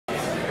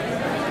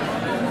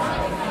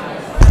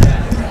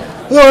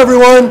Hello,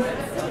 everyone.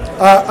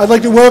 I'd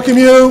like to welcome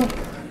you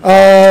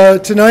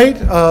tonight,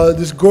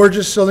 this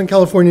gorgeous Southern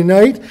California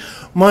night.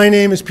 My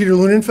name is Peter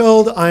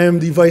Lunenfeld. I am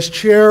the Vice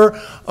Chair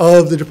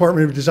of the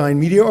Department of Design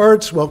Media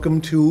Arts.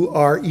 Welcome to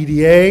our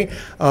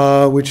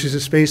EDA, which is a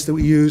space that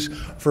we use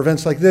for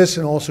events like this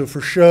and also for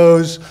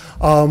shows.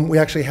 We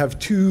actually have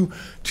two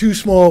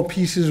small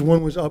pieces.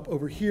 One was up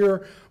over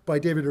here by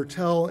David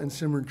Ertel and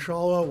Simran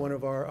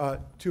Chawla,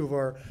 two of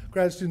our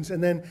grad students.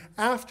 And then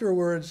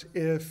afterwards,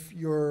 if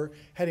you're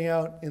heading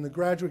out in the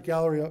graduate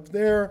gallery up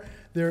there,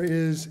 there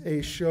is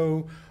a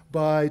show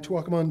by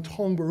Tuakaman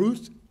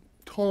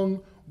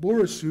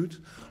Tongborasut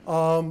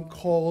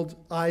called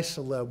I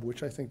Celeb,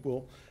 which I think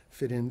will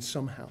fit in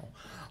somehow.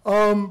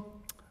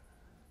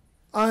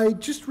 I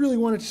just really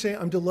wanted to say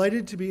I'm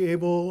delighted to be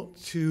able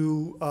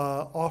to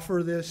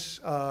offer this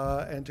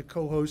and to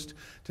co-host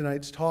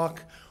tonight's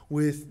talk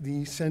with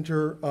the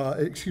Center,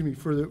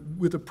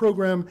 with the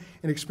program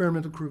in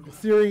Experimental Critical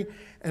Theory,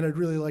 and I'd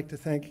really like to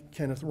thank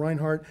Kenneth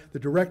Reinhardt, the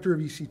director of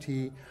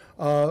ECT,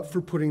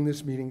 for putting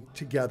this meeting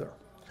together.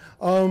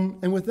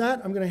 And with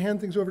that, I'm going to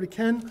hand things over to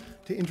Ken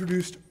to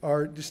introduce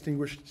our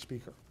distinguished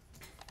speaker.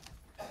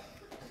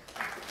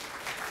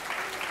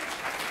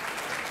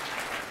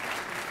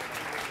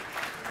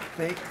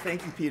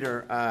 Thank you,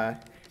 Peter.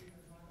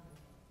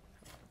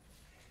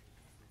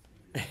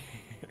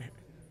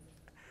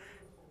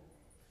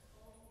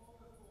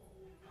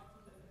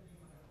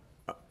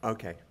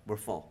 Okay, we're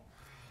full.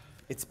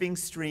 It's being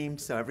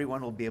streamed, so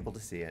everyone will be able to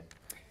see it.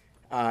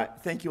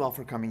 Thank you all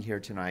for coming here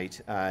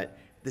tonight.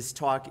 This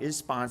talk is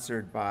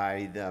sponsored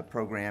by the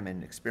program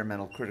in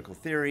Experimental Critical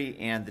Theory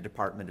and the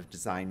Department of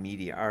Design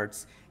Media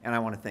Arts, and I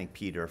want to thank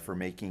Peter for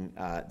making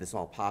this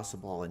all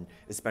possible, and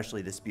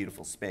especially this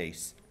beautiful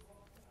space.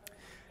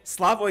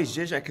 Slavoj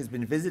Žižek has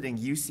been visiting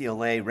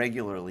UCLA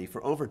regularly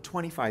for over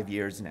 25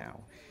 years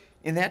now.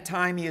 In that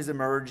time, he has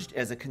emerged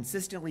as a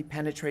consistently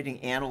penetrating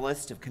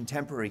analyst of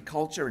contemporary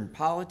culture and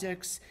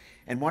politics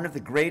and one of the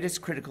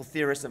greatest critical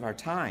theorists of our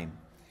time.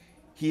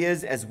 He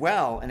is, as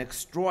well, an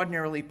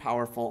extraordinarily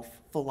powerful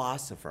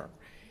philosopher.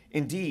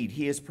 Indeed,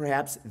 he is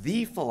perhaps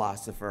the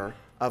philosopher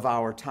of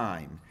our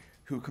time,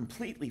 who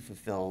completely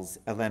fulfills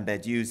Alain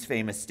Badiou's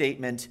famous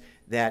statement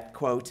that,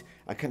 quote,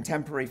 "A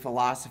contemporary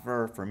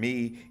philosopher, for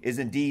me, is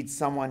indeed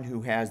someone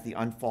who has the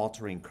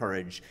unfaltering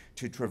courage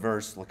to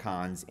traverse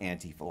Lacan's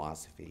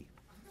anti-philosophy."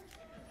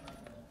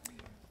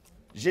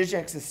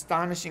 Zizek's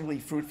astonishingly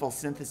fruitful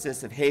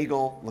synthesis of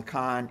Hegel,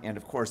 Lacan, and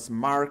of course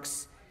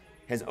Marx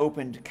has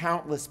opened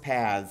countless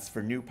paths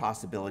for new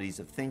possibilities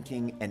of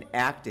thinking and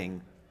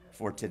acting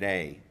for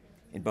today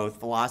in both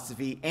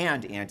philosophy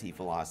and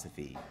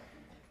anti-philosophy,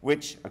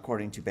 which,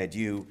 according to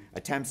Badiou,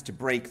 attempts to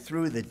break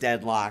through the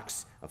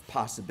deadlocks of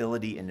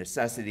possibility and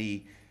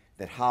necessity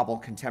that hobble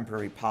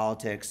contemporary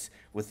politics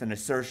with an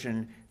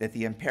assertion that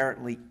the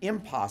apparently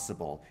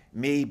impossible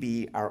may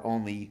be our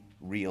only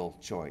real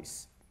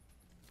choice.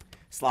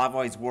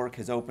 Slavoj's work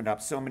has opened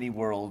up so many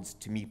worlds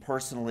to me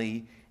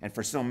personally and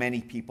for so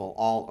many people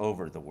all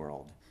over the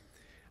world.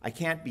 I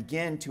can't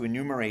begin to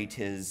enumerate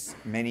his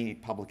many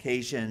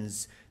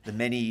publications, the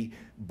many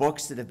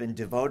books that have been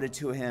devoted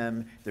to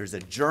him. There's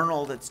a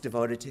journal that's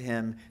devoted to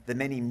him, the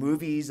many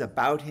movies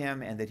about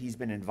him and that he's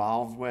been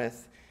involved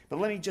with. But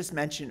let me just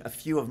mention a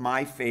few of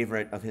my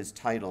favorite of his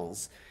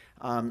titles,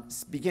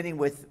 beginning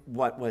with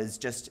what was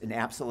just an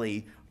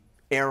absolutely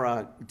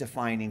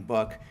era-defining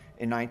book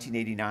in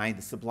 1989,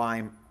 The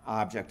Sublime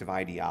Object of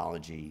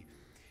Ideology.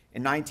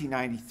 In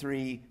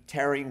 1993,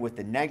 Tarrying with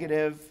the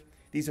Negative.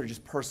 These are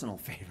just personal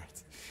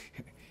favorites.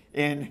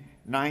 In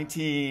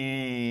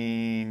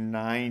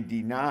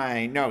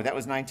 1999, no, that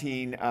was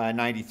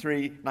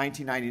 1993.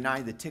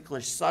 1999, The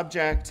Ticklish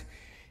Subject.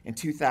 In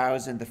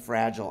 2000, The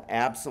Fragile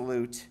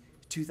Absolute.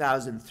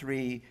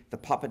 2003, The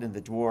Puppet and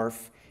the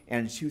Dwarf.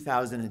 And in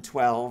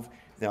 2012,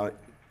 the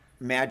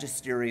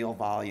magisterial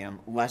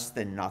volume, Less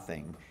Than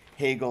Nothing,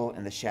 Hegel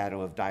and the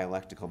Shadow of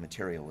Dialectical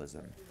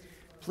Materialism.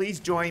 Please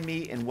join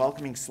me in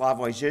welcoming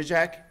Slavoj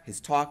Žižek. His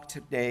talk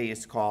today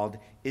is called,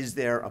 Is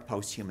There a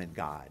Posthuman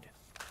God?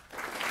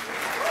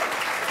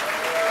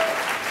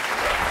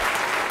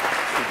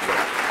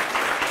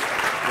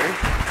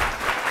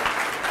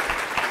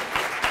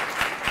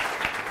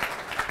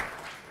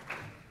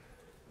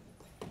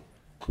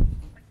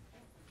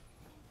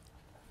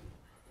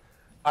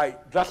 I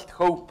just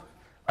hope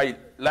I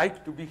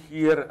like to be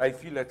here. I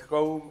feel at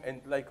home,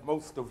 and like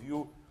most of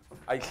you,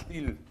 I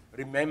still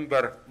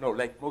remember, no,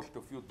 like most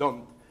of you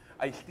don't,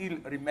 I still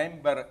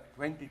remember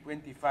 20,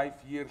 25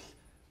 years,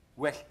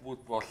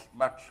 Westwood was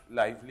much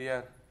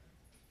livelier.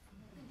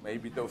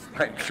 Maybe those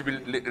times will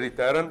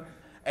return.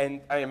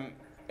 And I am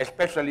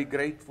especially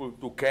grateful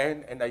to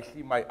Ken, and I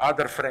see my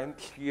other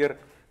friends here.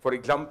 For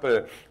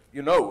example,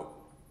 you know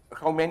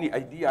how many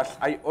ideas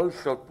I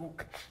also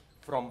took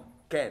from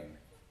Ken.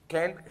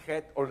 Ken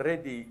had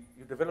already,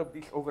 you developed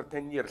this over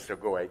 10 years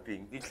ago, I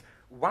think, this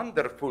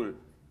wonderful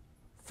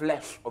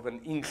flash of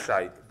an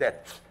insight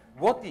that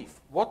what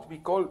if what we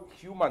call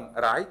human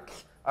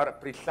rights are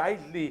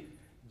precisely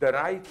the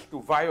rights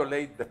to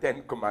violate the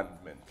 10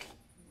 Commandments?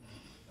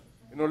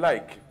 You know,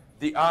 like,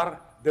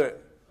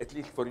 at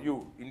least for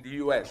you in the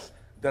US,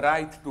 the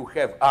right to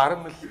have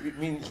arms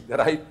means the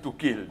right to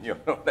kill, you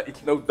know,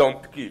 it's no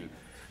don't kill.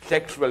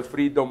 Sexual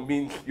freedom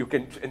means you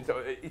can, and so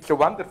it's a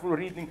wonderful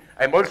reading.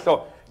 I'm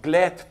also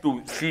glad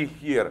to see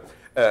here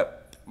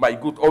my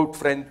good old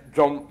friend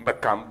John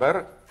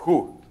McCumber,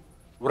 who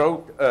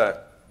wrote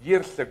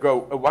years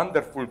ago a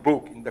wonderful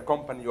book in the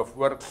company of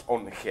works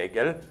on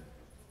Hegel.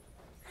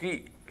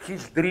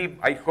 His dream,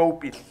 I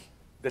hope, is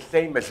the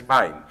same as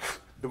mine,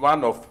 the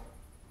one of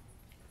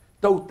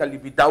totally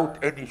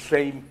without any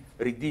shame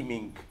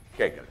redeeming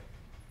Hegel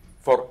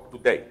for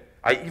today.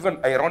 I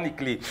even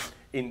ironically,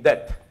 in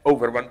that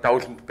over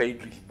 1,000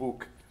 pages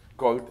book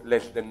called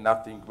Less Than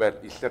Nothing, where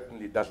it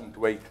certainly doesn't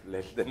weigh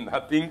less than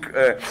nothing,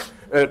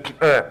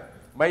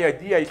 my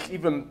idea is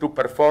even to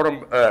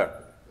perform a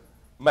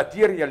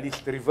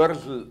materialist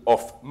reversal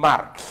of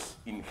Marx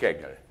in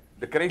Hegel.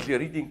 The crazy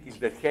reading is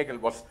that Hegel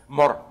was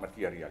more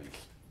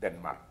materialist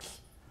than Marx.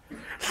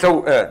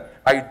 So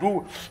I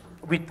do,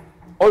 with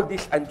all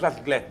this, I'm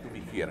just glad to be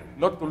here.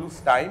 Not to lose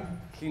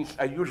time, since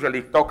I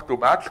usually talk too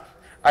much,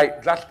 I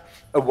just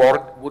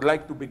would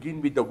like to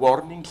begin with a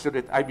warning so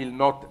that I will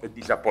not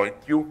disappoint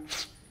you.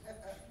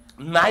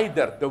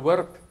 Neither the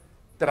word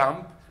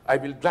Trump, I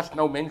will just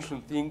now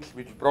mention things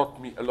which brought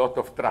me a lot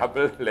of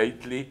trouble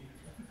lately.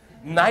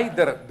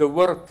 Neither the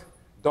word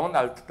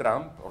Donald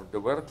Trump, or the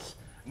words,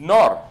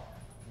 nor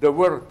the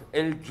word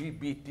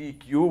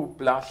LGBTQ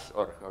plus,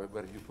 or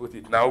however you put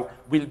it now,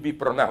 will be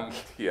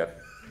pronounced here.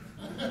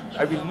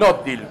 I will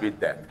not deal with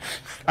that.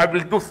 I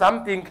will do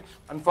something,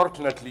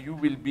 unfortunately, you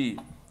will be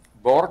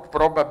bored,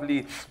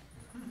 probably.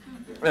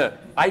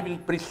 I will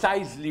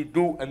precisely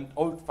do an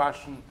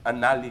old-fashioned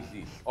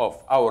analysis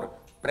of our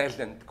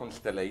present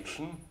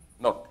constellation,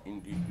 not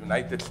in the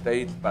United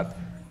States, but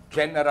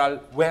general,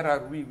 where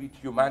are we with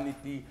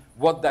humanity,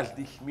 what does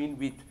this mean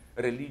with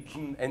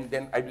religion, and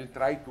then I will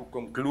try to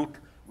conclude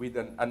with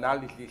an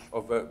analysis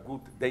of a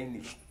good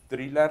Danish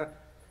thriller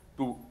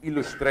to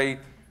illustrate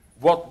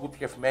what would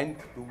have meant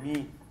to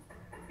me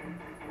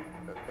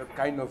a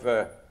kind of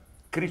a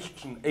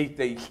Christian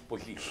atheist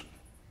position,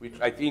 which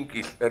I think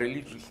is a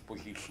religious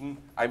position.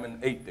 I'm an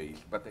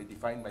atheist, but I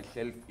define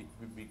myself, it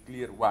will be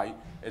clear why,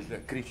 as a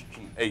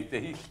Christian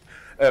atheist,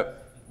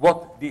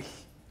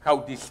 how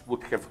this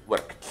would have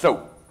worked.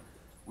 So,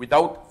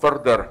 without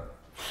further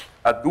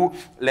ado,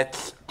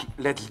 let's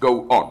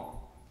go on.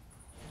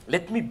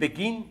 Let me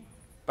begin,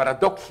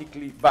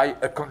 paradoxically, by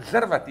a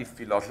conservative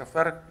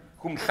philosopher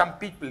whom some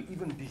people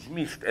even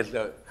dismissed as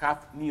a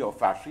half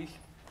neo-fascist,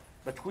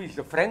 but who is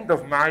a friend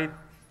of mine,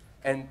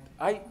 and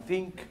I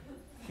think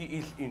he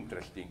is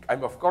interesting.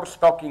 I'm, of course,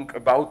 talking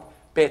about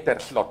Peter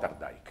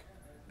Sloterdijk,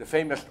 the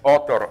famous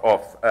author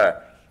of,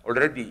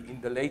 already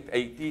in the late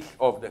 80s,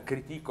 of the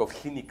Critique of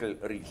Cynical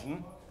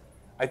Reason.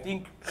 I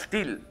think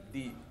still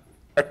the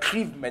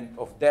achievement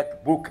of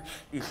that book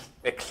is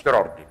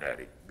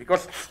extraordinary,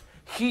 because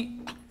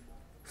he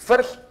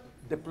first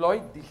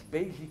deployed this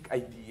basic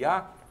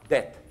idea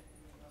that,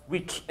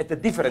 which at a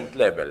different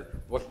level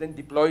was then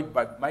deployed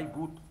by my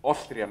good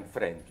Austrian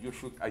friend. You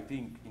should, I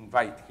think,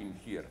 invite him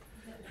here.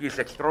 He is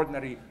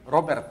extraordinary,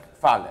 Robert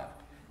Thaler.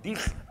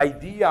 This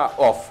idea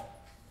of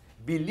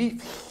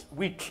beliefs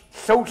which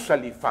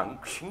socially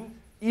function,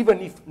 even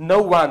if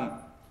no one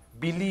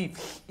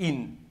believes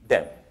in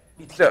them.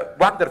 It's a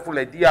wonderful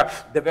idea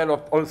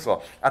developed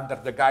also under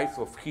the guise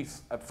of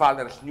his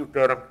Thaler's new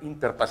term,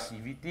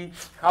 interpassivity,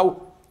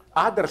 how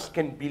others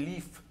can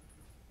believe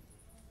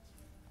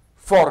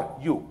for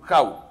you,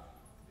 how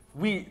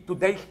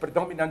today's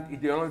predominant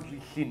ideology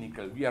is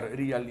cynical. We are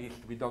realist,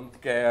 we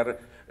don't care,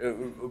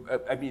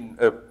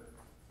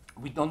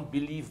 we don't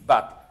believe,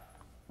 but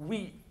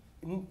we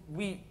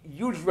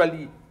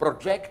usually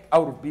project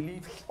our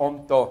beliefs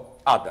onto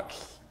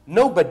others.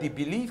 Nobody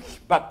believes,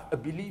 but a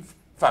belief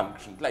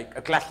functions, like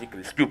a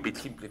classical, stupid,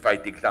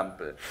 simplified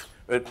example.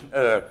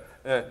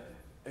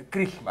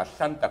 Christmas,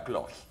 Santa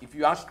Claus. If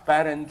you ask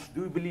parents,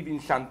 do you believe in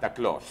Santa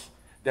Claus?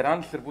 Their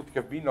answer would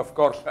have been, of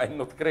course, I'm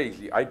not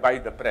crazy, I buy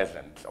the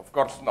presents. Of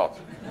course not.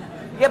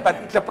 Yeah, but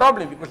it's a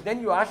problem, because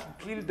then you ask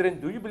children,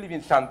 do you believe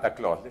in Santa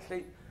Claus? They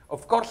say,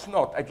 of course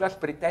not, I just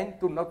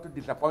pretend not to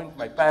disappoint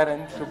my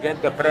parents, to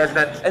get the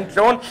presents, and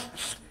so on.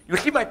 You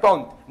see my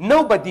point?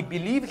 Nobody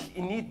believes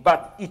in it,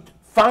 but it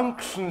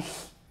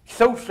functions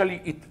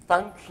socially, it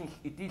functions,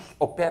 it is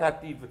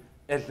operative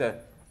as a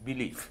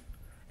belief.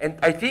 And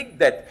I think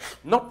that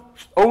not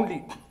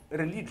only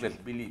religious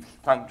beliefs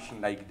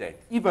function like that,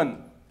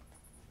 even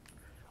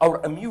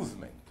our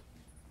amusement.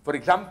 For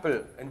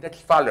example, and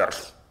that's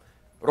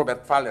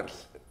Robert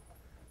Thaler's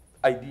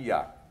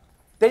idea.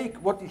 Take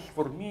what is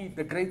for me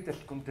the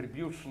greatest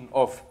contribution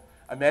of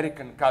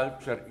American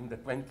culture in the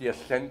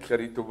 20th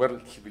century to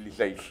world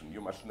civilization.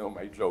 You must know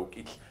my joke.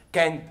 It's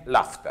canned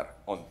laughter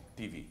on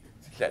TV.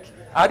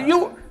 Are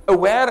you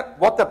aware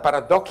what a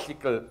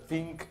paradoxical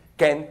thing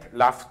canned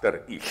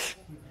laughter is?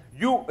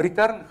 You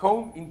return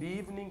home in the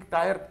evening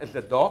tired as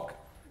a dog,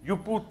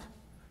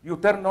 you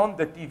turn on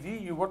the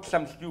TV, you watch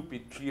some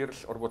stupid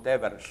Cheers or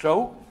whatever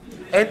show,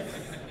 and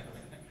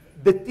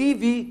the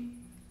TV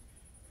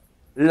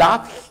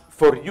laughs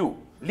for you,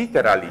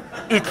 literally.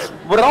 It's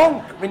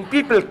wrong when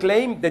people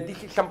claim that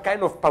this is some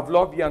kind of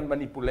Pavlovian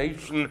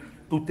manipulation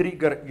to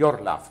trigger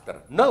your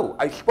laughter. No,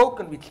 I've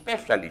spoken with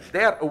specialists.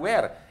 They are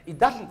aware it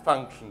doesn't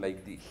function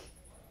like this.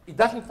 It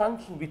doesn't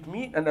function with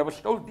me, and I was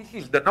told this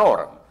is the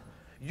norm.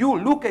 You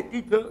look at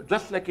it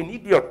just like an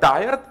idiot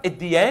tired. At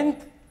the end,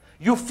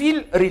 you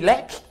feel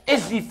relaxed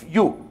as if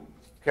you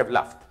have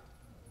laughed.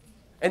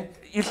 And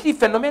you see,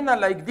 phenomena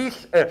like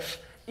this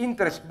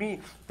interest me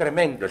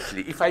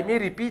tremendously. If I may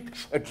repeat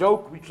a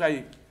joke which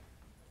I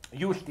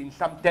used in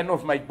some 10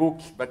 of my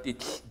books, but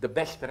it's the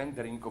best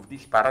rendering of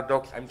this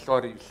paradox. I'm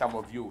sorry if some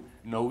of you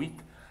know it.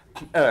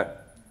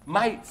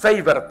 My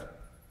favorite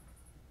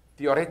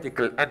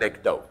theoretical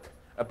anecdote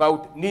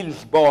about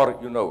Niels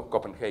Bohr, you know,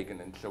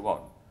 Copenhagen and so on,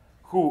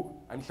 who,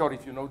 I'm sorry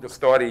if you know the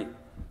story,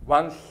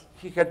 once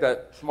he had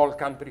a small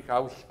country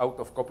house out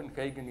of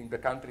Copenhagen in the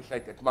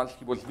countryside. At once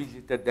he was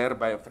visited there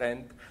by a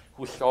friend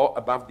who saw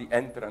above the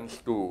entrance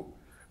to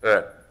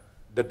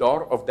the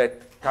door of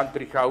that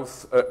country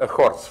house a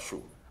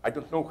horseshoe. I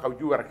don't know how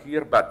you are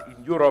here, but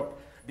in Europe,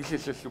 this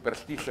is a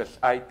superstitious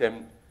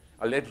item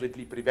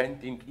allegedly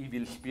preventing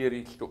evil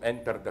spirits to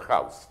enter the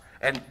house.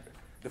 And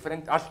the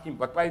friend asked him,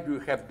 but why do you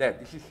have that?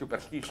 This is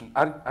superstition.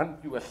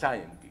 Aren't you a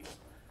scientist?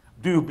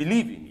 Do you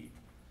believe in it?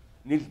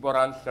 Niels Bohr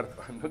answered,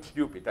 I'm not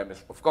stupid.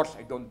 Of course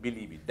I don't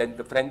believe it. Then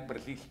the friend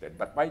persisted,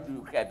 but why do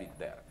you have it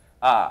there?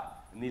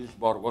 Ah, Niels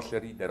Bohr was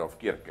a reader of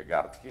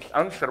Kierkegaard. His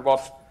answer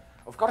was,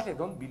 of course I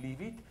don't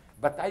believe it,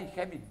 but I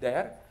have it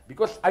there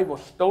because I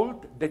was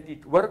told that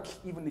it works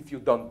even if you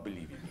don't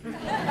believe it.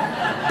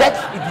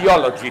 That's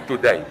ideology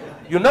today.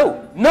 You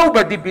know,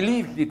 nobody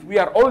believes it. We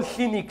are all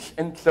cynics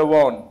and so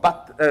on,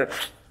 but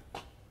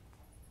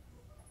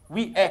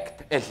we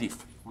act as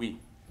if we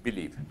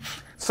believe.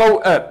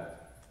 So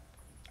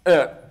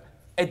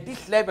at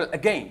this level,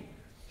 again,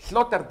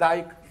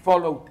 Sloterdijk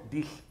followed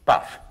this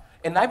path.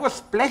 And I was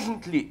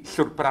pleasantly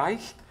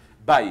surprised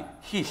by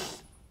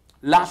his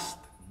last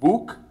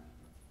book,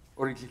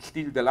 or is it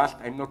still the last,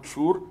 I'm not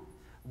sure,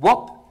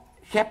 what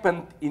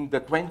happened in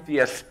the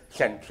 20th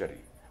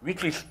century,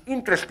 which is,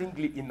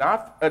 interestingly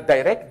enough, a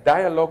direct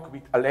dialogue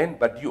with Alain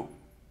Badiou.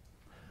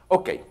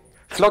 Okay,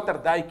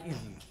 Sloterdijk is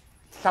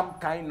some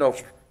kind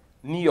of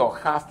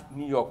half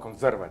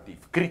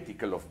neo-conservative,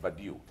 critical of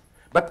Badiou.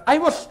 But I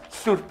was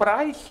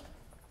surprised,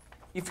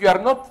 if you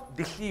are not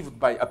deceived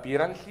by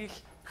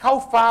appearances, how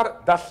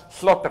far does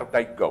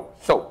Sloterdijk go?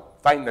 So,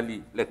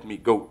 finally, let me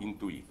go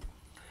into it.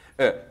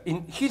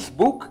 In his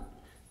book,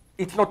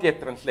 it's not yet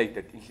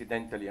translated,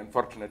 incidentally,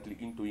 unfortunately,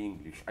 into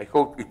English. I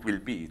hope it will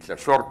be. It's a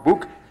short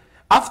book.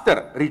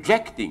 After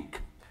rejecting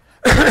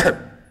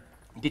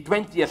the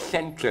 20th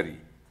century,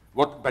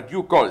 what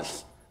Badiou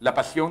calls la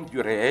passion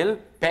du réel,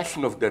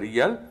 passion of the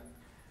real,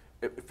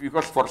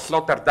 because for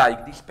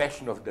Sloterdijk, this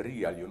passion of the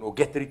real, you know,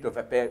 get rid of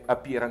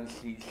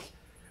appearances,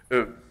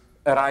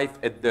 arrive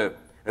at the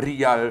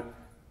real.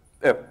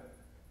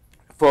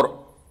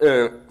 For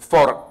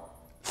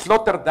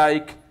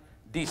Sloterdijk,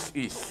 this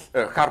is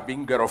a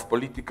harbinger of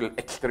political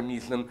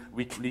extremism,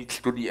 which leads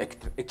to the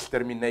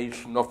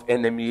extermination of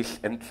enemies,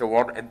 and so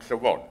on and so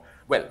on.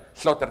 Well,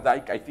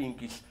 Sloterdijk, I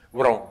think, is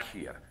wrong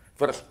here.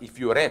 First, if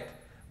you read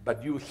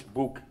Badiou's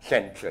book,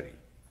 Century,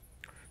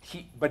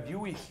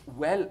 Badiou is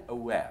well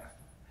aware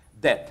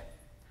that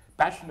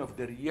passion of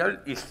the real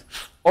is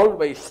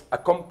always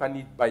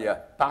accompanied by a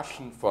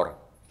passion for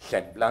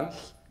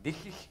semblance. This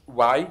is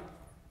why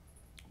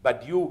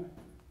Badiou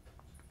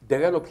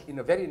develops in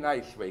a very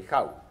nice way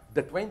how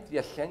the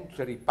 20th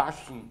century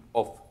passion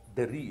of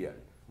the real,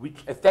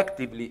 which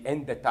effectively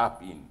ended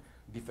up in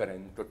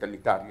different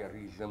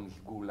totalitarianisms,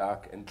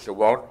 Gulag, and so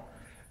on,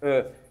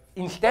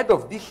 instead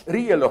of this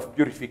real of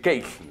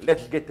purification,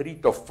 let's get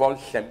rid of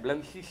false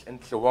semblances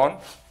and so on,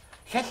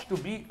 has to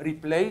be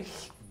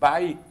replaced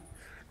by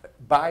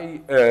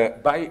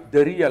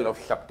the real of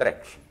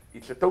subtraction.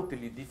 It's a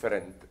totally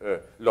different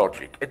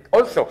logic. And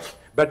also,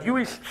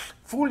 Badiou is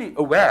fully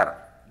aware,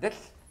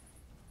 that's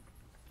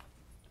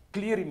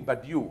clear in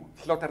Badiou,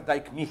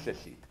 Sloterdijk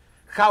misses it,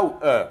 how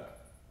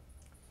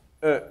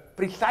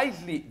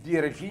precisely the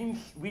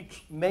regimes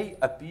which may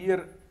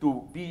appear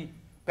to be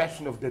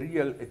passion of the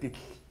real at its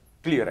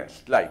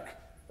clearest, like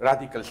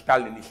radical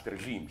Stalinist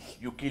regimes.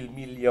 You kill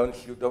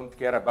millions, you don't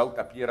care about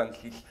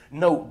appearances.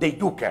 No, they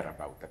do care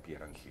about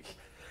appearances.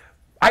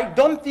 I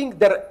don't think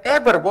there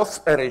ever was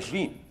a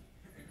regime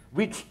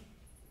which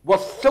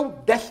was so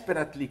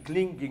desperately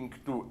clinging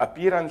to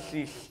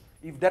appearances,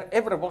 if there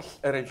ever was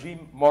a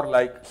regime more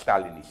like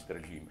Stalinist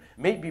regime.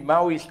 Maybe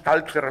Maoist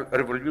cultural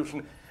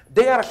revolution.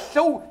 They are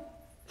so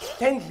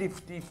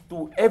sensitive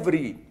to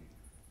every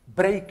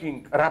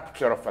breaking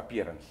rupture of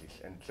appearances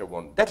and so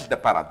on. That's the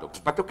paradox.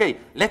 But okay,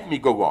 let me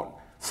go on.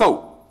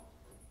 So,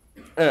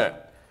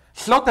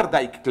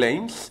 Sloterdijk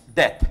claims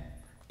that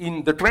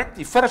in the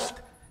 21st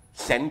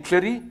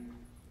century,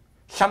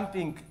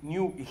 something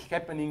new is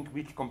happening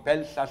which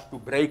compels us to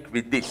break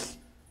with this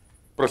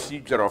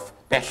procedure of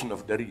passion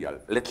of the real.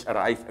 Let's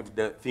arrive at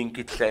the thing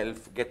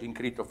itself, getting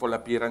rid of all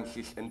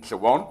appearances, and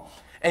so on.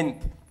 And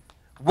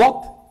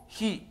what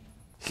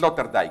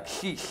Sloterdijk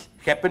sees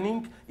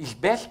happening is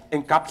best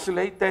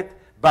encapsulated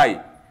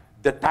by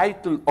the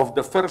title of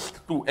the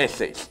first two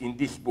essays in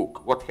this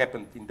book, What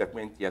Happened in the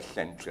 20th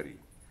Century.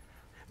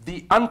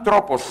 The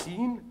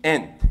Anthropocene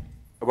and,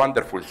 a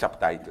wonderful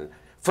subtitle,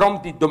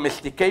 From the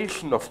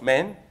Domestication of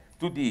Man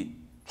to the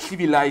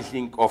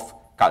Civilizing of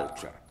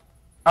Culture.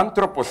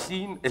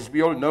 Anthropocene, as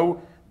we all know,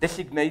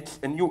 designates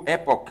a new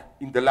epoch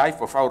in the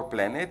life of our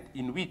planet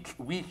in which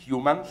we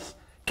humans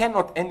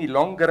cannot any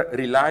longer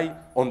rely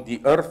on the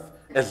earth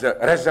as a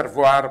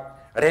reservoir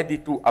ready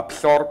to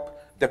absorb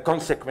the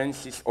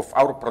consequences of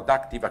our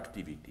productive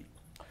activity.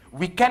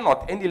 We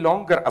cannot any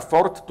longer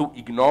afford to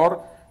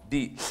ignore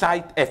the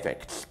side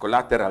effects,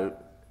 collateral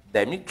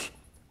damage,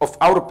 of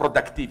our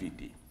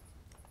productivity.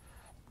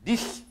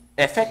 These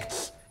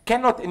effects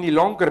cannot any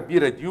longer be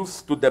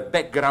reduced to the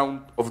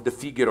background of the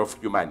figure of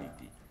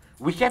humanity.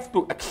 We have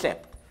to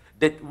accept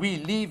that we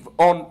live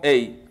on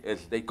a,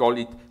 as they call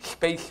it,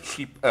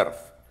 spaceship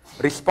Earth,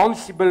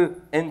 responsible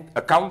and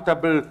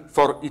accountable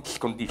for its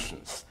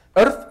conditions.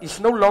 Earth is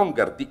no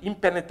longer the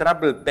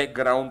impenetrable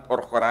background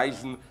or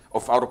horizon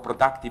of our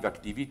productive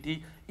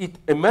activity. It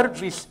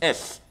emerges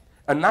as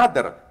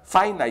another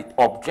finite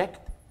object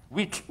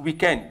which we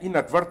can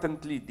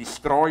inadvertently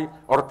destroy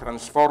or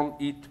transform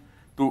it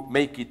to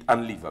make it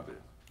unlivable.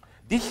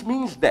 This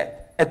means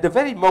that at the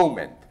very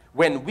moment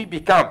when we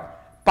become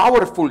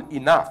powerful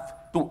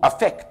enough to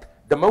affect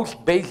the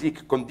most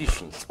basic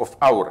conditions of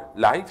our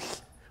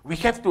lives, we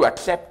have to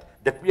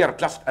accept that we are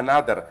just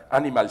another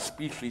animal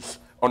species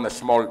on a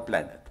small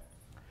planet.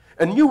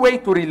 A new way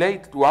to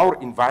relate to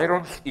our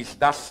environs is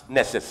thus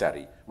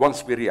necessary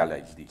once we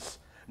realize this.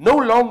 No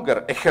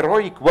longer a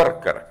heroic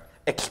worker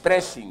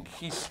expressing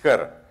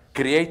his/her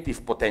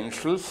creative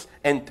potentials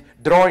and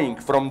drawing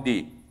from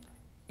the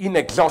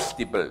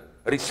inexhaustible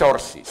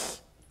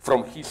resources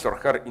from his or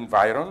her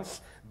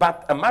environs,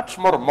 but a much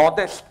more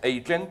modest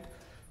agent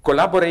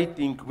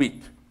collaborating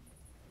with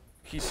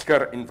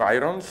his/her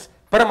environs,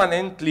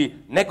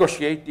 permanently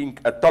negotiating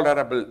a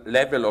tolerable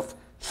level of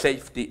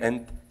safety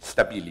and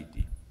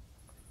stability.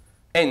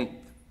 And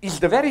is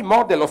the very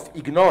model of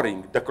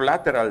ignoring the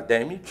collateral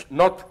damage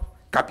not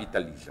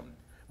capitalism?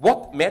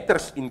 What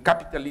matters in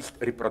capitalist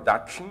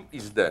reproduction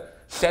is the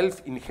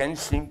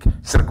self-enhancing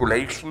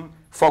circulation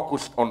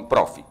focused on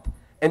profit.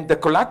 And the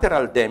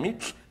collateral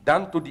damage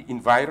done to the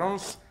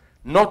environs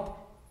not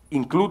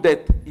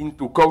included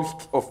into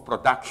costs of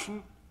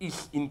production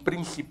is in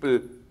principle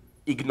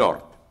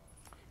ignored.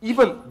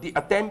 Even the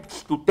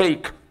attempts to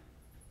take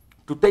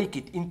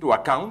it into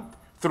account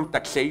through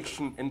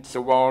taxation and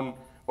so on,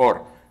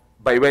 or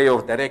by way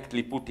of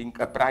directly putting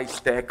a price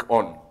tag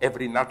on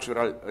every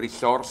natural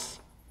resource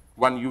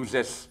one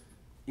uses,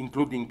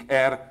 including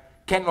air,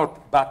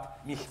 cannot but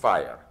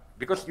misfire.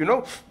 Because, you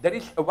know, there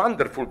is a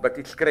wonderful, but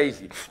it's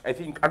crazy, I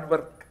think,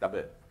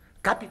 unworkable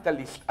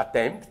capitalist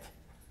attempt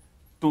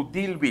to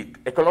deal with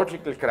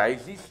ecological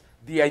crisis.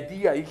 The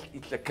idea is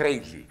it's a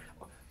crazy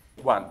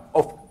one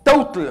of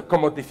total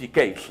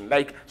commodification.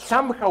 Like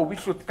somehow we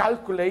should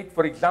calculate,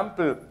 for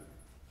example,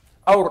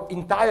 our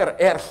entire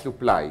air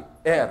supply,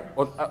 air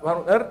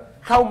on Earth,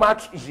 how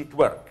much is it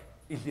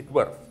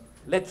worth?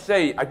 Let's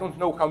say, I don't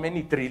know how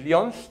many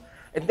trillions,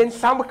 and then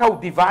somehow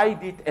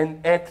divide it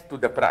and add to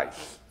the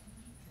price.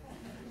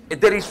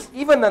 There is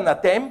even an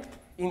attempt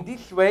in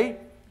this way,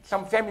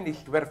 some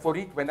feminists were for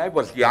it when I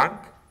was young,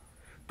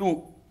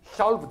 to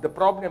solve the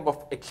problem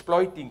of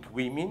exploiting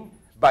women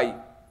by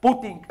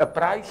putting a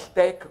price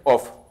tag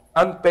of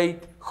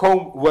unpaid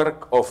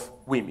homework of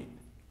women.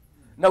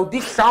 Now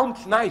this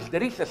sounds nice,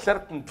 there is a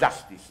certain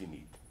justice in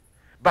it,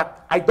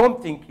 but I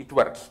don't think it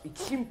works.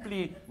 It's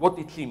simply what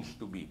it seems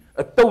to be,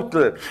 a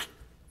total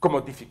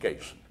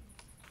commodification.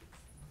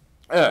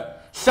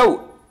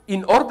 So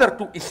in order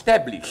to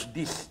establish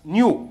this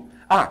new,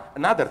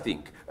 another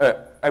thing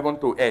I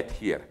want to add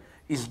here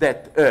is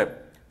that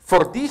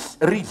for this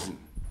reason,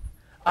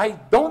 I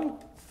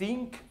don't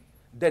think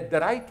that the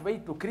right way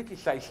to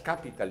criticize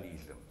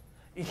capitalism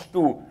is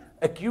to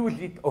accuse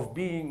it of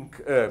being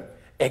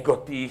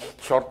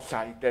egotist,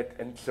 short-sighted,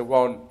 and so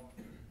on.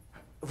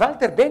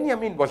 Walter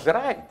Benjamin was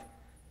right.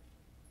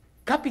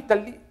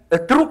 A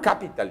true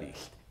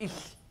capitalist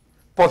is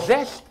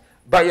possessed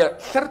by a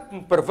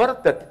certain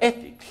perverted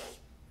ethics.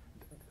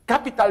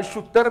 Capital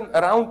should turn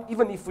around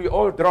even if we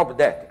all drop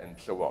dead, and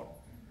so on.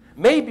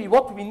 Maybe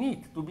what we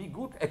need to be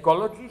good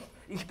ecologists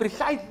is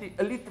precisely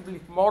a little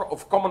bit more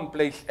of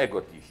commonplace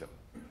egotism.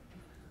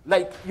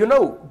 Like, you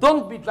know,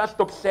 don't be just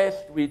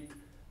obsessed with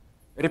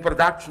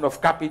reproduction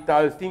of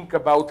capital, think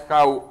about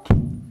how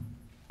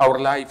our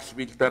lives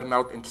will turn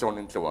out, and so on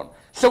and so on.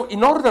 So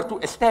in order to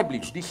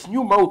establish this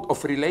new mode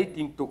of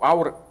relating to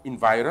our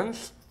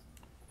environs,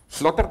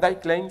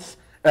 Sloterdijk claims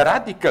a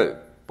radical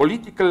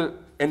political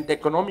and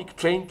economic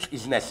change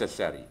is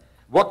necessary.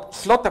 What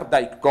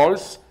Sloterdijk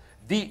calls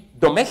the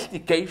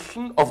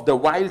domestication of the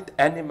wild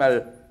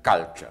animal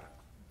culture.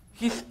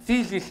 His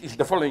thesis is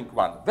the following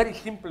one, very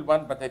simple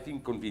one, but I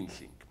think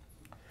convincing.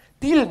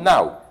 Till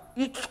now,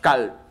 each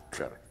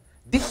culture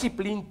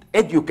disciplined,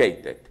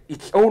 educated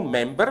its own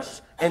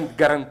members and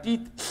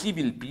guaranteed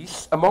civil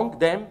peace among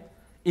them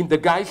in the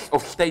guise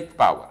of state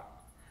power.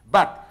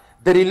 But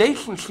the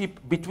relationship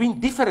between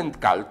different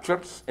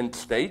cultures and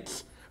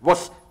states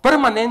was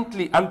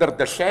permanently under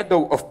the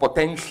shadow of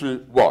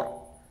potential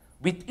war.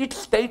 With each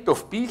state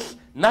of peace,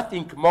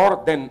 nothing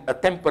more than a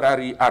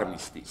temporary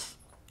armistice.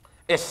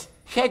 As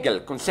Hegel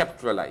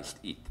conceptualized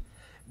it,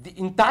 the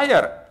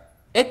entire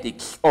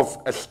ethics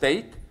of a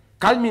state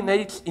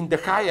culminates in the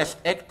highest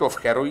act of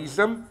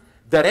heroism,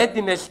 the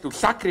readiness to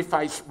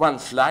sacrifice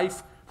one's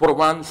life for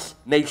one's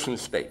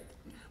nation-state,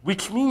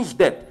 which means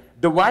that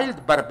the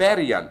wild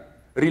barbarian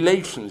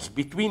relations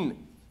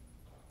between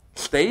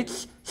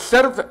states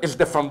serve as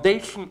the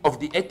foundation of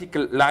the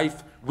ethical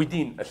life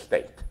within a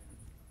state.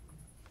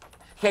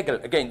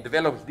 Hegel, again,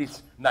 develops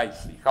this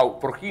nicely, how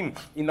for him,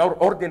 in our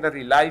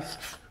ordinary lives,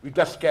 we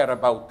just care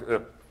about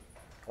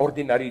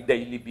ordinary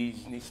daily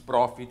business,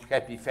 profit,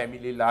 happy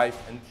family life,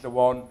 and so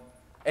on.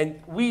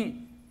 And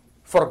we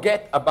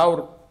forget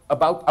about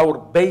our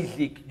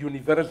basic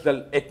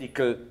universal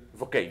ethical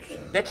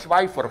vocation. That's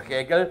why for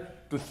Hegel,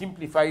 to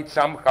simplify it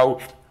somehow,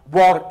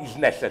 war is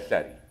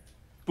necessary.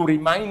 To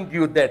remind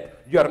you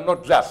that you are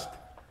not just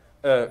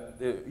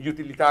the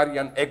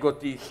utilitarian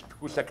egotist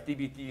whose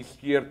activity is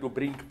here to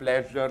bring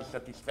pleasure,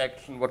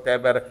 satisfaction,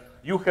 whatever.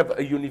 You have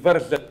a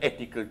universal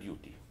ethical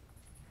duty.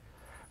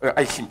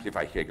 I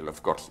simplify Hegel,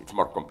 of course, it's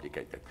more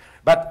complicated.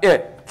 But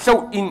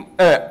so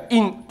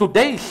in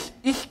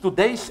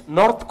today's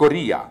North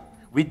Korea,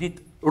 with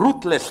its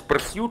ruthless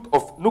pursuit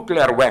of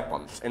nuclear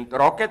weapons and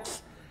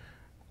rockets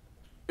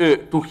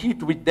to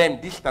hit with them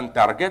distant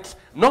targets,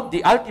 not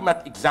the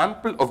ultimate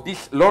example of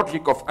this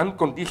logic of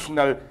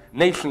unconditional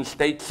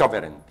nation-state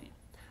sovereignty.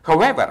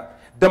 However,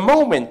 the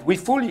moment we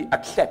fully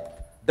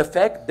accept the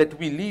fact that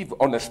we live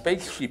on a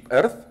spaceship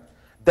Earth,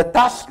 the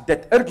task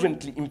that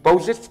urgently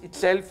imposes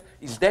itself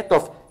is that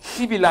of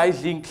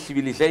civilizing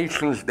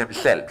civilizations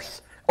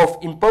themselves, of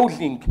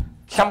imposing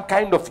some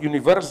kind of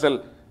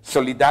universal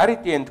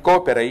solidarity and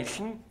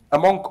cooperation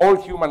among all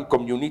human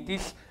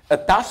communities, a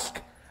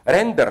task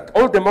rendered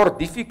all the more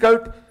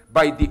difficult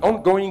by the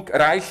ongoing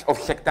rise of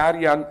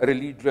sectarian,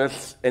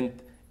 religious,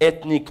 and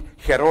ethnic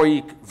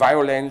heroic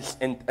violence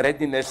and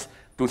readiness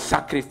to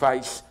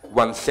sacrifice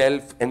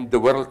oneself and the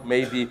world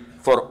maybe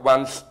for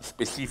one's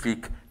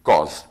specific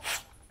cause.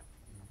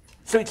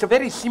 So it's a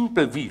very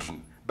simple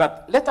vision,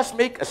 but let us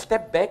make a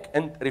step back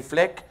and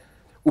reflect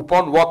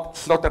upon what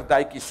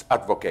Sloterdijk is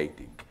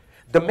advocating.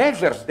 The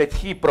measures that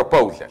he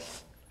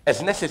proposes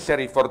as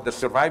necessary for the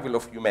survival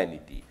of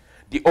humanity,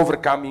 the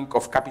overcoming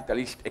of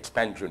capitalist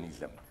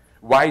expansionism,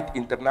 wide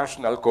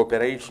international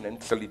cooperation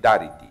and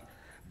solidarity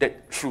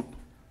that should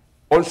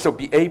also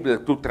be able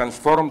to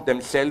transform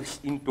themselves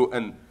into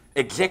an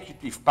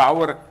executive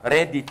power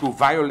ready to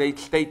violate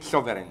state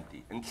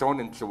sovereignty, and so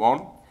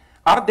on,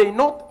 are they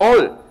not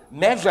all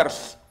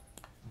measures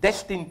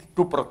destined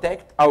to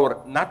protect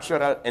our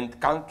natural and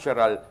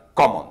cultural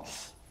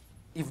commons?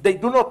 If they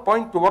do not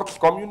point towards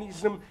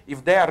communism,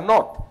 if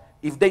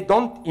they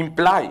don't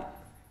imply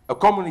a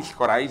communist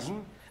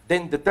horizon,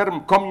 then the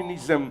term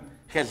communism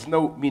has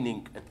no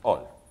meaning at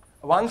all.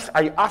 Once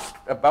I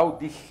asked about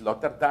this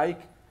Sloterdijk,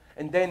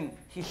 and then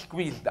he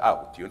squeezed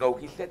out, you know,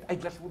 he said, I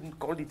just wouldn't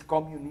call it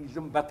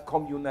communism, but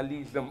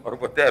communalism or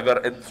whatever,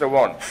 and so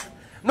on.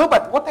 No,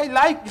 but what I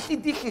like, you see,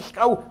 this is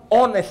how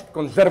honest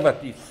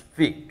conservatives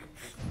think.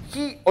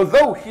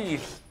 Although he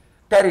is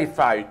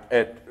terrified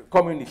at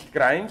communist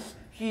crimes,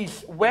 he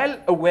is well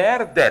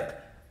aware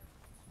that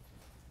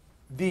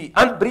the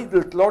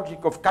unbridled logic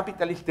of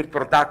capitalist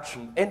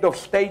reproduction and of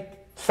state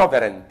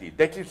sovereignty,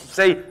 that is to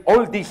say,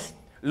 all this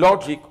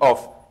logic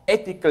of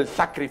ethical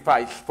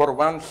sacrifice for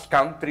one's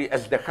country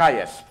as the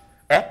highest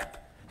act,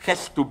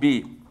 has to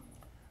be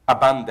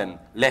abandoned,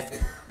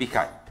 left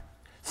behind.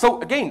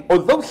 So again,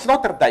 although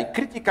Sloterdijk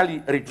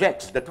critically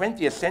rejects the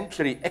 20th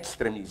century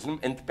extremism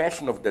and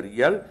passion of the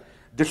real,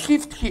 the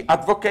shift he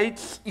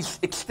advocates is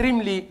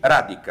extremely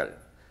radical,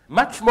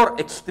 much more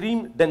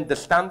extreme than the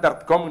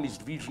standard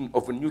communist vision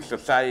of a new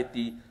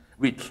society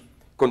which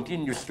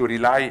continues to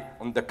rely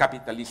on the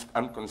capitalist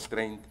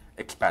unconstrained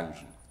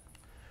expansion.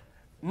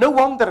 No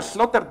wonder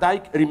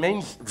Sloterdijk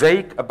remains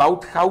vague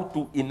about how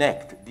to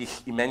enact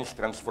this immense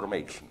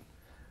transformation.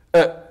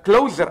 A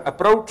closer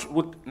approach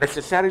would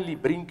necessarily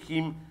bring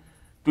him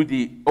to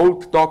the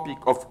old topic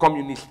of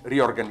communist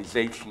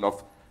reorganization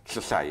of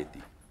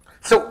society.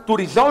 So to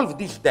resolve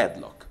this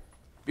deadlock,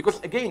 because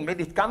again, when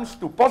it comes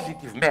to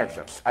positive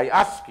measures, I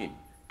ask him,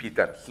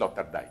 Peter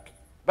Sloterdijk,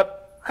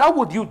 but how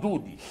would you do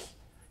this?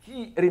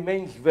 He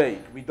remains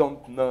vague, we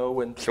don't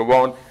know, and so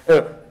on.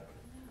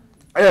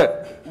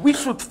 We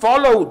should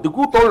follow the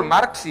good old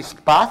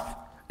Marxist path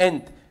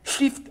and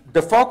shift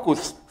the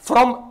focus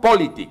from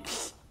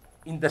politics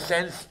in the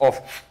sense of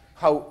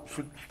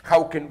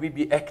how can we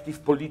be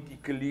active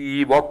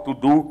politically, what to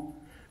do,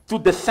 to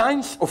the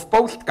science of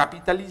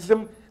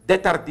post-capitalism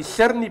that are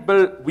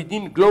discernible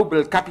within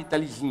global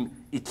capitalism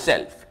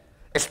itself,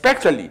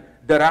 especially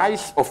the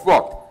rise of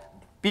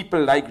what?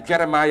 People like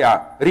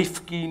Jeremiah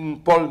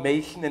Rifkin, Paul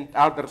Mason, and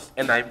others,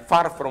 and I'm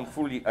far from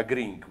fully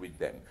agreeing with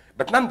them.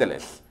 But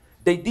nonetheless,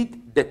 they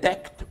did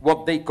detect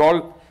what they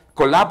call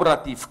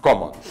collaborative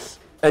commons,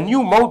 a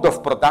new mode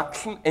of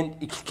production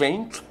and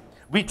exchange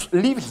which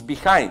leaves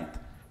behind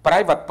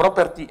private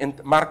property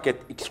and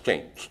market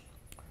exchange.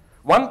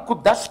 One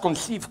could thus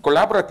conceive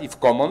collaborative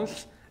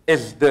commons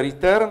as the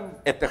return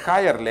at a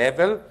higher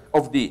level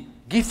of the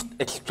gift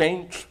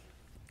exchange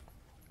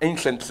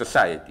ancient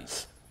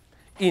societies.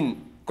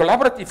 In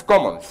collaborative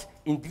commons,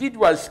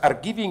 individuals are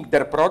giving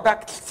their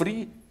products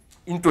free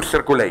into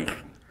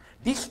circulation.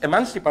 This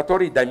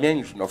emancipatory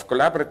dimension of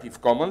collaborative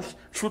commons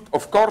should,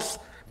 of course,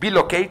 be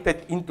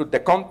located into the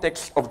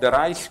context of the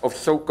rise of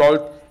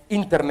so-called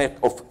Internet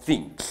of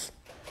Things,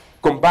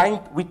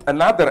 combined with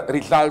another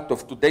result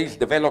of today's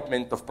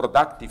development of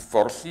productive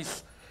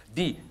forces,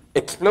 the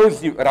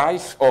explosive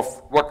rise of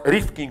what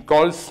Rifkin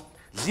calls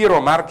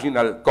zero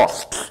marginal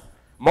costs.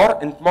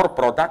 More and more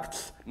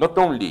products, not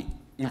only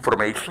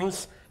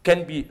informations,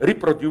 can be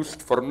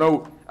reproduced for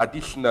no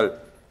additional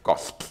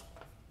cost.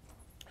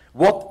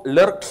 What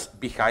lurks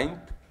behind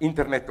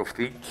Internet of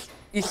Things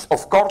is,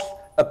 of course,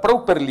 a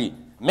properly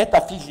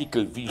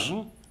metaphysical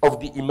vision of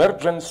the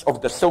emergence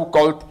of the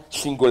so-called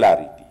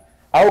singularity.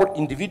 Our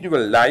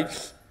individual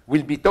lives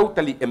will be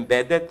totally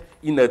embedded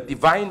in a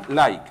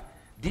divine-like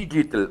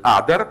digital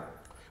other,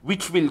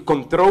 which will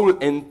control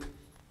and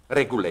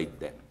regulate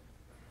them.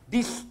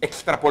 This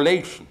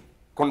extrapolation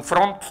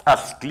confronts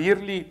us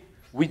clearly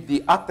with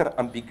the utter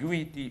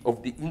ambiguity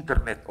of the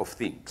Internet of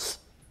Things.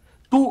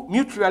 Two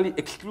mutually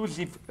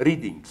exclusive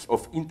readings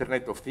of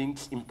Internet of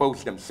Things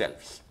impose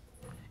themselves.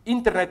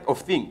 Internet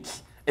of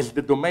Things as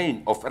the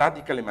domain of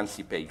radical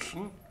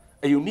emancipation,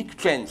 a unique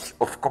chance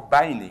of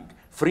combining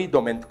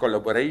freedom and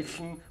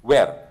collaboration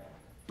where,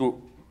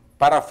 to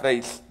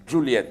paraphrase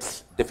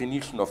Juliet's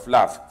definition of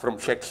love from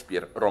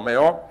Shakespeare,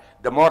 Romeo,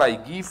 the more I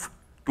give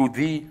to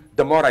thee,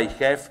 the more I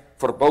have,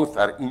 for both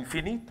are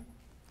infinite,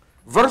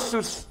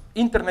 versus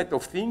Internet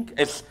of Things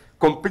as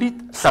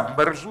complete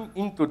submersion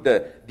into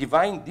the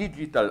divine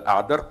digital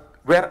other,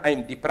 where I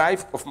am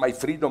deprived of my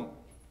freedom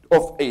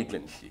of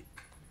agency.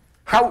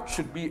 How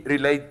should we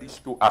relate these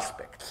two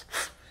aspects?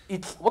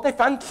 It's what I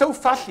find so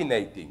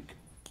fascinating.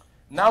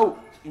 Now,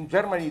 in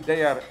Germany,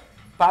 they are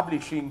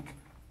publishing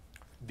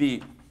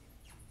the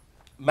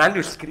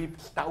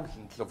manuscripts,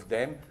 thousands of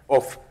them,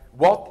 of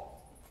what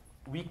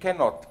we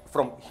cannot,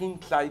 from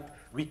hindsight,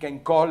 we can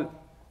call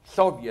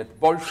Soviet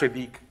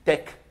Bolshevik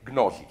tech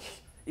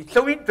gnosis. It's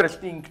so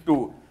interesting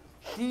to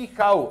see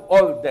how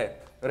all that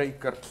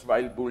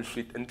Reichardsweil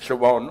bullshit and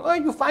so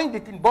on, you find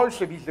it in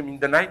Bolshevism in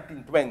the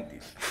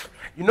 1920s.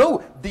 You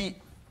know, the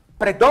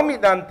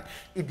predominant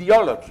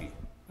ideology,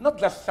 not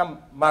just some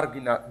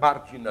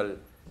marginal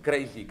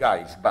crazy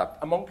guys, but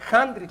among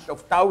hundreds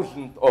of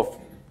thousands of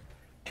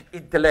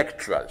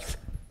intellectuals,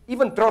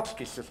 even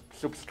Trotsky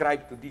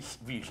subscribed to this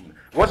vision,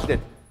 was that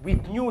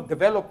with new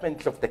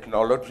developments of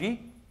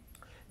technology,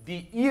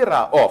 the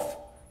era of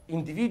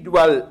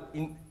individual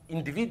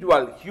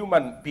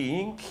human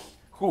beings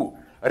who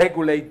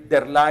regulate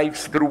their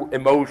lives through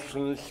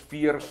emotions,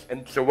 fears,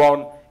 and so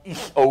on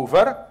is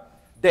over,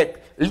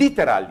 that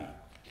literally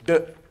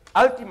the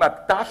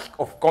ultimate task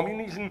of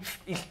communism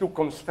is to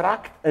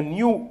construct a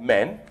new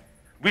man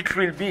which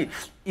will be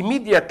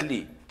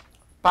immediately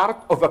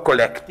part of a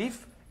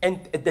collective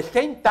and at the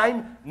same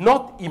time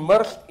not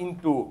immersed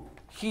into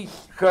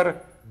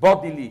her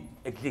bodily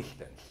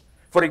existence.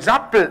 For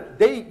example,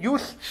 they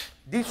use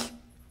this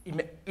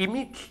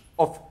image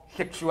of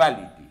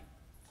sexuality.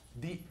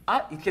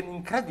 It's an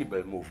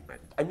incredible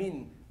movement. I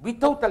mean, we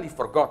totally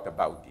forgot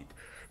about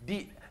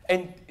it.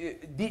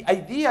 The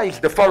idea is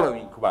the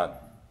following one,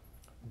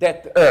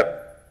 that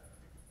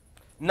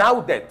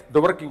now that the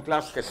working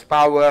class has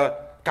power,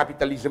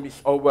 capitalism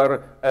is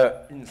over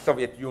in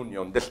Soviet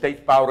Union, the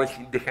state power is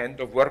in the hand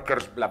of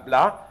workers, blah,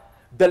 blah,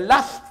 the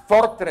last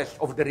fortress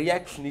of the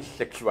reaction is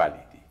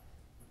sexuality.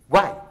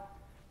 Why?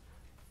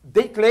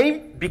 They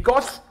claim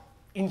because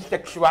in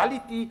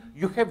sexuality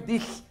you have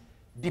this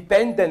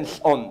dependence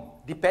on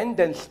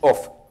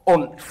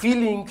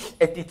feelings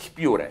at its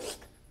purest.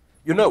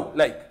 You know,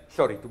 like,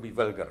 sorry to be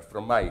vulgar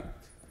from my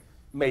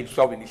male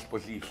chauvinist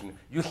position,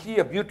 you see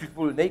a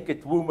beautiful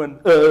naked woman,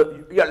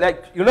 you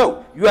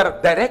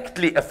are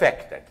directly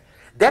affected.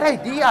 Their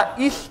idea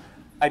is,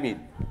 I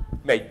mean,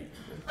 maybe.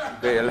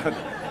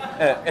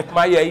 At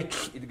my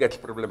age, it gets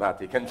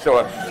problematic and so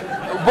on.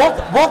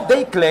 What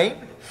they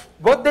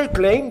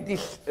claim,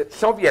 these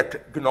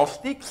Soviet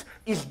Gnostics,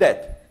 is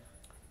that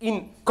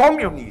in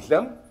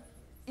communism,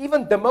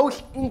 even the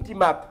most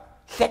intimate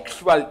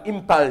sexual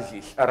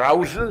impulses,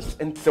 arousals,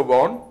 and so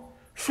on,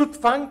 should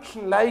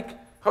function like,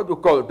 how do you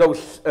call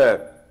those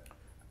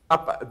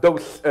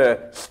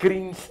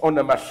screens on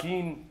a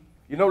machine?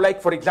 You know,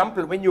 like, for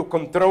example, when you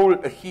control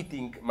a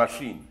heating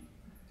machine,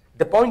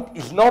 the point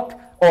is not,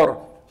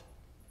 or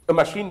a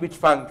machine which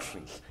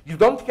functions. You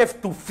don't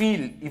have to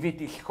feel if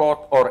it is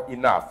hot or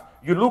enough.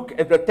 You look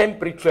at the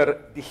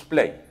temperature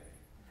display.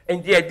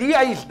 And the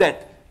idea is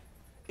that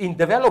in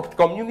developed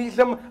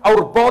communism,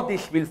 our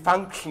bodies will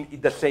function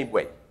in the same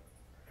way.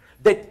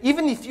 That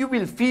even if you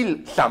will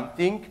feel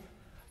something,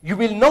 you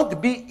will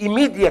not be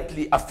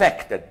immediately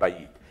affected by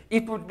it.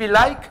 It would be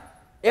like,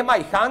 am I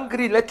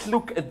hungry? Let's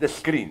look at the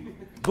screen.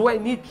 Do I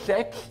need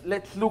sex?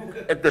 Let's look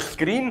at the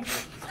screen.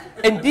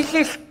 And this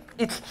is,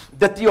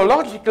 the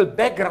theological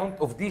background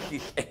of this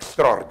is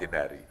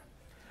extraordinary.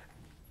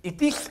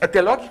 It is a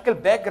theological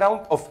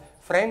background of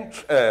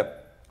French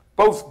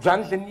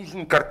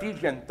post-Jansenism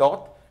Cartesian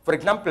thought. For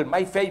example,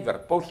 my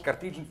favorite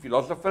post-Cartesian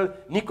philosopher,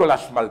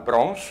 Nicolas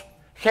Malebranche,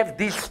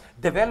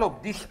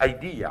 developed this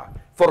idea.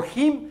 For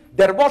him,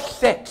 there was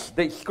sex.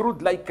 They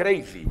screwed like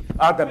crazy,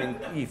 Adam and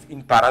Eve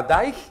in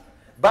paradise.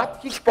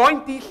 But his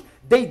point is,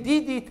 they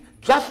did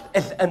it just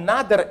as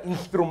another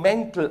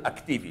instrumental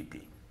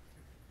activity.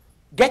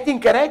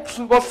 Getting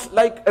erection was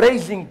like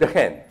raising the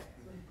hand.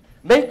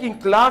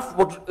 Making love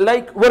was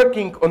like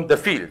working on the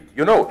field,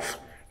 you know.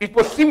 It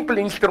was simple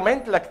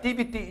instrumental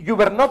activity. You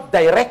were not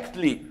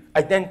directly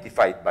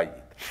identified by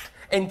it.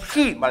 And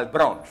he,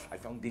 Malebranche, I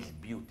found this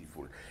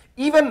beautiful,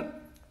 even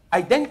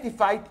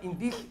identified in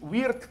this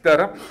weird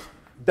term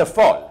the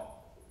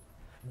fall.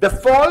 The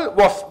fall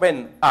was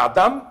when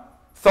Adam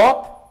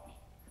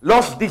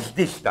lost this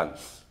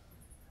distance.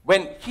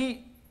 When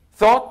he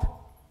thought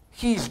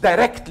he is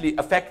directly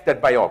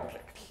affected by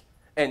objects.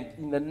 And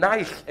in a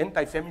nice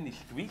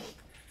anti-feminist twist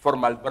for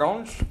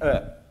Malebranche,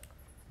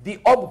 the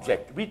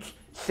object which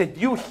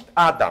seduced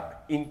Adam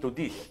into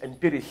this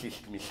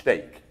empiricist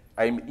mistake,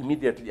 I am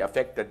immediately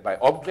affected by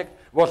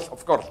object, was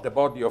of course the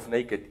body of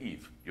naked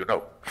Eve, you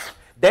know.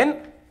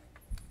 Then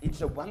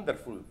it's a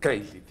wonderful,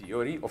 crazy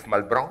theory of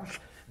Malebranche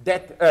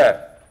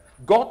that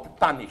God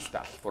punished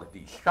us for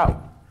this.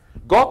 How?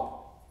 God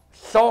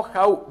saw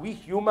how we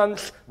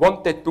humans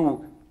wanted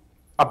to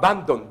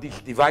abandon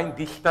this divine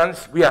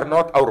distance. We are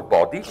not our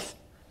bodies.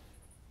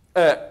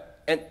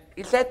 And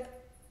he said,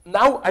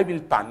 now I will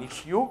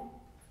punish you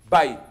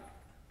by,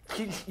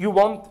 since you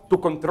want to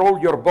control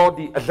your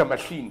body as a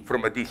machine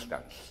from a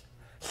distance.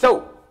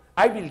 So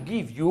I will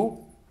give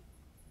you,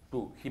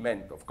 he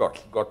meant, of course,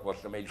 God was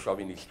a male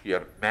chauvinist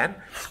here, man,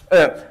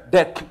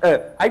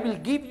 that I will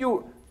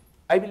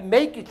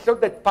make it so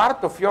that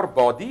part of your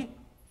body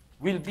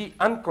will be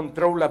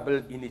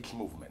uncontrollable in its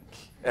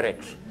movements,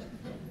 erection.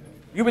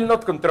 You will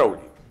not control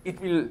it.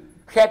 It will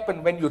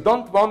happen when you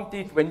don't want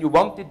it, when you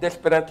want it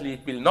desperately,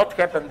 it will not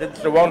happen, and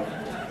so on.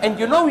 And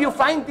you know, you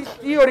find this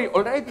theory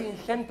already in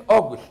St.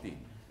 Augustine.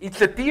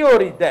 It's a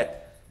theory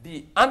that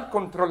the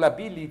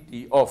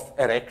uncontrollability of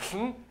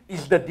erection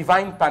is the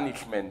divine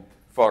punishment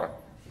for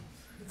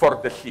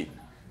the sin.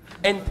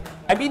 And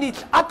I mean,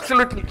 it's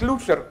absolutely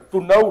crucial to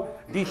know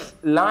this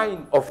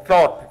line of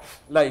thought.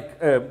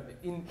 Like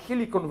in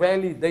Silicon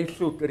Valley, they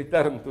should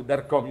return to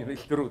their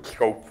communist roots,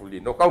 hopefully.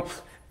 You know, how,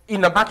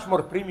 in a much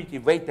more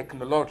primitive way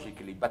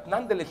technologically, but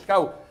nonetheless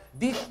how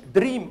this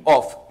dream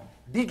of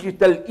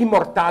digital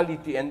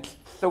immortality and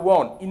so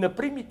on, in a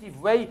primitive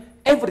way,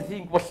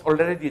 everything was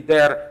already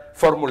there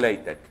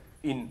formulated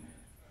in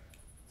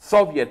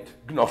Soviet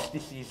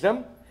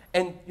Gnosticism.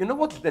 And you know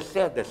what's the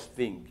saddest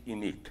thing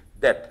in it?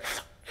 That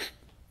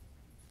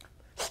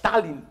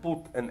Stalin put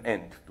an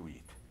end to it.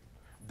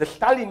 The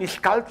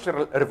Stalinist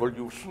cultural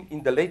revolution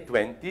in the late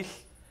 20s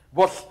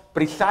was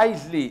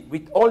precisely,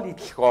 with all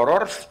its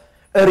horrors,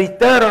 a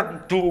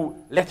return to,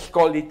 let's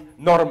call it,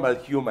 normal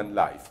human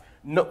life.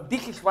 No,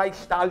 this is why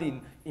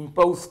Stalin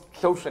imposed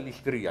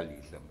socialist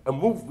realism, a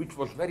move which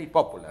was very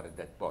popular at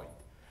that point.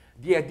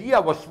 The idea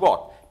was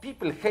what?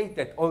 People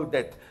hated all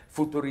that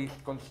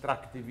futurist,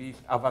 constructivist,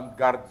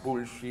 avant-garde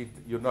bullshit,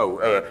 you know,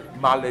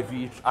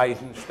 Malevich,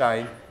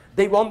 Eisenstein.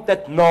 They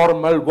wanted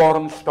normal,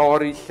 warm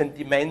stories,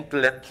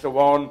 sentimental, and so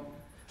on.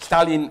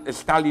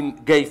 Stalin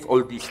gave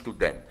all this to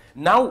them.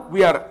 Now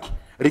we are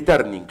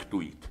returning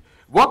to it.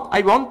 What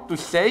I want to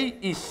say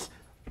is,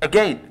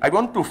 again, I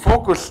want to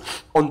focus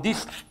on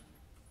this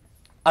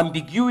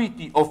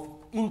ambiguity of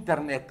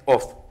Internet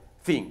of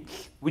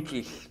Things, which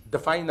is the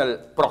final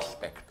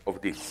prospect of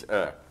this,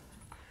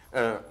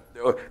 the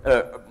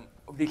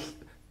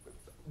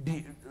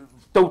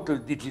total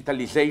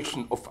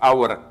digitalization of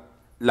our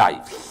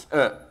lives.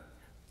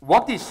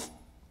 What is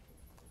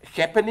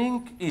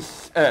happening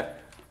is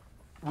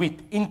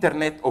with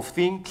Internet of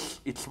Things,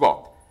 it's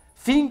what?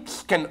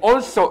 Things can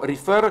also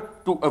refer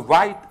to a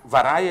wide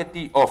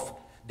variety of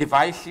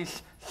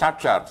devices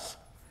such as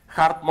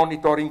heart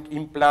monitoring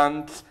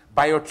implants,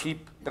 biochip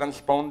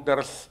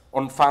transponders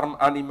on farm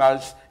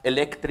animals,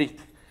 electric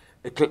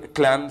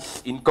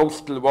clamps in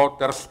coastal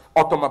waters,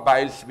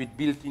 automobiles with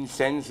built-in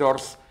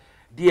sensors,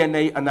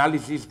 DNA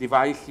analysis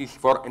devices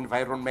for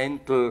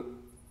environmental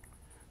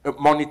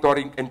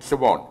monitoring, and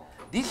so on.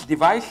 These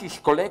devices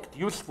collect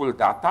useful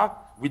data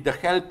with the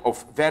help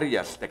of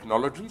various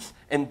technologies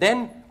and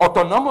then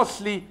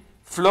autonomously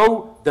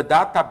flow the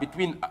data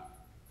between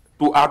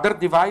to other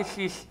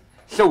devices,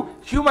 So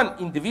human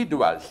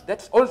individuals,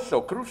 that's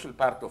also a crucial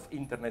part of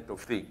Internet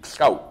of Things.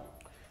 How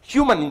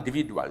human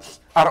individuals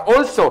are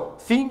also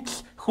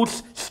things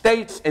whose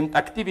states and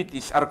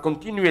activities are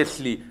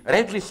continuously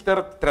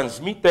registered,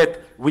 transmitted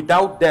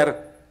without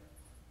their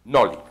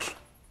knowledge.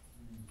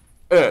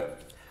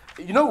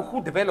 You know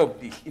who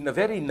developed this in a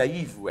very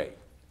naive way?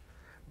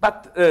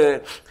 But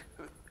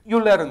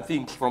you learn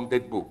things from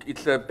that book.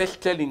 It's a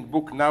best-selling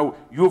book now,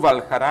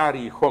 Yuval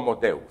Harari, Homo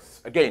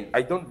Deus. Again,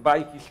 I don't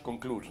buy his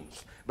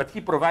conclusions, but he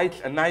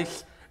provides a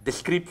nice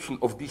description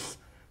of this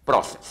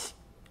process.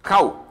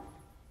 How?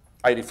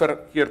 I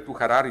refer here to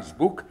Harari's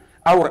book.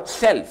 Our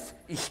self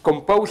is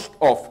composed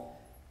of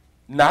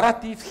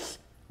narratives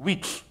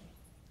which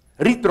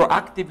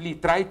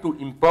retroactively try to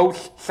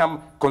impose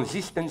some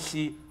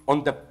consistency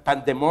on the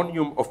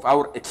pandemonium of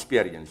our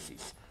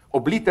experiences,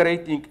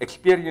 obliterating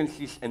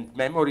experiences and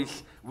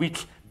memories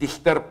which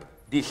disturb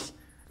these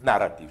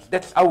narratives.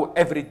 That's our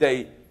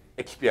everyday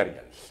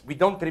experience. We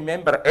don't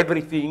remember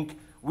everything.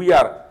 We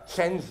are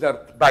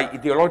censored by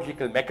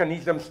ideological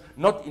mechanisms,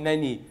 not in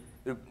any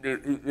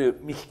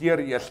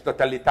mysterious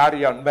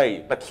totalitarian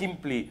way, but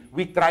simply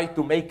we try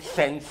to make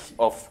sense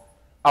of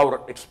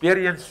our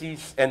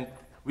experiences and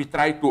we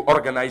try to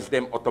organize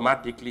them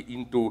automatically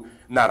into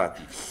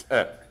narratives.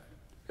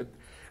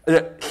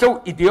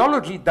 So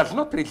ideology does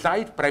not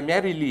reside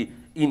primarily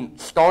in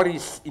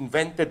stories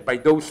invented by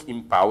those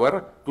in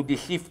power to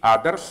deceive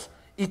others.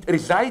 It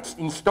resides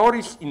in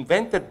stories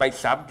invented by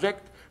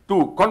subjects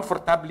to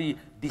comfortably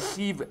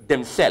deceive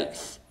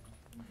themselves.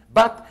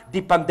 But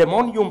the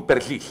pandemonium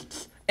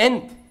persists.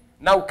 And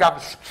now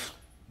comes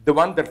the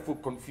wonderful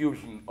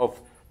confusion of,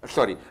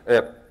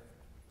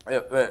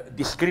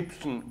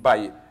 description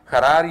by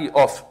Harari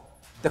of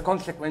the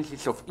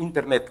consequences of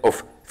Internet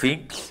of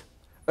Things.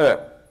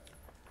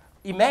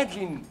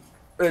 Imagine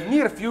a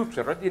near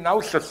future in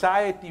our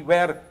society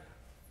where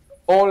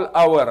all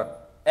our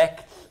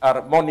acts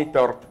are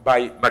monitored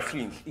by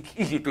machines. It's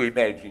easy to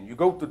imagine. You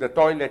go to the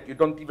toilet, you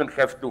don't even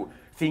have to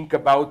think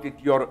about it.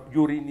 Your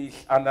urine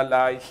is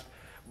analyzed.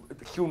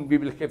 Soon we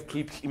will have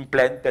chips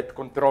implanted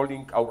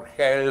controlling our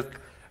health.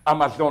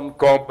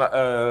 Amazon.com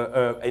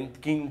and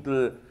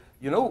Kindle.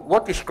 You know,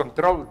 what is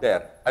controlled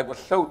there? I was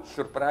so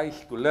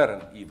surprised to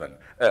learn even.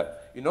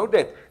 You know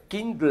that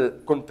Kindle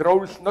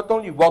controls not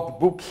only what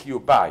books you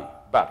buy,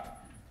 but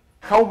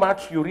how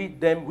much you read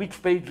them,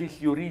 which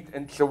pages you read,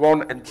 and so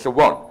on and so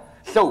on.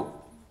 So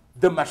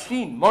the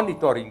machine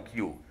monitoring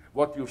you,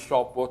 what you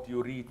shop, what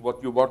you read,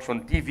 what you watch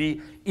on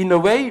TV, in a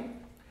way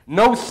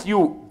knows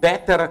you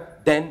better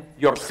than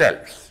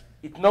yourselves.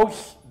 It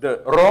knows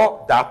the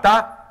raw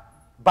data,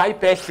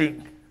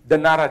 bypassing the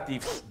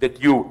narratives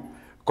that you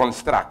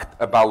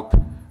construct about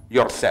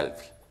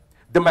yourself.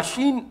 The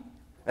machine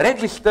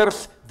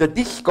registers the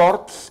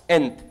discords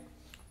and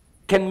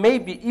can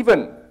maybe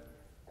even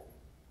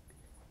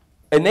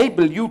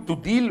enable you to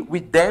deal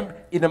with them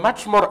in a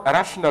much more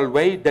rational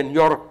way than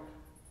your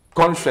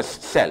conscious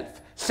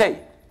self. Say,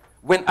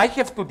 when I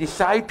have to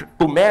decide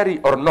to marry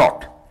or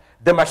not,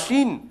 the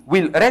machine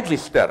will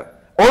register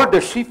all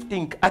the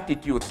shifting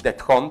attitudes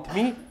that haunt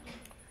me,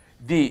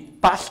 the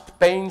past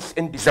pains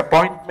and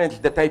disappointments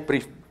that I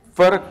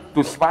prefer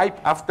to swipe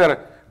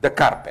after the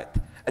carpet.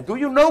 Do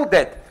you know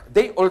that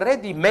they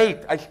already made,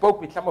 I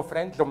spoke with some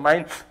friends of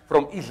mine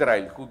from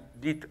Israel who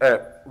did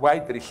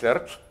wide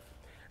research.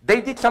 They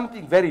did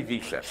something very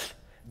vicious.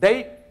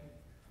 They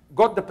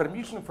got the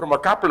permission from a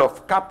couple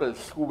of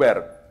couples who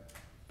were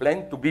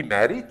planned to be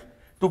married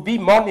to be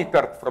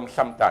monitored from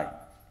some time.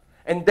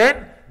 And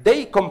then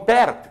they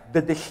compared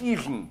the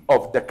decision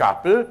of the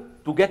couple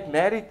to get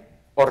married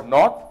or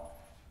not.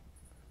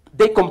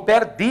 They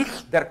compared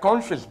this, their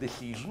conscious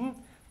decision,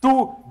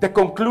 to the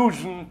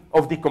conclusion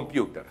of the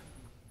computer.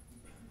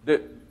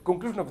 The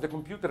conclusion of the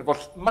computer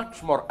was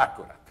much more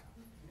accurate.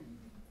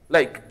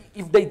 Like,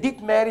 if they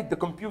did marry, the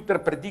computer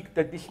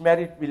predicted this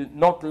marriage will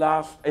not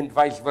last, and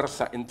vice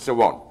versa, and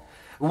so on.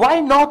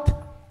 Why not?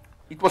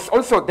 It was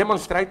also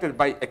demonstrated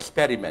by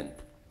experiment.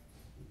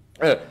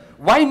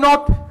 Why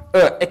not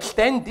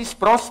extend this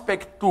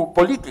prospect to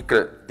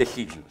political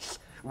decisions?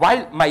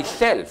 While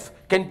myself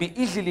can be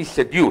easily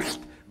seduced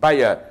by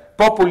a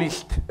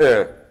populist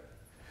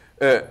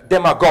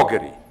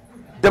demagoguery,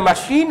 the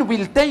machine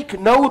will take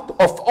note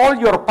of all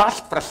your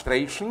past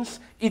frustrations.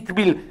 It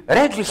will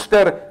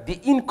register the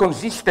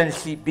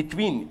inconsistency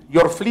between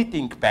your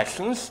fleeting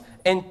passions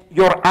and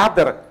your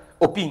other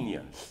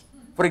opinions.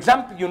 For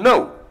example, you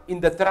know, in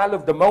the trial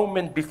of the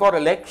moment before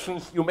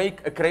elections, you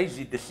make a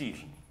crazy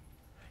decision.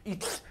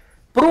 It's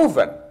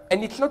proven,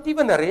 and it's not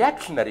even a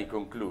reactionary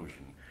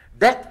conclusion,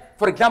 that,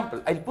 for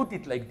example, I'll put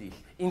it like this.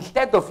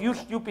 Instead of you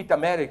stupid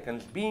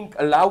Americans being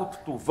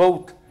allowed to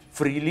vote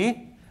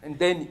freely, and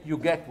then you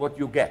get what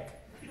you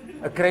get.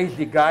 A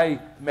crazy guy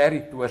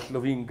married to a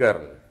Slovene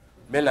girl.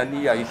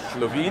 Melania is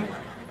Slovene,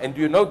 and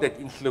you know that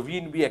in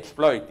Slovene we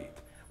exploit it.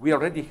 We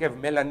already have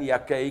Melania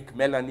cake,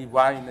 Melanie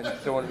wine, and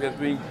so on. We're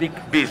doing big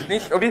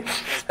business of it.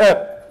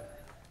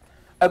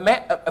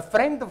 A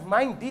friend of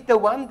mine did a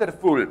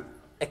wonderful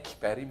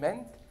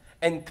experiment,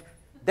 and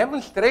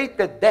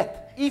demonstrated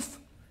that if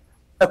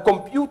a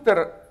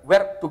computer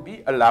were to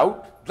be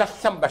allowed, just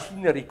some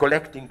machinery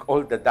collecting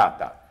all the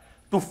data,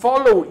 to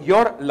follow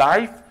your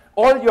life,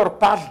 all your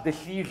past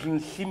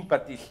decisions,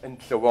 sympathies,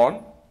 and so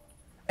on,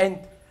 and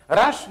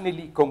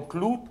rationally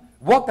conclude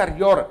what are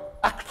your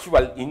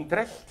actual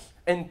interests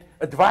and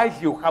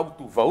advise you how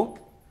to vote,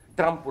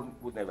 Trump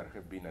would never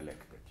have been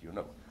elected, you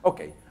know.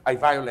 Okay, I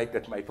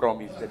violated my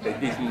promise that I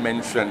didn't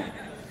mention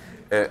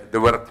the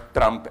word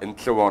Trump and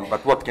so on,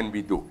 but what can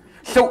we do?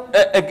 So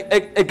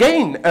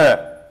again,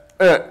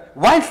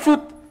 why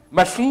should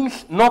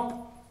machines not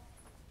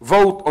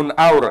vote on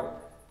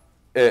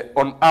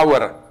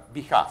our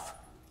behalf?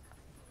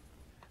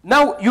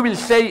 Now you will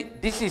say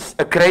this is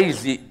a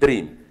crazy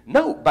dream.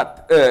 No,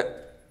 but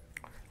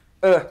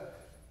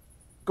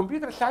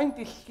computer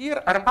scientists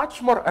here are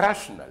much more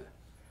rational.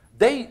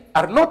 They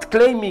are not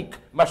claiming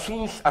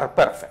machines are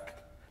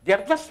perfect. They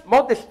are just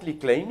modestly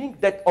claiming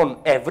that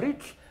on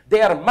average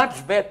they are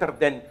much better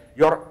than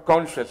your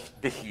conscious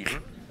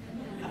decision.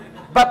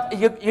 But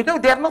you know,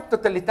 they are not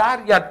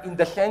totalitarian in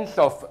the sense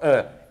of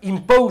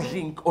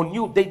imposing on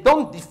you. They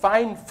don't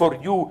define for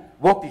you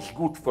what is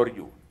good for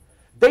you.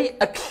 They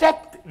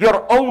accept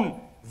your own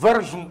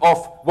version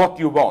of what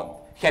you want,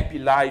 happy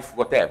life,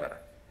 whatever.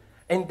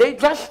 And they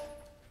just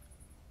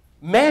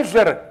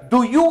measure,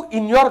 do you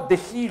in your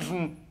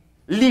decision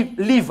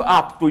live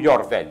up to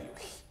your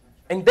values?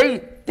 And they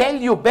tell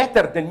you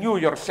better than you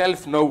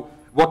yourself know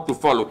what to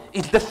follow.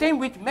 It's the same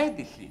with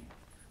medicine.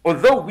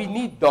 Although we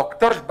need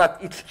doctors, but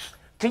it's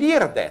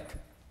clear that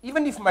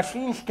even if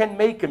machines can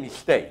make a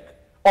mistake,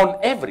 on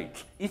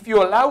average, if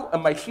you allow a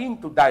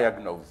machine to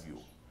diagnose you,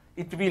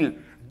 it will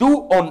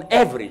do on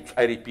average,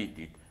 I repeat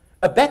it,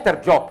 a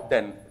better job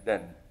than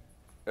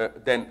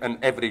an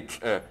average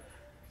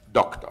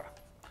doctor.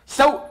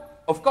 So,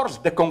 of course,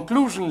 the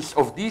conclusions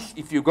of this,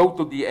 if you go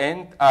to the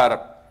end,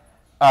 are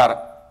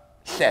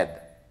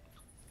sad.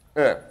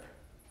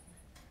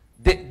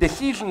 The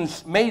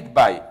decisions made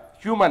by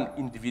human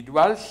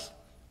individuals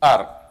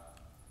are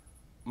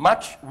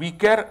much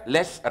weaker,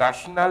 less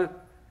rational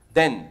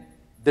than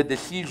the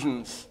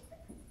decisions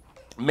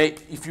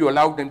made, if you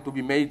allow them to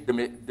be made,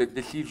 the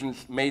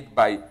decisions made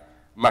by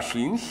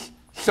machines.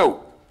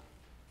 So,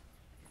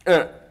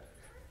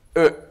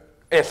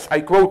 as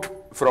I quote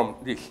from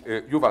this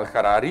Yuval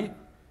Harari,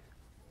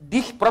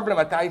 this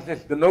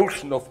problematizes the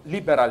notion of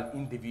liberal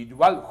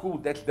individual who,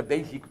 that's the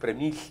basic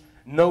premise,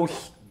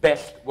 knows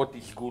best what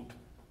is good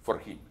for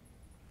him.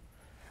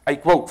 I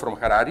quote from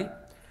Harari,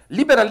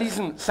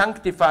 liberalism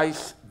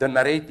sanctifies the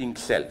narrating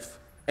self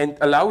and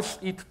allows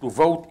it to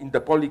vote in the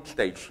polling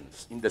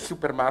stations, in the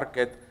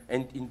supermarket,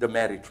 and in the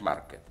marriage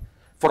market.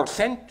 For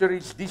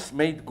centuries, this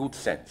made good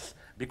sense,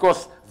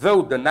 because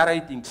though the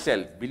narrating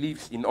self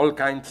believes in all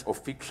kinds of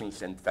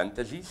fictions and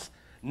fantasies,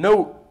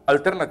 no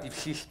alternative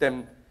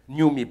system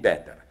knew me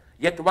better.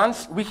 Yet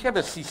once we have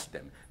a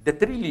system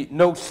that really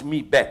knows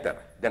me better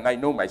than I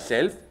know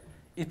myself,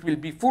 it will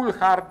be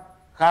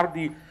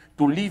foolhardy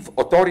to leave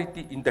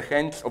authority in the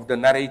hands of the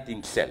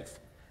narrating self.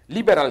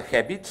 Liberal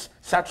habits,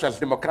 such as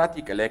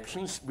democratic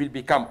elections, will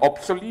become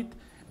obsolete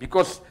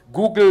because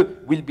Google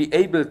will be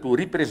able to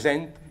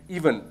represent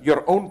even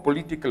your own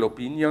political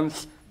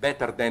opinions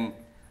better than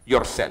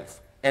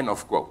yourself. End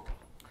of quote.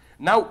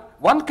 Now,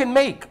 one can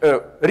make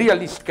a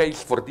realist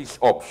case for this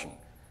option.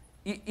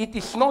 It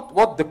is not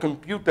what the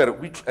computer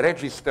which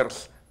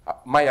registers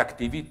my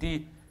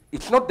activity,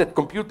 it's not that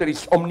computer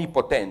is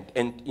omnipotent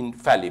and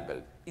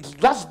infallible. It's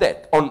just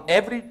that, on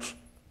average,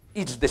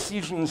 its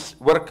decisions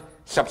work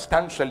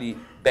substantially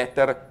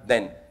better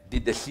than the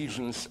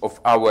decisions of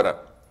our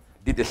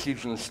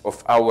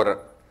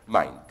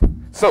mind.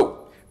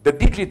 So, the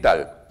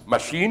digital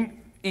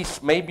machine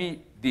is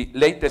maybe the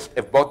latest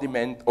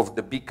embodiment of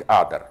the big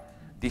other,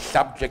 the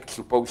subject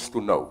supposed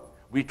to know,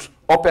 which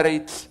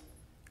operates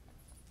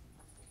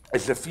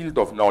as a field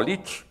of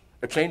knowledge,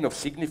 a chain of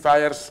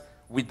signifiers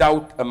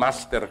without a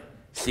master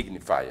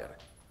signifier,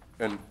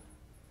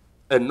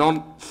 a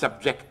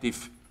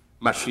non-subjective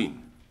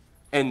machine.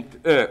 And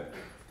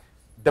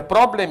the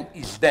problem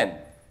is then,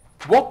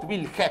 what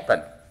will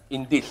happen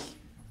in this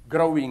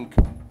growing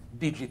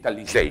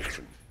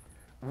digitalization?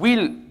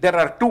 There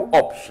are two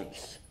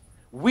options.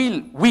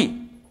 Will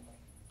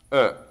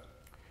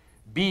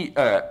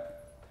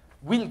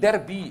there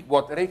be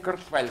what Ray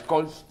Kurzweil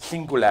calls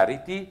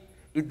singularity,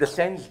 in the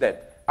sense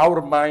that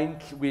our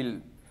minds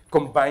will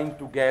combine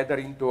together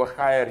into a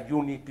higher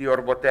unity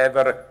or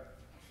whatever,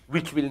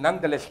 which will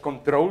nonetheless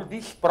control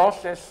this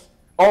process,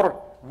 or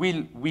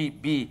will we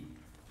be,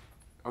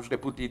 how should I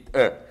put it,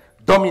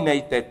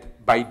 dominated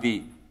by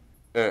the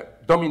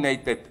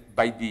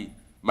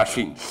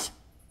machines?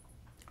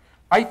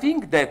 I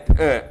think that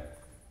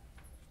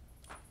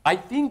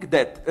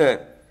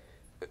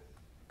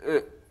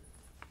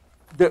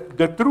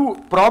the true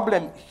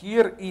problem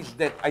here is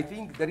that I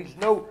think there is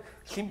no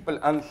simple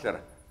answer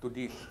to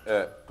this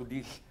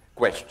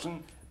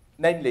question.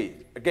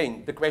 Namely,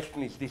 again, the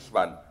question is this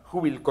one: who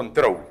will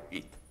control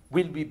it?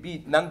 Will we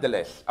be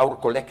nonetheless our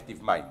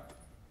collective mind?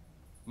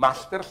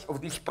 masters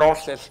of this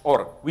process,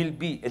 or will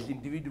be, as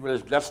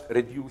individuals, just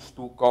reduced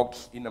to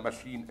cogs in a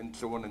machine, and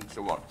so on and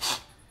so on.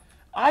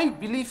 I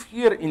believe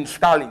here in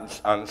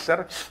Stalin's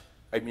answer.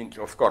 I mean,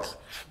 of course,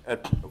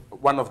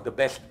 one of the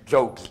best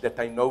jokes that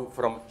I know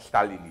from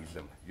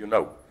Stalinism, you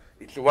know.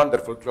 It's a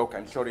wonderful joke.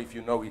 I'm sorry if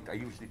you know it. I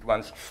used it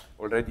once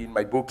already in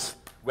my books,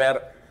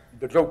 where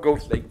the joke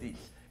goes like this.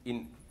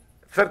 In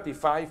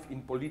 1935,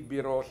 in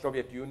Politburo,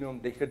 Soviet Union,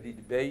 they had the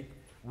debate,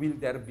 will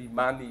there be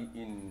money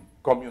in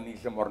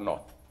communism or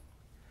not?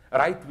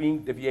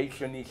 Right-wing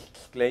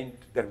deviationists claimed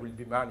there will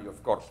be money.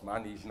 Of course,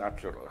 money is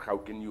natural. How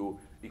can you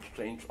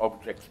exchange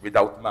objects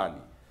without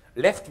money?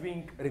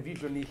 Left-wing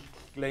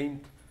revisionists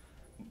claimed,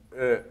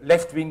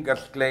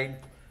 left-wingers claimed,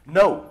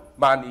 no,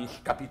 money is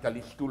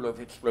capitalist tool of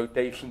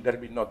exploitation, there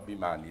will not be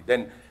money.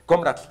 Then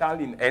Comrade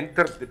Stalin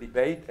enters the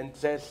debate and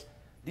says,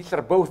 these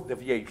are both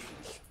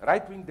deviations,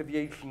 right-wing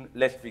deviation,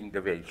 left-wing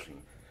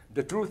deviation.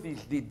 The truth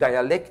is the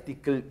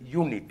dialectical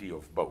unity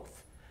of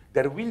both.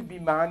 There will be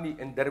money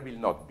and there will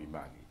not be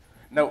money.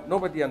 Now,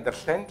 nobody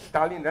understands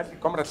Stalin.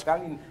 Comrade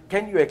Stalin,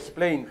 can you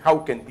explain how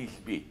can this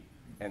be?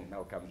 And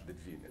now comes the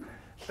genius.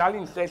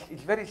 Stalin says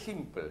it's very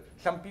simple.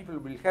 Some people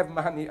will have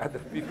money, other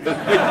people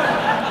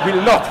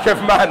will not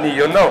have money,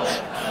 you know.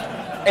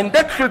 And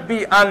that should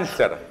be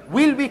answer.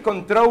 Will we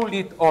control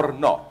it or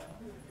not?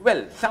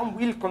 Well, some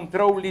will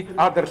control it,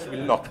 others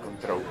will not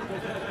control it.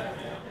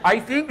 I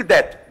think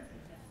that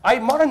I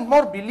more and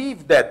more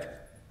believe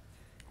that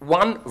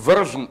one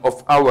version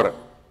of our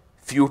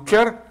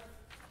future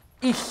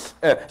is,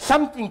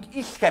 something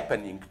is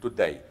happening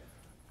today.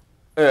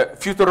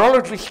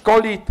 Futurologists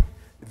call it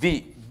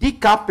the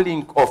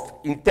decoupling of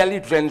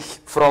intelligence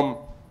from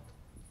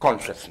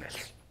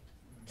consciousness.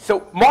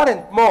 So more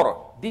and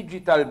more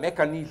digital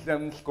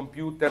mechanisms,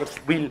 computers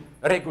will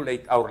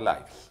regulate our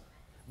lives.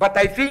 But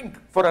I think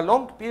for a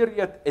long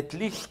period, at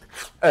least,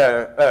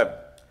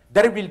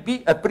 there will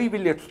be a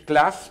privileged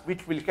class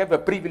which will have a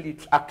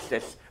privileged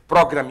access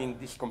programming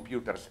these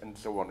computers and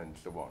so on and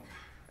so on.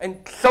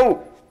 And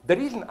so the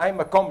reason I'm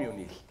a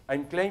communist,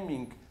 I'm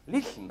claiming,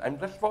 listen, I'm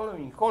just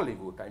following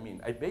Hollywood. I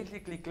mean, I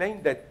basically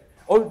claim that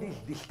all these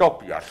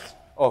dystopias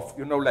of,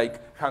 you know,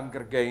 like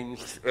Hunger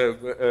Games,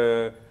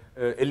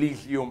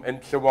 Elysium,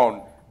 and so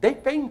on, they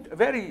paint a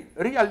very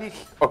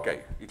realist,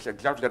 okay, it's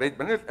exaggerated,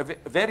 but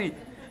a very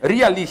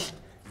realist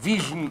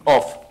vision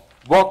of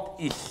what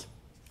is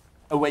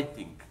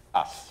awaiting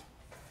us.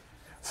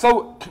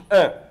 So,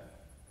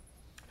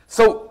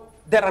 so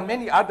there are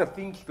many other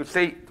things to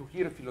say to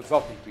hear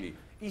philosophically.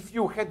 If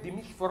you had the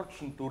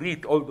misfortune to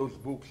read all those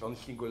books on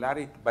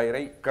singularity by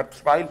Ray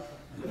Kurzweil,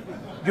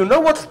 you know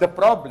what's the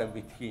problem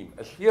with him,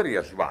 a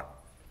serious one.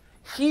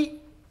 He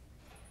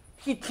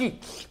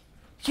cheats.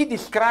 He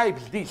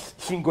describes this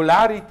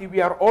singularity,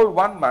 we are all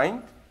one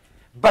mind,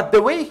 but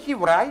the way he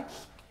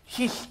writes,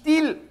 he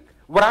still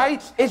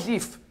writes as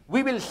if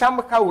we will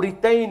somehow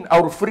retain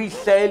our free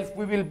self,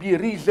 we will be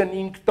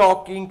reasoning,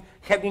 talking,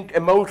 having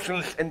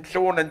emotions, and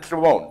so on and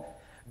so on.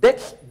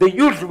 That's the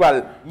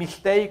usual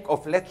mistake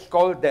of, let's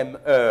call them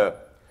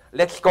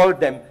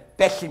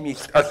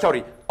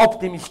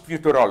optimist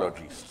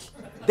futurologists.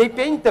 They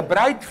paint a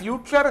bright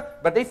future,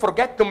 but they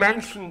forget to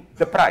mention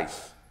the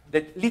price,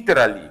 that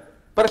literally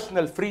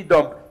personal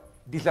freedom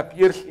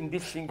disappears in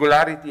this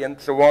singularity and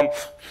so on.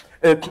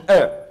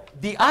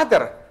 The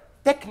other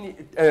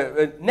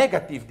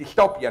negative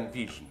dystopian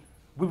vision,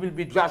 we will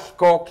be just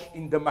cogs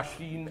in the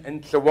machine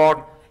and so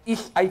on,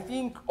 is, I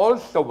think,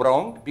 also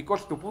wrong,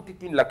 because to put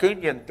it in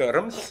Lacanian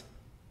terms,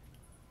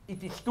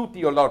 it is too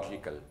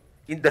theological,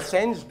 in the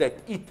sense that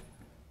it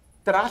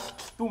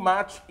trusts too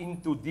much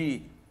into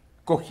the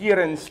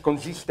coherence,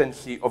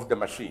 consistency of the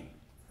machine.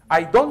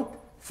 I don't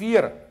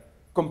fear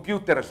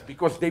computers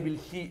because they will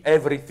see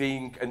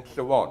everything and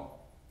so on.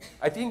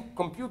 I think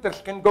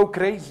computers can go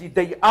crazy.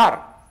 They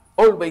are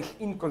always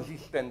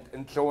inconsistent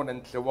and so on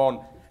and so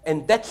on.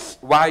 And that's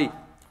why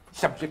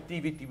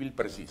subjectivity will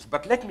persist.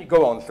 But let me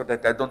go on so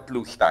that I don't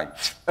lose time.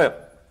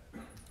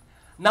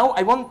 Now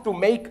I want to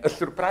make a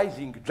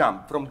surprising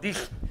jump from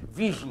this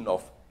vision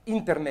of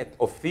Internet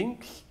of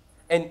Things.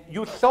 And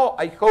you saw,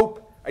 I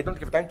hope, I don't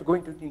have time to go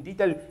into it in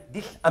detail,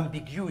 this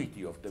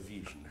ambiguity of the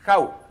vision.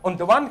 How, on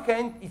the one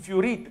hand, if you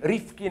read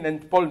Rifkin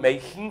and Paul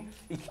Mason,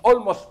 it's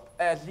almost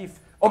as if,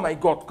 oh my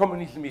God,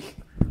 communism is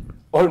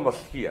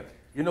almost here.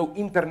 You know,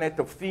 Internet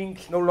of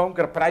Things, no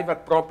longer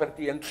private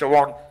property and so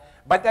on.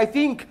 But I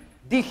think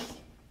this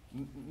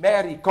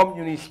merry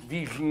communist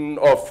vision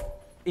of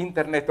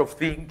Internet of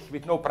Things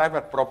with no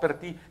private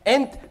property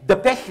and the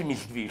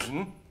pessimist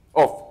vision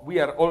of we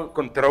are all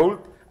controlled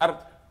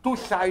are two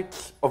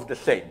sides of the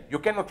same. You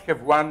cannot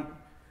have one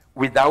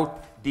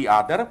without the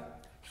other.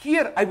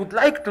 Here, I would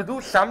like to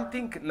do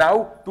something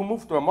now to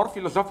move to a more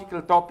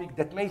philosophical topic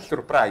that may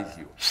surprise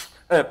you.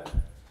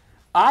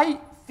 I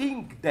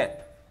think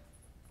that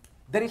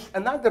there is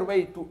another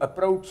way to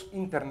approach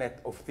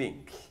Internet of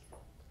Things.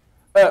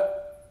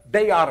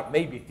 They are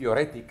maybe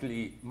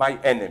theoretically my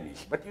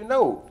enemies, but you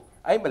know,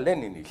 I'm a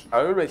Leninist.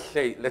 I always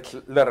say, let's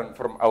learn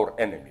from our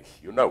enemies,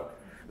 you know.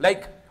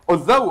 Like,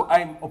 although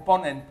I'm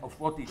opponent of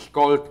what is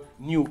called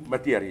new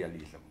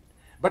materialism.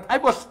 But I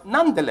was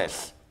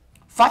nonetheless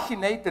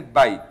fascinated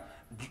by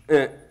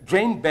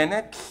Jane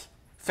Bennett's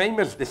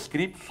famous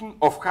description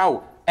of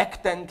how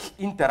actants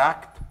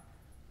interact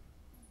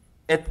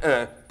at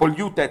a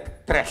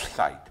polluted trash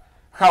site.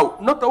 How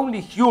not only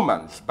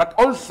humans, but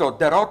also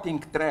the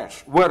rotting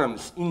trash,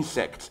 worms,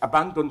 insects,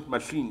 abandoned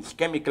machines,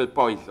 chemical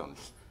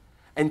poisons,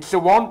 and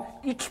so on,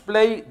 each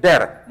play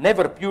their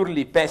never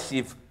purely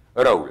passive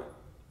role.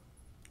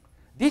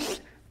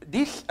 This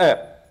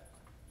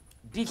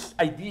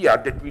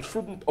idea that we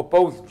shouldn't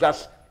oppose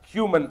just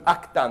human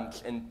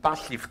actants and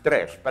passive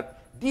trash,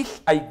 but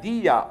this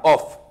idea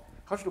of,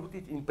 how should I put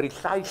it in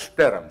precise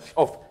terms,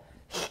 of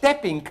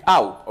stepping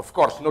out, of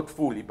course not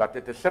fully, but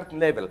at a certain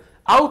level,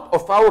 out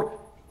of our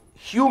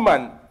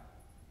human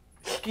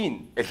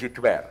skin, as it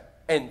were,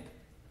 and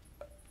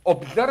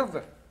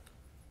observe,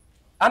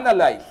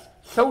 analyze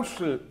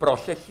social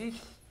processes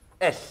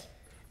as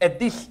at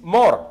this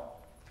more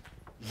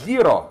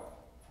zero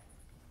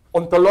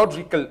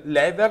ontological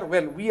level,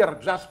 where we are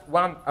just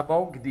one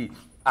among the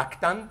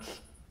actants.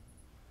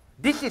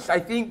 This is, I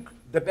think,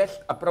 the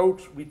best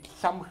approach which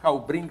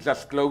somehow brings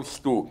us close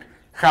to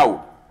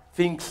how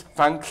things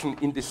function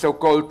in the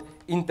so-called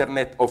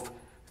Internet of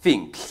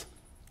Things.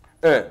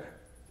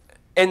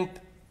 And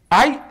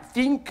I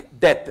think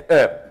that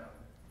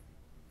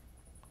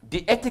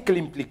the ethical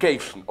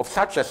implication of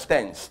such a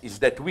stance is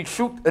that we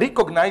should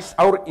recognize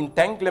our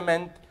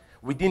entanglement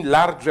within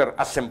larger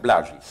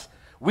assemblages.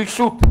 We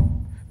should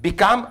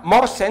become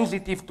more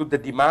sensitive to the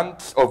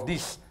demands of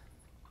this,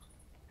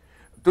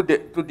 to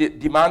the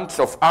demands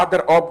of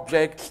other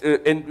objects,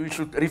 and we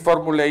should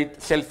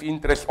reformulate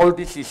self-interest. All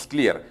this is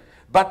clear.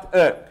 But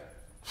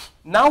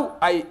now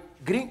I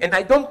agree, and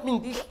I don't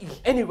mean this in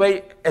any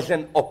way as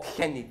an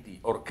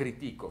obscenity or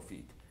critique of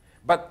it,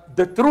 but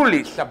the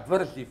truly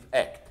subversive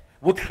act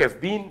would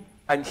have been,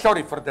 I'm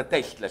sorry for the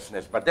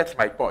tastelessness, but that's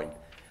my point.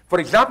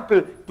 For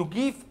example, to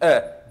give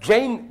a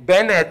Jane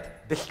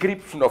Bennett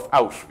description of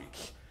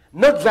Auschwitz,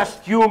 not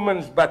just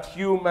humans, but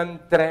human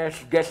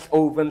trash, gas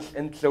ovens,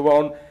 and so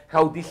on,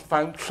 how this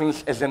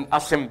functions as an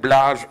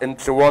assemblage,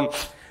 and so on.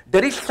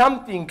 There is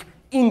something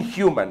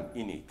inhuman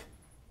in it.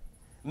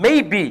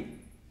 Maybe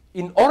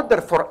in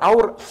order for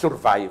our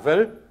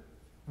survival,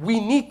 we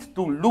need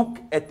to look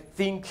at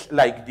things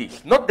like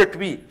this. Not that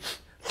we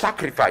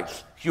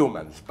sacrifice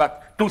humans,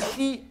 but to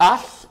see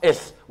us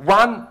as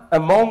one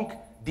among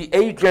the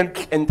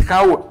agents, and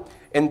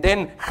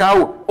then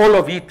how all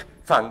of it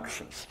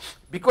functions.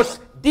 Because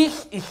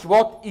this is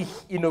what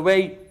is, in a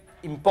way,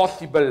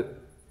 impossible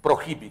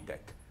prohibited.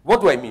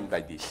 What do I mean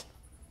by this?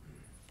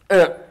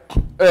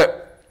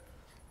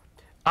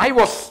 I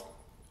was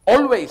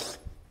always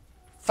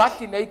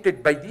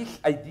fascinated by this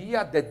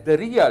idea that the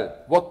real,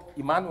 what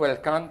Immanuel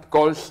Kant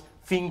calls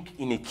thing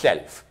in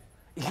itself,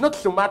 is not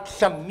so much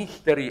some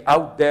mystery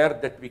out there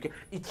that we can,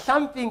 it's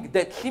something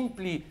that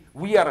simply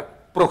we are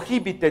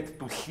prohibited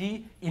to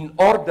see in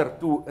order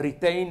to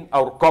retain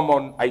our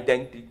common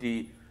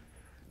identity,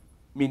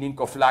 meaning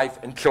of life,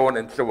 and so on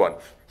and so on.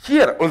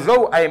 Here,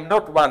 although I am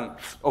not one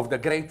of the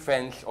great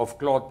fans of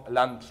Claude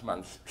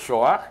Lanzmann's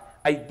Shoah,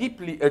 I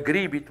deeply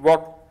agree with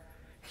what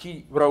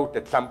he wrote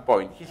at some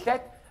point. He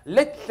said,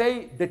 let's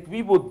say that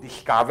we would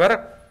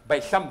discover, by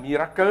some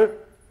miracle,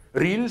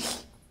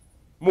 reels,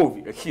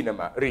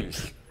 cinema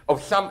reels,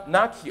 of some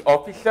Nazi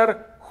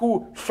officer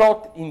who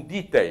shot in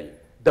detail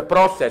the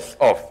process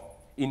of,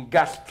 in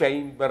gas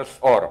chambers,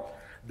 or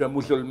the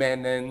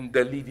Musulmanen,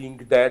 the living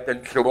dead,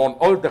 and so on,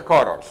 all the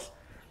horrors.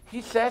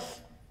 He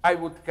says, I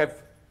would have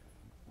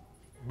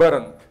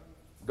burned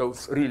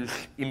those reels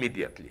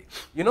immediately.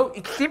 You know,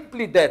 it's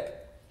simply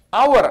that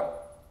our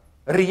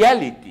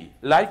reality,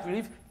 life we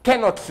live,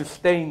 cannot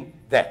sustain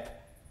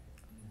that.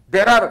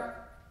 There are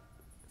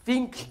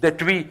things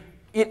that we,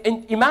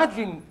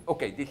 imagine,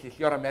 okay, this is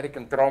your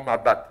American trauma,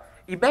 but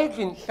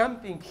imagine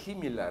something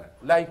similar,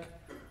 like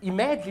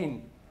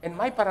imagine, and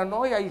my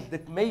paranoia is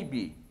that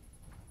maybe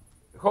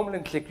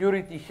Homeland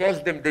Security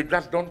has them, they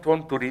just don't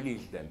want to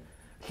release them.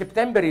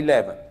 September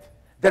 11th,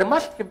 there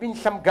must have been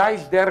some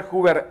guys there who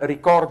were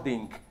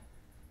recording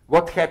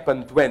what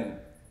happened when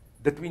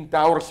the Twin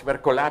Towers were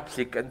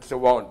collapsing and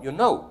so on. You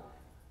know,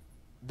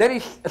 there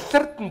is a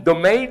certain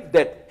domain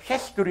that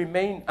has to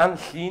remain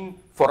unseen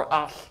for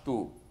us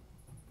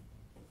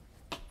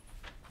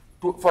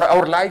for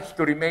our lives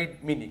to remain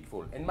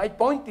meaningful. And my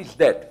point is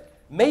that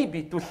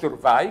maybe to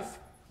survive,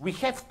 we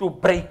have to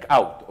break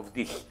out of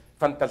this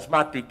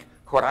phantasmatic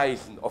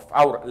horizon of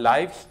our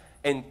lives,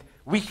 and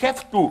we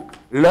have to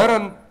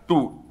learn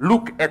to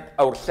look at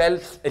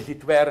ourselves, as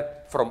it were,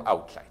 from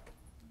outside,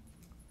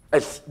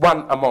 as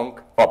one among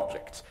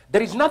objects.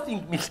 There is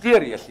nothing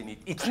mysterious in it.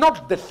 It's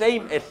not the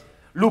same as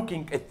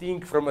looking at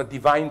things from a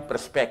divine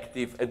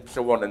perspective, and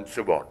so on and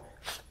so on.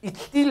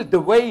 It's still the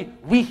way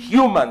we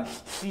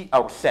humans see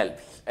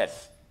ourselves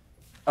as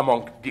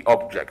among the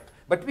object.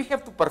 But we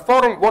have to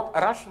perform what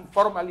a Russian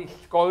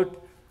formalist called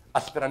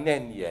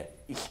astranenie,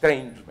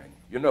 estrangement.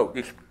 You know,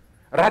 this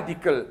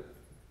radical,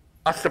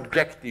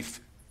 asubjective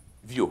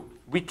view,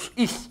 which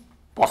is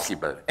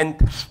possible, and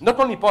not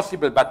only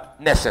possible, but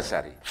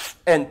necessary.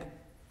 And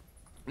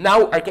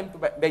now I came to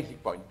my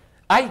basic point.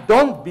 I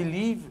don't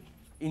believe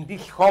in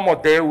this homo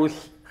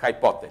deus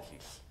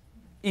hypothesis.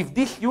 If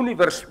this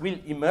universe will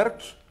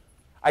emerge,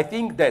 I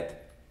think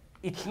that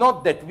it's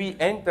not that we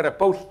enter a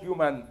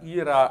post-human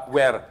era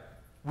where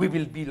we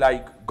will be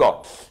like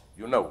gods,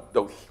 you know,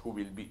 those who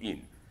will be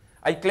in.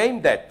 I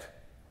claim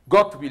that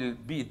God will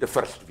be the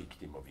first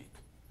victim of it,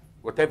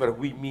 whatever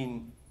we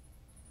mean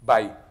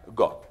by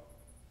God.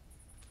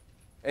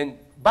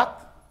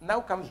 But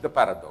now comes the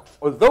paradox.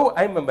 Although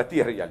I'm a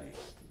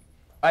materialist,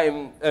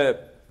 I'm a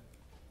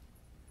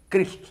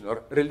Christian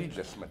or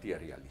religious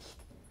materialist.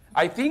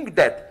 I think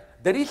that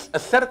there is a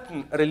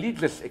certain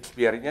religious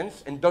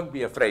experience, and don't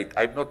be afraid,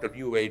 I'm not a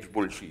New Age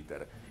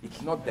bullshitter.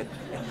 It's not that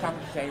in some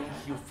sense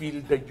you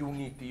feel the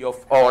unity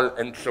of all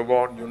and so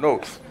on, you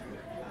know.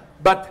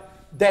 But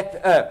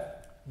that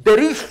there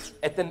is,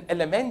 at an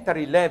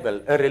elementary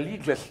level, a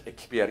religious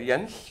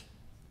experience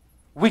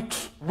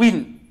which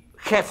will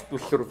have to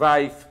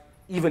survive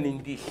even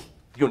in this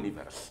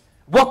universe.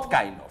 What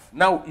kind of?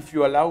 Now, if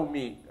you allow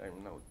me,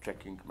 I'm now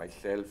checking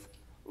myself.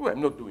 Oh,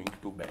 I'm not doing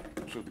too bad.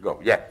 It should go.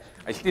 Yeah,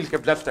 I still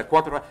have just a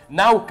quarter.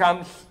 Now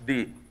comes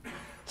the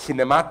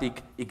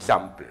cinematic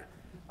example.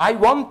 I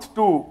want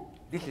to,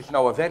 this is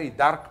now a very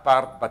dark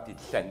part, but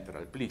it's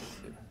central. Please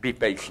be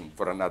patient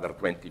for another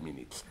 20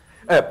 minutes.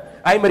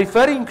 I'm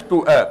referring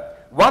to a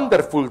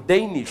wonderful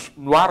Danish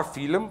noir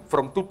film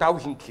from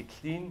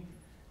 2016.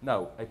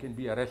 Now, I can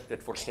be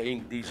arrested for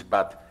saying this,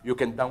 but you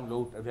can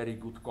download a very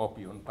good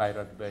copy on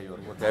Pirate Bay or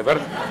whatever.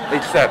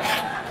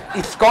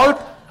 It's called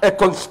A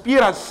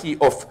Conspiracy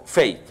of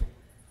Fate.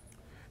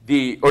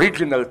 The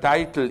original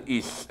title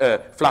is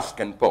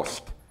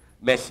Flaskenpost,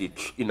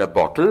 Message in a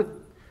Bottle.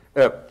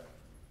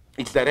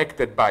 It's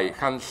directed by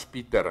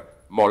Hans-Peter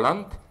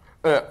Molland.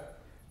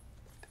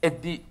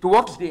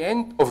 Towards the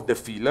end of the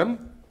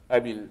film, I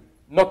will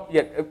not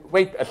yet,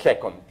 wait a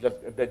second,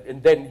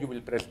 and then you will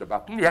press the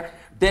button. Yeah.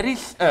 There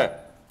is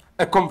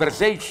a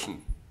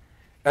conversation,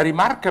 a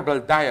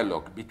remarkable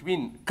dialogue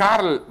between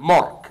Karl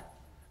Mork,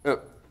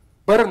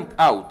 burned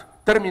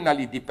out,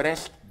 terminally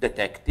depressed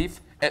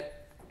detective,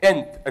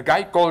 and a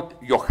guy called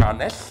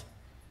Johannes,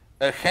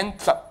 a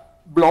handsome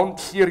blonde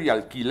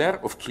serial killer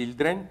of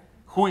children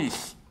who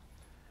is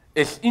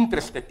as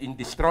interested in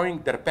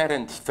destroying their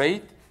parents'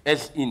 fate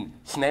as in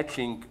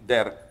snatching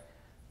their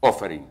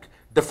offering.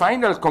 The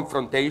final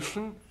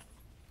confrontation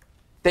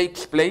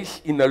takes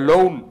place in a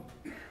lone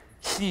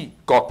sea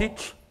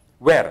cottage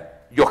where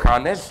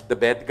Johannes, the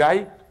bad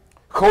guy,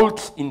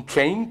 holds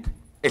enchained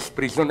as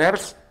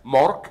prisoners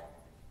Mork,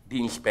 the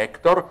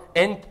inspector,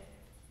 and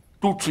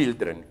two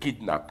children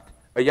kidnapped,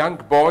 a young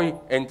boy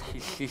and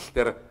his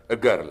sister, a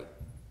girl.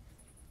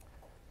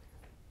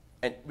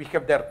 And we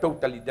have there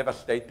totally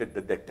devastated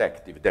the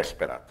detective,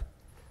 desperate.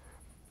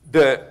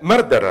 The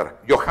murderer,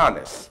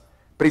 Johannes,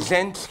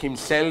 presents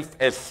himself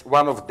as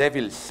one of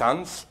Devil's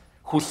sons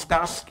whose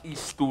task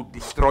is to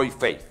destroy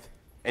faith.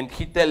 And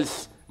he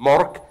tells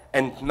Mork,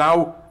 and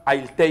now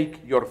I'll take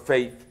your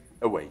faith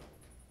away.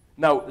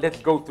 Now, let's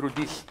go through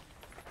this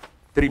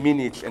 3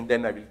 minutes, and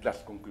then I will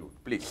just conclude,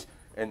 please.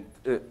 And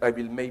I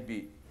will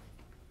maybe,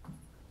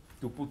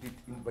 to put it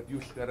in what you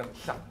term,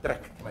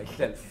 subtract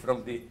myself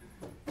from the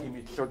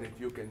image so that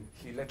you can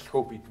see. Let's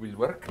hope it will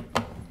work.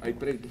 I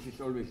pray this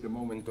is always the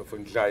moment of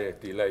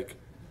anxiety, like,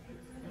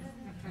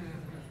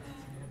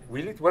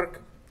 will it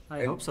work?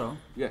 I hope so.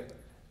 Yeah.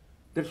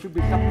 There should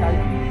be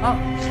subtitles. Ah,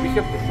 we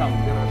have the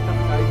sound. There are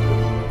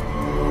subtitles.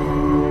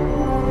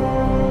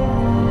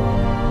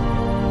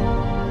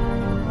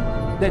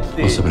 That's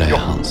the... Og så ble jeg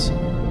hans.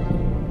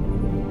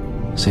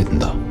 Siden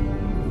da.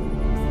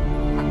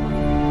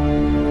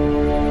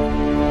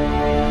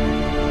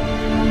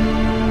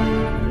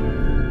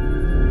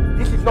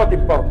 This is not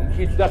important.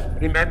 He's just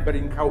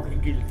remembering how he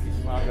killed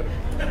his mother.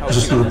 Og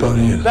så slår du børn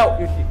ihjel. Now,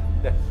 you see,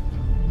 that's...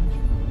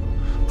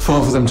 For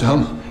at få dem til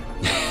ham.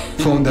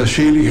 Får hun deres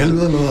sjæl i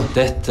helvede eller noget?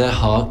 Dette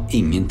har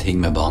ingenting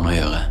med barn å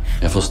gjøre.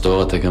 Jeg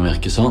forstår at det kan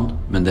virke sånn,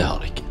 men det har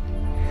det ikke.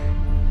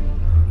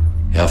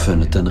 Jeg har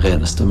funnet den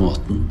reneste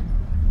måten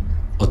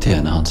å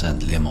tjene hans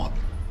endelige mål.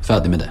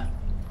 Ferdig med det.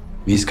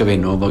 Vi skal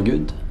vinne over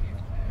Gud.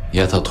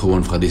 Jeg tar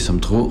troen fra de som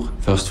tror.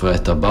 Først fra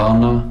et av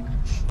barna,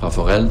 fra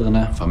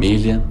foreldrene,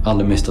 familien.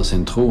 Alle mister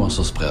sin tro, og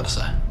så sprer det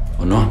seg.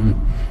 Og nå...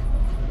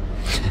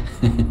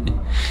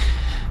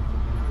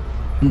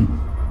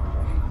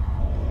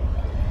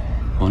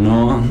 Og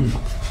nå...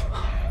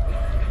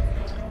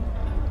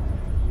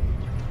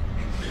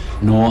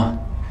 Nå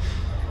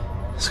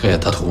skal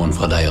jeg ta troen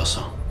fra deg også.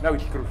 Now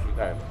it's crucial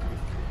dialogue.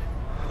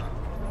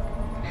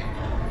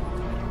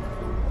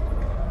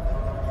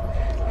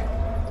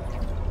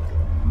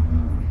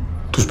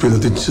 Du spiller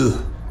din tid.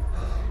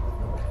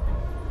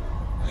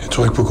 Jeg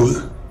tror ikke på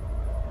Gud.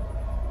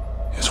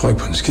 Jeg tror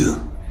ikke på en skid.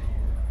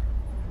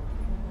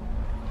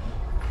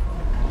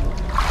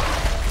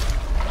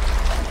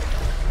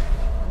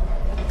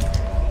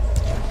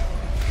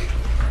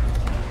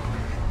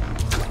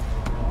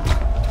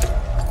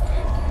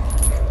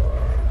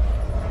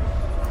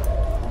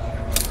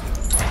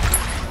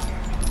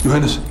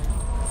 Johannes.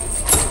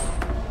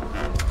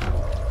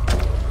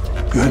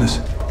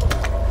 Johannes.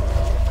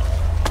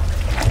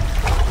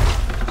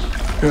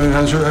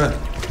 Johannes,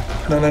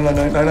 nej, nej, nej,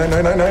 nej, nej, nej,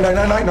 nej, nej, nej,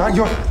 nej, nej, nej,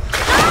 jo.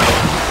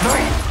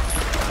 Nej.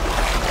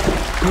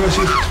 Nu vil jeg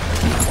sige.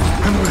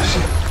 Nu vil jeg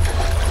sige.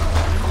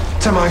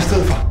 Tag mig i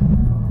stedet for.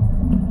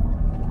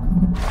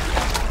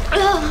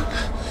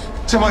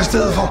 Tag mig i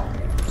stedet for.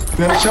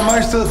 Johannes, tag mig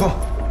i stedet for.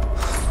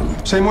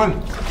 Samuel.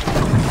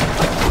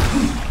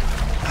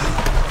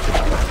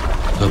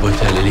 Du har brukt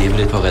hele livet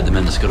ditt på å redde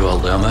mennesker du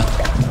aldri har møtt.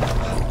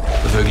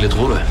 Selvfølgelig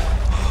tror du.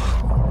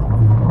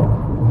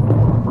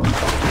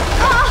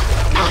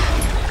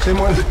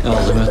 Samuel. Jeg har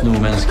aldri møtt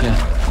noe menneske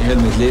i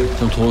hele mitt liv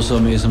som tror så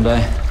mye som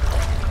deg.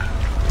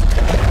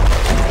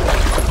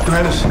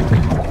 Johannes.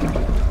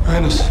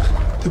 Johannes.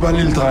 Det er bare en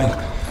lille dreng.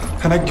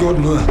 Han har ikke gjort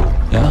noe.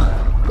 Ja.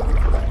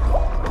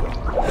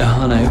 Ja,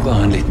 han er jo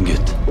bare en liten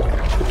gutt.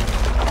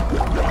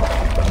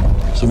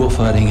 Så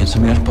hvorfor er det ingen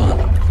som hjelper han?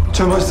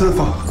 Tag mig i stedet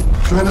for.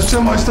 Johannes,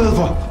 tag mig i stedet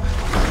for.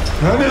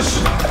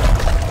 Johannes!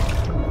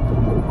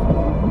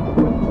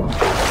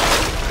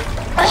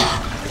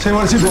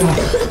 Samuel, sig på mig.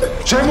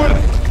 Samuel!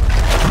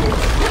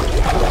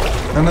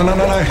 Nej, nej, nej,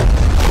 nej, nej.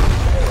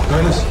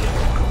 Johannes.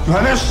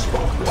 Johannes!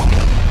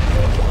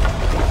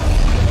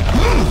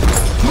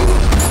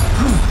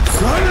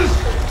 Johannes!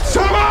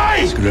 Tag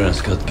mig! Skulle du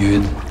ønske at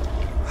Gud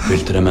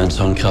fylte deg med en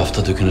sånn kraft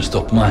at du kunne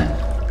stoppe meg?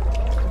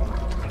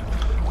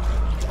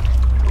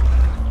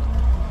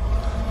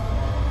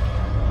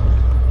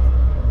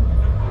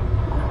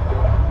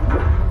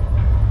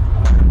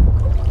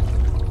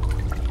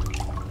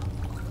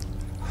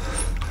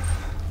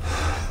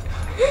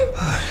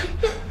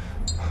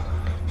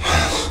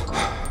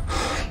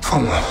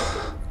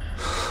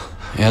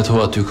 Jeg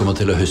tror at du kommer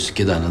til å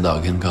huske denne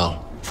dagen, Karl.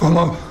 Fång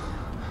mig.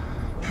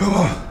 Hør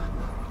mig.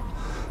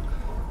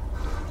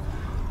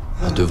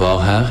 At du var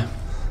her.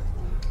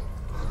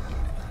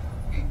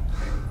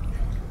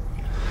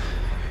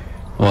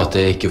 Og at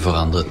det ikke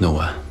forandret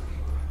noe.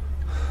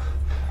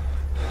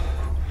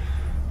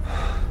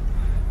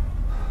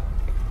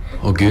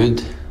 Og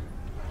Gud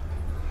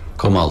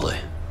kom aldri.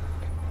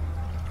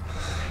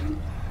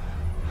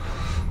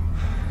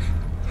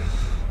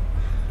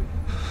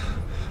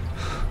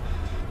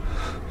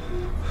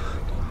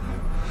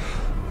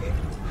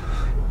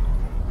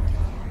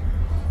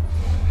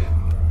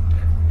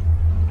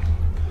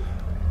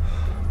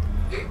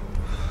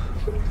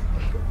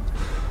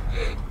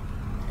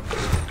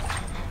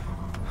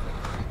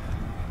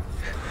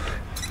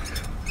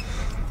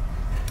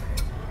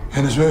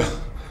 Johannes, hør.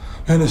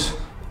 Johannes.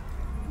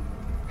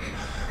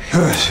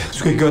 Hør, du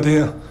skal ikke gøre det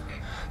her.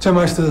 Tag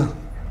mig i stedet.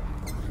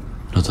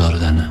 Nå tar du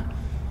denne.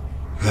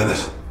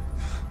 Johannes.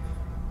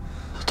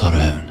 Så tar du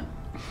hevn.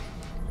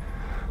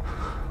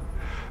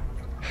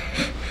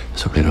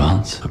 Så blir du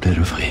hans, så blir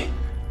du fri.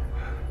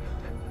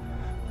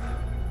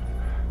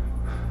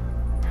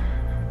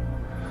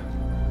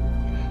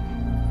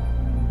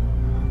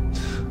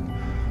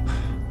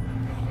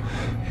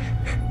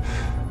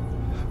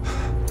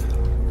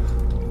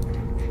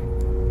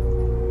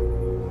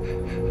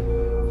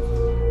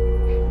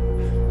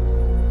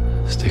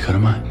 Stikker du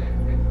meg?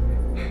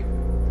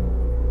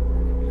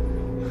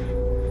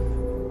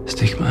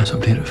 Stikk meg, så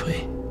blir du fri.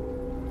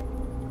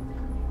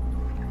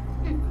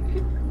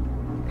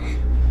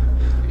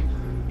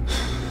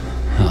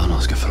 Ja, nå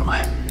skuffer du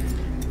meg.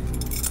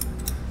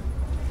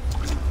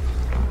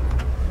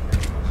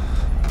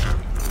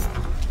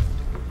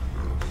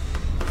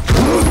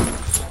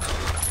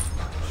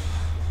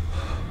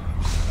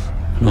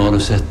 Nå har du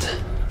sett.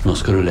 Nå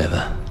skal du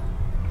leve.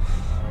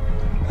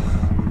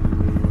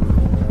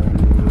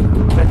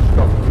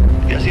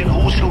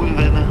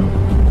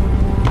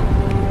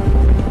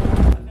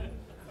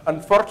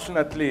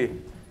 Unfortunately,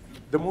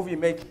 the movie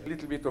makes a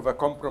little bit of a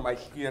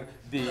compromise here.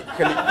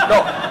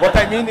 No, what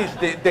I mean is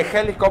the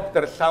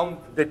helicopter sound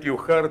that you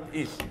heard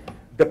is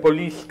the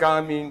police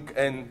coming,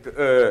 and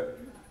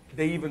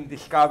they even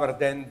discover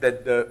then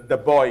that the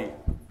boy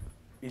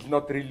is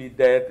not really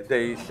dead.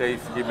 They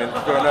save him, and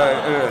so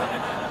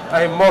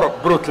I'm more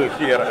brutal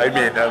here. I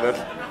mean, I was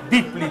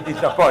deeply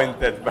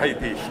disappointed by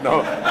this.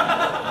 No,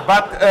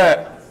 but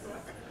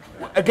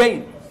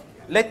again.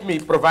 Let me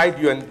provide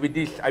you, and with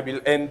this I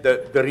will end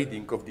the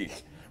reading of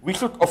this. We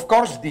should, of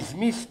course,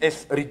 dismiss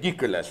as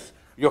ridiculous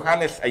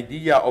Johannes'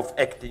 idea of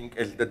acting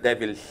as the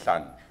devil's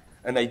son,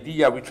 an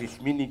idea which is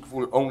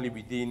meaningful only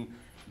within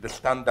the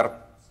standard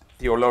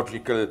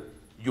theological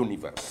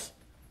universe.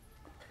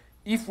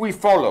 If we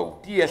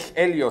follow T.S.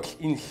 Eliot's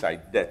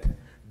insight that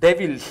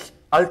devil's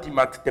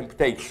ultimate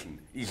temptation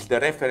is the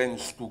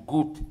reference to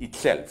good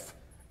itself,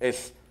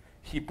 as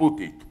he put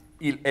it,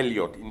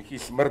 Eliot, in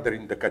his Murder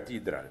in the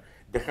Cathedral,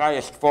 the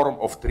highest form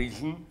of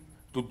treason,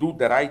 to do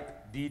the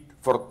right deed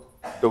for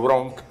the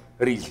wrong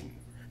reason,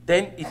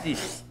 then it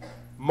is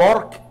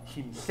Mork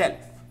himself,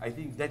 I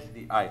think that's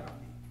the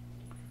irony,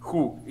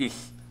 who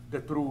is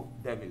the true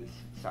devil's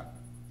son.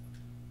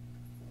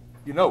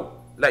 You know,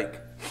 like,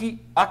 he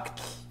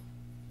acts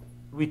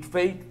with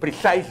faith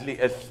precisely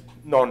as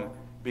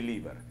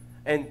non-believer.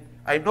 And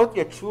I'm not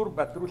yet sure,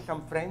 but through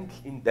some friends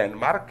in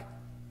Denmark,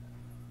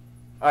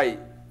 I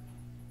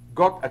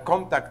got a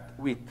contact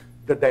with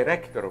the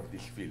director of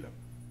this film.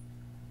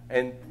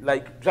 And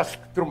like just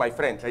through my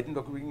friends, I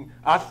didn't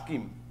ask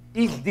him,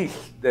 is this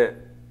the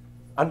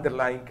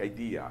underlying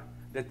idea?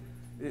 That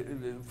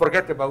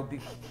forget about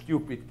this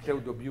stupid,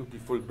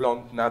 pseudo-beautiful,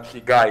 blonde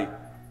Nazi guy,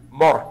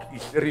 Mork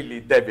is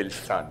really devil's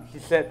son. He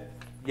said,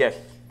 yes,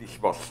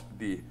 this was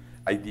the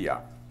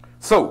idea.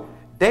 So,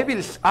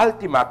 devil's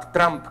ultimate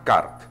trump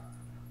card,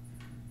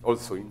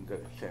 also in the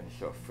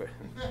sense of,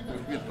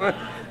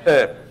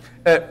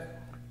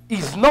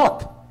 is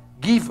not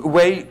give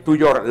way to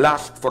your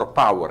lust for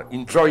power,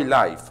 enjoy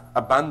life,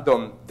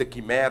 abandon the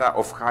chimera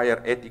of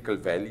higher ethical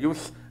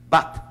values,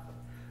 but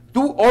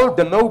do all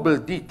the noble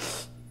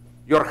deeds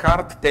your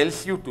heart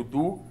tells you to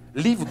do,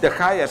 live the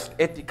highest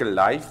ethical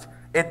life,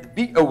 and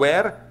be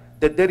aware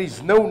that there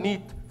is no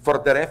need for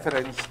the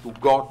reference to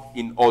God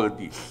in all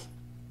this.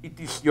 It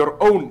is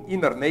your own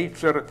inner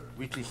nature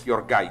which is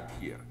your guide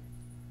here.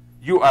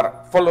 You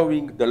are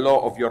following the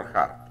law of your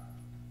heart.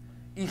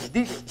 Is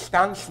this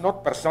stance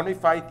not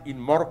personified in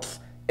Mork's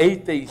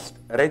atheist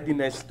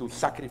readiness to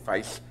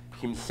sacrifice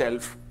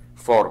himself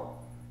for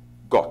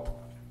God?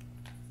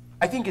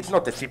 I think it's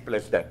not as simple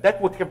as that.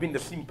 That would have been the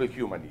simple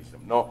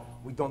humanism. No,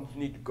 we don't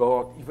need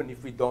God, even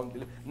if we don't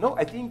believe. No,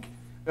 I think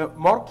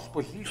Mork's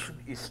position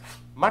is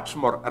much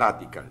more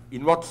radical.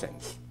 In what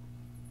sense?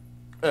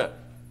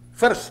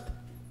 First,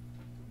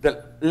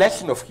 the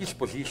lesson of his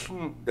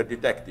position, the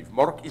detective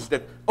Mork, is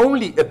that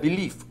only a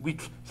belief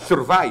which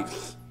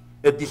survives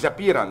a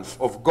disappearance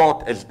of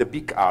God as the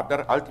big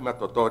other, ultimate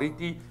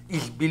authority,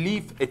 is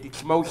belief at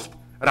its most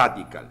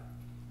radical.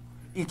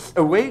 It's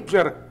a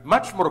wager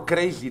much more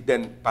crazy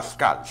than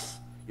Pascal's.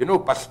 You know,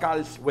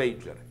 Pascal's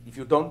wager. If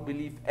you don't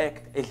believe,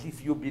 act as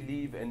if you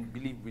believe, and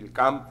belief will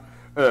come.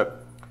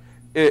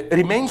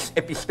 Remains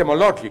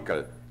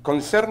epistemological,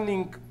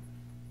 concerning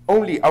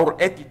only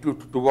our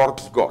attitude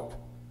towards God.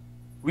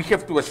 We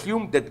have to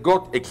assume that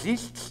God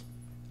exists.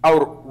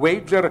 Our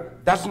wager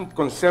doesn't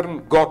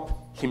concern God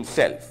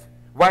himself.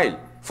 While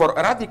for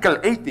radical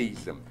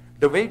atheism,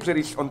 the wager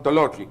is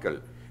ontological.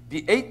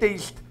 The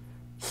atheist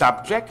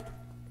subject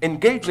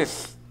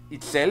engages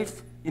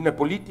itself in a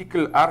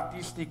political,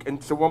 artistic,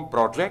 and so on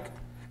project,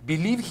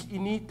 believes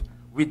in it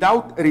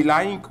without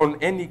relying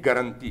on any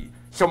guarantee.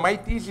 So my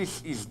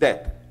thesis is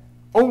that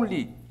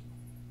only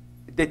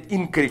that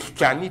in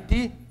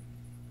Christianity,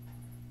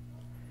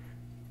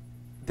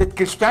 that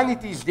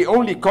Christianity is the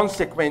only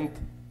consequent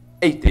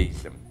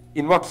atheism.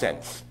 In what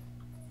sense?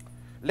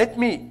 Let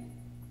me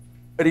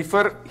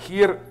refer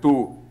here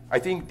to, I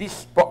think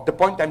the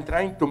point I'm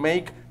trying to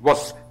make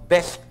was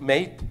best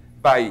made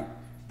by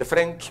the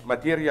French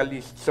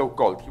materialist,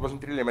 so-called. He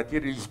wasn't really a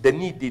materialist,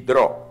 Denis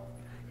Diderot.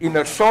 In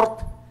a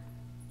short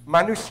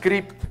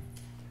manuscript,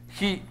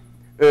 he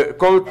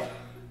called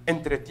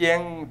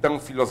Entretien d'un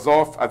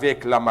philosophe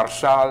avec la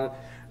Marshall,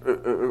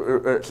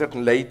 a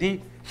certain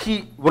lady.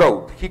 He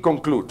wrote, he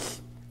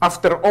concludes,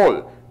 after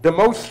all, the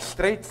most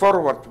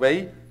straightforward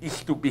way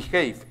is to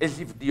behave as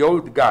if the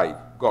old guy,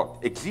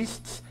 God,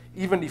 exists,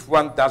 even if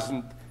one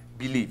doesn't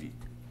believe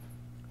it.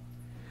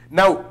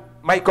 Now,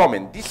 my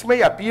comment, this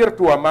may appear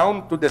to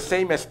amount to the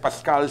same as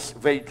Pascal's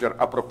wager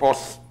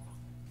apropos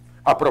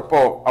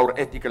our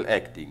ethical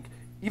acting.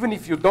 Even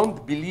if you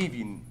don't believe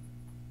in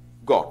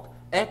God,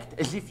 act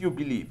as if you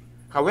believe.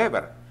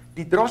 However,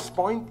 Diderot's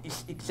point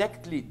is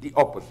exactly the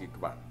opposite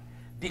one.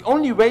 The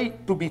only way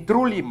to be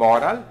truly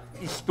moral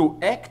is to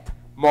act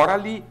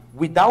morally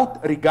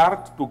without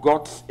regard to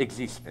God's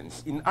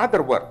existence. In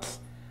other words,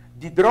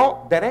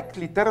 Diderot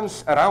directly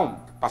turns around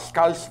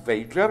Pascal's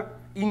wager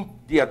in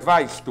the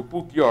advice to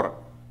put your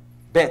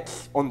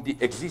bets on the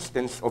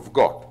existence of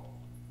God.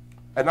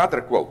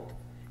 Another quote,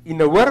 in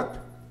a word,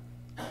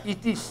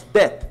 it is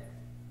that,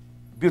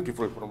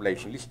 beautiful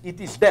formulation, it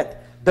is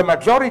that the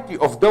majority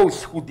of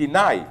those who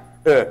deny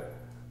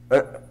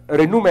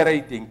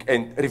remunerating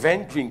and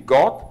revenging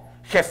God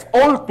have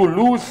all to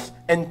lose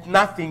and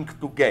nothing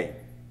to gain,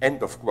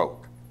 end of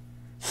quote.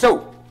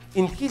 So,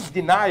 in his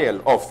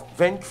denial of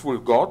vengeful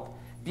God,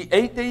 the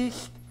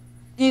atheist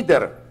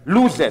either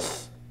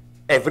loses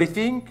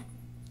everything,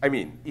 I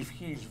mean, if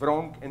he is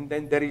wrong and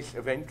then there is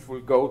a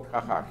vengeful God,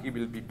 haha, he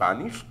will be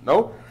punished,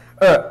 no?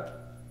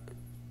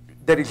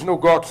 There is no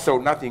God, so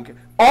nothing.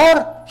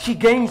 Or he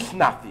gains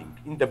nothing,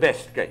 in the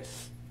best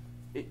case.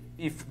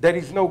 If there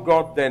is no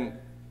God, then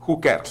who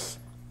cares?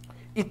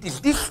 It is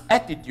this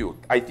attitude,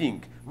 I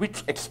think,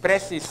 which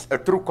expresses a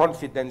true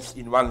confidence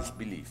in one's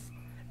belief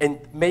and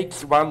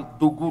makes one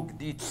do good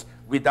deeds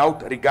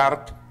without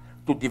regard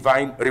to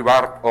divine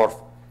reward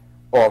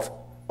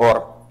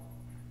or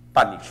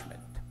punishment.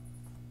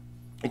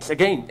 It's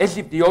again as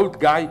if the old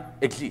guy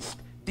exists.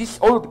 This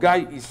old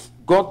guy is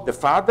God the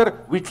Father,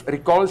 which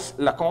recalls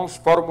Lacan's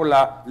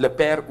formula le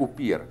père ou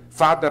pire,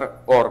 father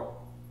or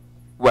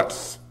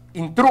worse.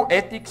 In true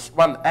ethics,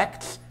 one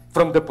acts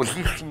from the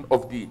position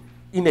of the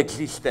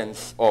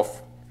inexistence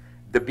of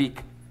the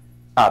big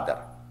other.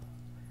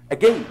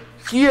 Again,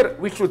 here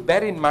we should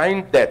bear in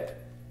mind that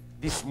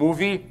this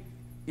movie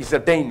is a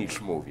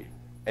Danish movie.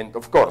 And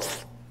of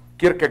course,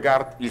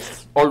 Kierkegaard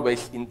is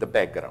always in the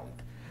background.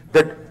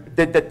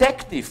 The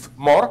detective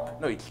Mork,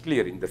 no, it's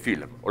clear in the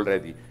film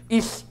already,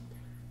 this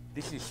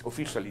is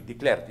officially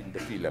declared in the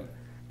film,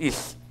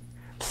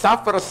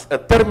 suffers a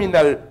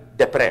terminal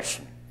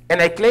depression.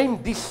 And I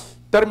claim this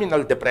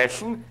terminal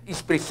depression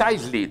is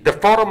precisely the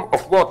form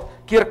of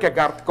what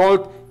Kierkegaard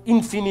called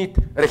infinite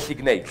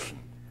resignation,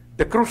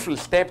 the crucial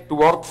step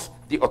towards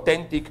the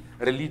authentic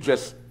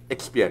religious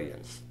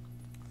experience.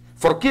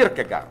 For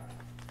Kierkegaard,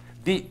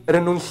 the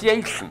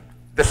renunciation,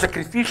 the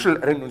sacrificial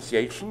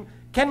renunciation,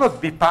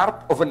 cannot be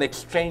part of an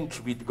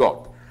exchange with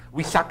God.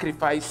 We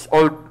sacrifice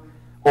all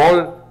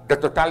the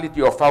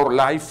totality of our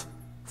life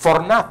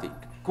for nothing.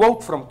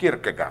 Quote from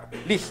Kierkegaard.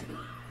 Listen,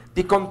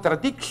 the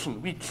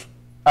contradiction which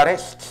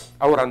arrests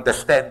our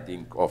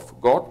understanding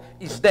of God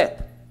is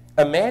that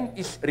a man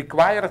is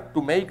required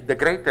to make the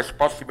greatest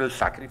possible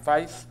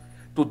sacrifice,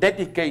 to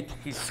dedicate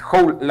his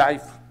whole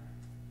life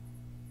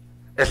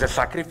as a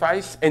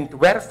sacrifice, and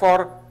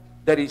wherefore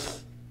there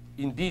is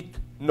indeed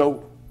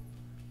no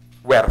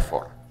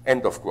wherefore.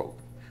 End of quote.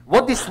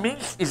 What this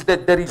means is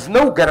that there is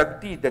no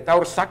guarantee that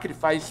our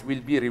sacrifice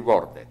will be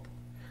rewarded,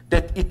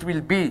 that it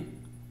will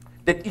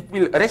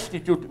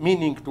restitute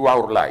meaning to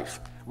our life.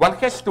 One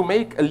has to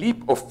make a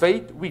leap of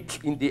faith which,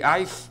 in the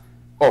eyes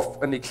of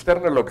an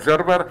external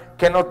observer,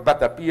 cannot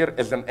but appear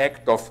as an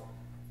act of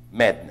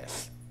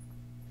madness.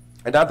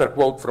 Another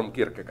quote from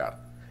Kierkegaard.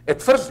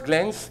 At first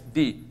glance,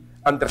 the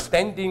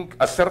understanding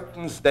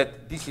ascertains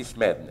that this is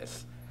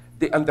madness.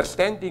 The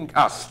understanding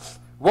asks,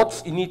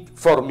 what's in it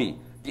for me?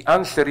 The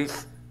answer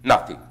is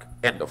nothing.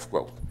 End of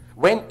quote.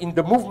 When in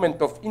the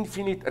movement of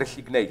infinite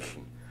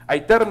resignation, I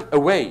turn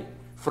away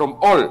from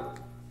all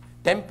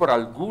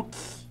temporal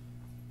goods,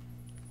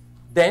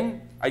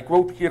 then, I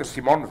quote here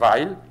Simone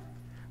Weil,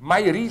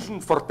 my reason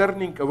for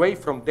turning away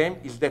from them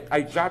is that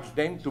I judge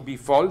them to be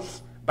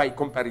false by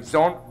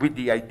comparison with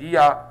the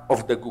idea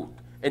of the good.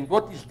 And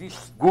what is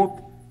this good?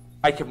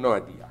 I have no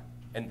idea.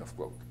 End of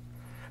quote.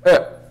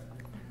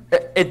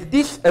 At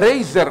this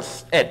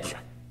razor's edge,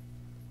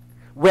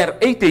 where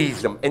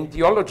atheism and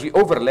theology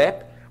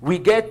overlap, we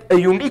get a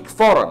unique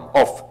form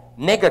of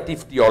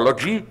negative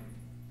theology.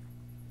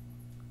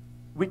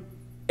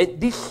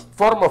 This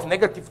form of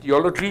negative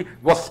theology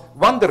was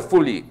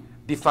wonderfully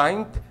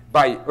defined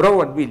by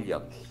Rowan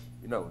Williams,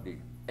 you know, the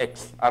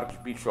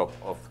ex-Archbishop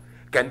of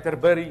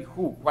Canterbury,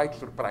 who, quite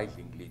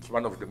surprisingly, it's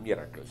one of the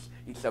miracles,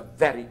 it's a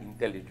very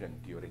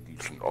intelligent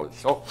theoretician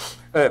also,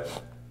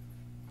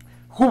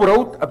 who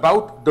wrote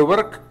about the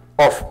work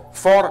of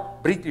 4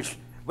 British.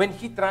 When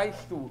he tries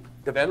to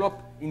develop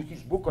in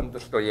his book on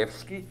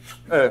Dostoevsky,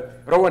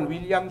 Rowan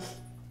Williams,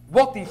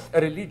 what is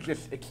a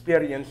religious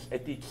experience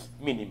at its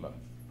minimum?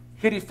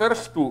 He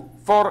refers to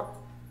 4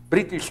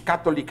 British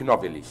Catholic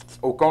novelists,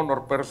 O'Connor,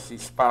 Percy,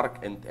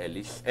 Spark, and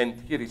Ellis, and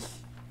here is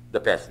the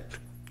passage.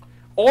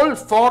 All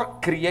 4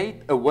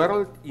 create a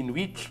world in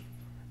which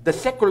the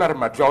secular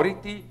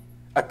majority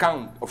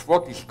account of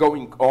what is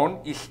going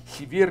on is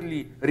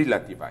severely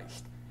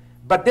relativized.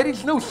 But there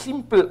is no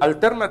simple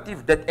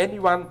alternative that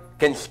anyone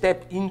can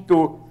step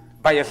into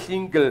by a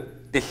single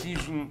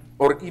decision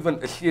or even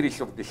a series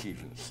of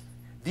decisions.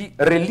 The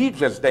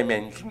religious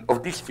dimension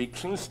of these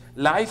fictions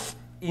lies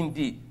in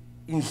the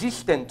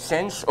insistent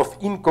sense of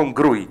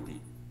incongruity,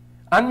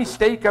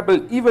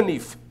 unmistakable even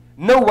if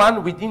no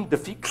one within the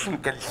fiction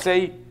can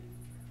say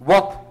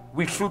what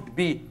we should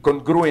be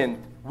congruent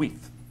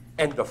with.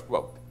 End of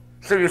quote.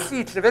 So you see,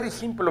 it's a very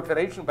simple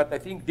operation, but I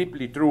think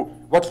deeply true.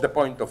 What's the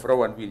point of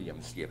Rowan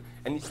Williams here?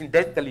 And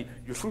incidentally,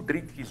 you should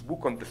read his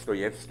book on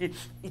Dostoevsky.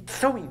 It's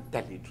so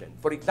intelligent.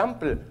 For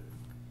example,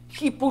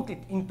 he put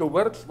it into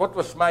words what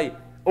was my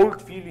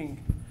old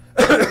feeling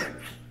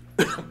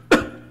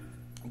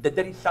that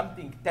there is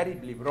something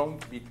terribly wrong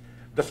with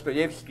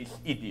Dostoevsky's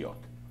idiot,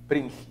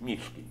 Prince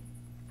Mishkin.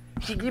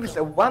 He gives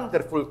a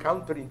wonderful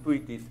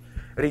counterintuitive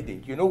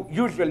reading. You know,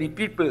 usually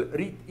people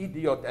read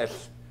idiot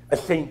as a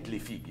saintly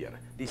figure,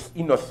 this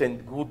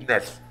innocent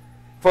goodness.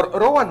 For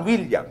Rowan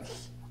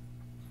Williams,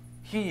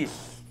 he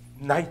is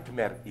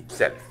nightmare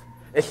itself.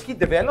 As he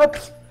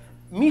develops,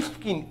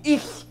 Mishkin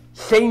is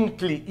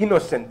saintly,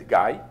 innocent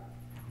guy,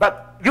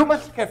 but you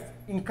must have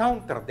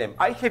encountered them.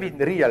 I have in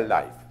real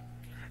life.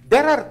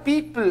 There are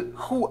people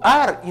who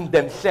are in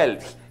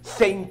themselves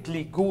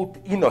saintly,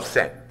 good,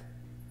 innocent.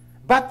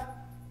 But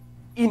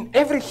in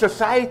every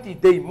society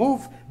they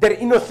move, their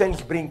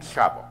innocence brings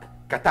havoc,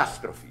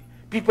 catastrophe.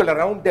 People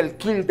around them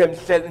kill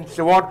themselves and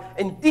so on.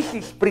 And this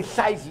is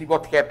precisely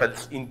what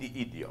happens in The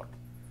Idiot.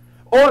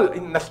 All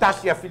in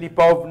Nastasia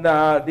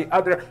Filipovna, the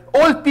other,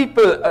 all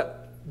people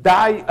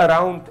die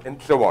around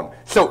and so on.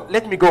 So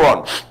let me go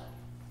on.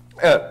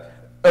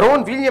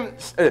 Rowan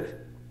Williams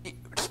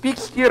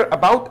speaks here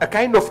about a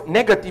kind of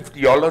negative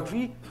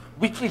theology,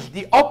 which is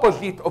the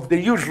opposite of the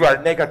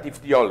usual negative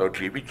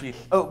theology, which is,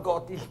 oh,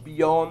 God is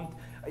beyond,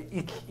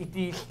 it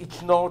is,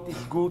 it's not,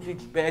 it's good,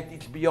 it's bad,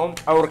 it's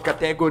beyond our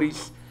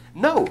categories.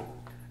 No.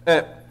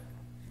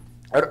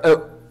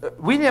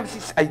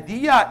 Williams's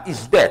idea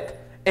is that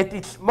at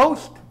its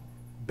most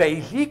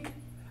basic,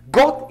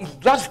 God is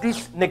just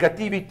this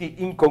negativity,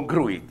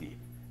 incongruity.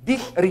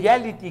 This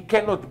reality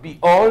cannot be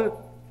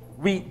all.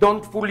 We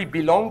don't fully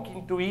belong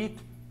into it.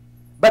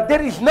 But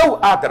there is no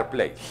other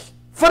place.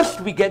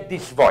 First we get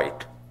this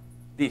void,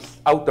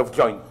 this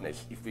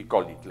out-of-jointness, if we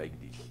call it like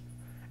this.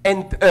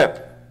 And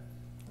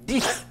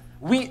this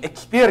we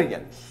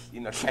experience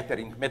in a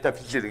shattering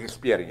metaphysical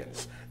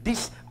experience.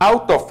 This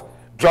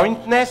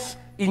out-of-jointness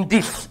in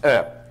this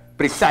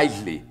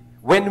precisely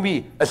when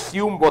we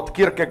assume what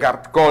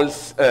Kierkegaard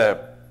calls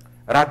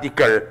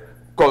radical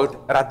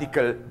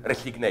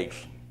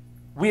resignation.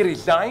 We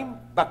resign,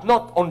 but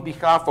not on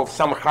behalf of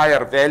some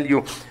higher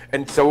value,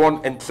 and so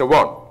on and so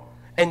on.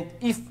 And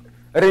if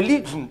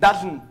religion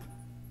doesn't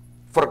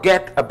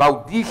forget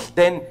about this,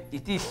 then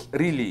it is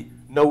really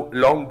no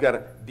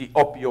longer the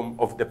opium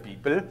of the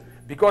people.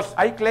 Because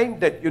I claim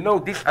that, you know,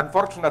 this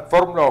unfortunate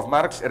formula of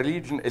Marx,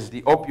 religion is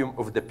the opium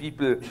of the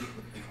people,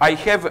 I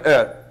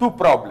have two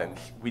problems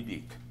with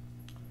it.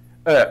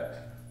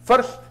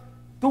 First,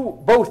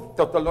 both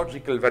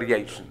tautological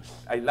variations.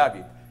 I love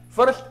it.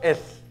 First, as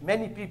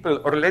many people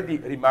already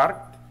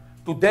remarked,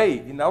 today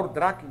in our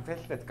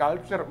drug-infested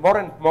culture, more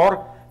and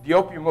more, the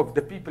opium of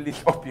the people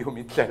is opium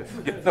itself.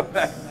 You know?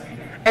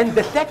 And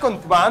the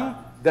second one,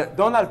 the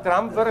Donald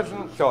Trump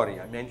version,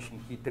 sorry, I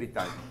mentioned it 3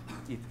 times.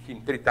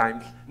 Him 3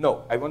 times.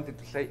 No, I wanted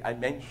to say I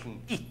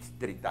mentioned it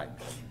 3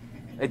 times.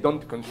 I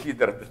don't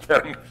consider the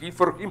term he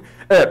for him.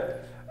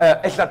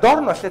 As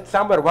Adorno said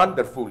somewhere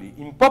wonderfully,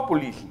 in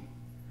populism,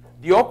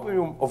 the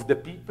opium of the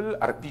people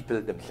are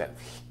people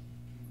themselves.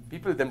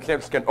 People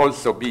themselves can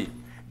also be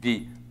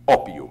the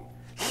opium.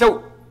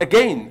 So,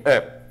 again,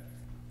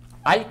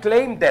 I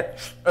claim that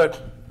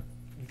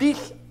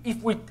this,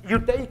 if you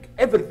take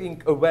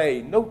everything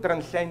away, no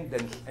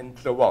transcendence and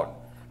so on,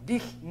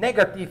 this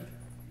negative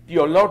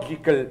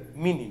theological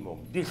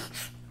minimum, this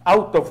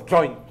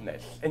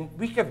out-of-jointness, and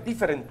we have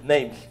different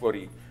names for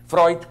it.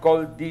 Freud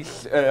called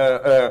this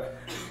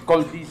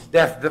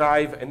death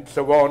drive and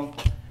so on.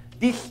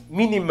 This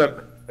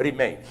minimum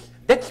remains.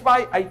 That's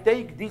why I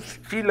take this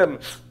film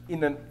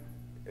in a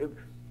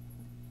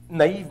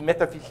naive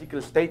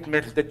metaphysical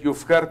statement that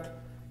you've heard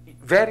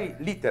very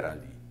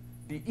literally.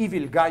 The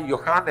evil guy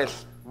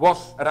Johannes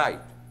was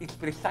right. It's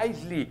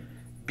precisely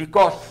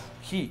because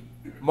he,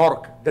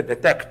 Morg, the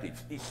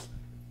detective, is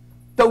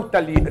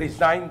totally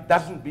resigned,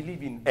 doesn't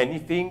believe in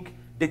anything,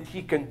 that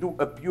he can do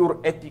a pure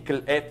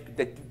ethical act,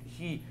 that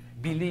he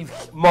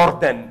believes more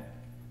than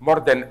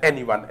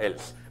anyone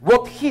else.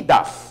 What he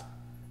does,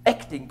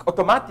 acting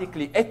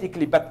automatically,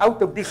 ethically, but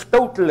out of this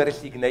total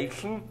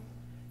resignation,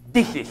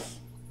 this is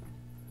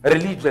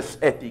religious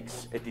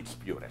ethics at its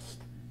purest.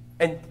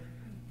 And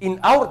in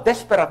our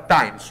desperate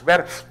times,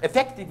 where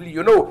effectively,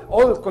 you know,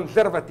 all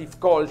conservative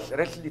calls,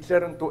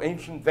 return to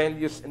ancient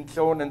values and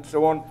so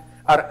on,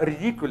 are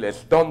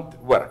ridiculous, don't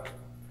work.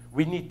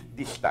 We need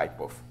this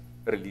type of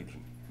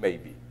religion,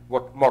 maybe,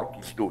 what Mork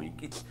is doing.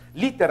 It's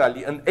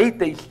literally an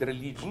atheist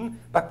religion,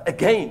 but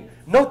again,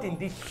 not in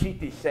this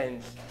shitty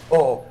sense,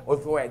 oh,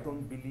 although I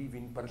don't believe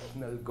in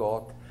personal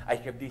God, I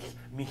have this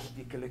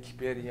mystical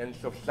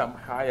experience of some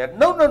higher.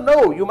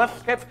 No, you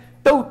must have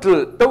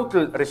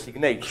total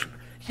resignation.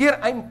 Here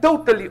I'm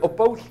totally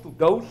opposed to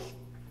those,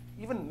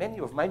 even many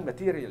of my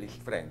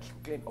materialist friends.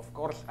 Again, of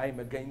course, I'm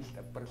against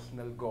a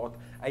personal God.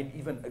 I'm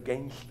even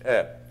against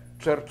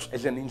church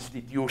as an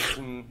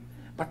institution.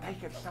 But I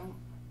have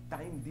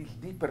sometimes this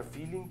deeper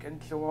feeling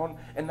and so on,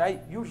 and I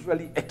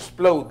usually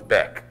explode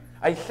back.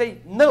 I say,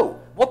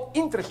 no, what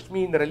interests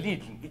me in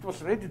religion, it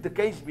was already the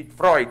case with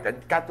Freud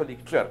and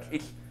Catholic Church,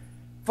 is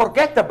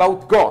forget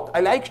about God. I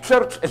like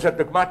church as a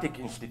dogmatic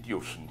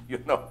institution, you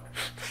know.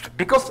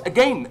 Because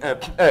again,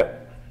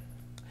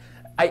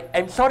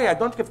 I'm sorry, I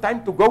don't have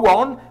time to go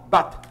on,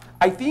 but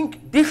I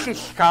think this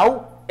is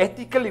how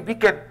ethically we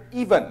can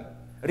even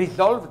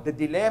resolve the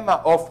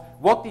dilemma of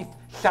what if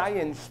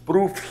science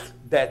proves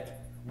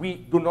that we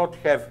do not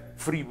have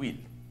free will.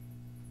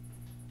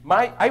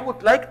 I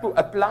would like to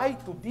apply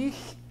to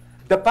this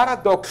the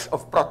paradox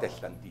of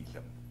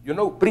Protestantism, you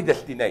know,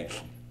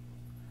 predestination.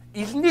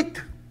 Isn't it,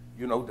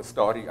 you know the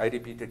story, I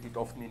repeated it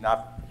often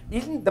enough,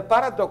 isn't the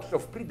paradox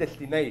of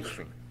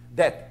predestination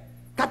that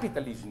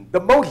capitalism, the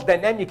most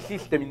dynamic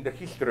system in the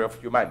history of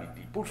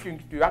humanity,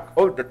 pushing to act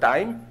all the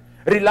time,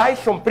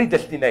 relies on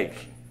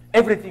predestination.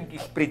 Everything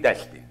is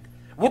predestined.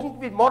 Wouldn't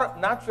it be more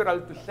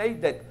natural to say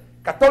that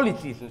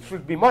Catholicism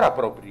should be more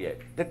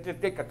appropriate? That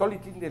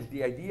Catholicism is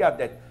the idea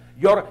that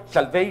your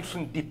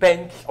salvation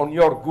depends on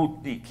your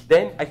good deeds.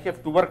 Then I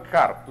have to work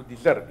hard to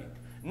deserve it.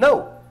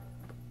 No.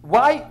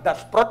 Why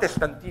does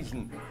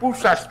Protestantism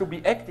push us to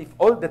be active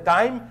all the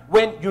time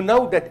when you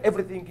know that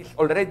everything is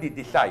already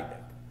decided?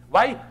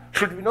 Why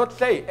should we not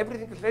say,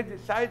 everything is already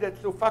decided,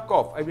 so fuck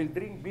off. I will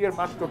drink beer,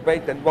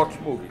 masturbate, and watch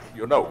movies,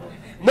 you know.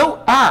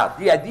 No,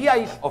 the idea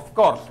is, of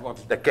course,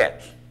 what's the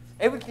catch?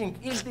 Everything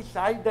is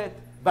decided,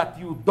 but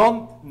you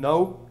don't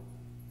know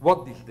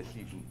what this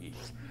decision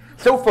is.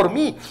 So for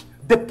me,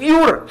 the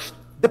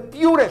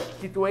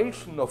purest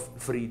situation of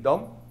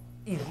freedom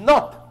is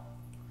not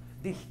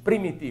this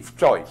primitive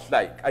choice,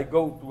 like I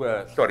go to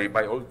a, sorry,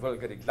 my old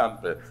vulgar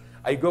example,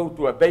 I go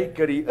to a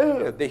bakery,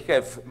 they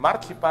have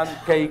marzipan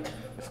cake,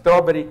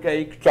 strawberry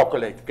cake,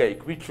 chocolate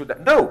cake, which should I?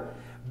 No,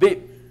 the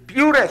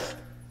purest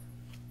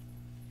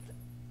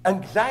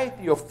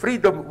anxiety of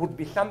freedom would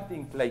be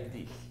something like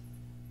this.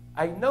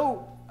 I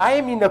know I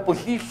am in a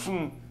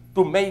position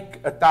to make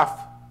a tough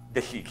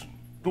decision,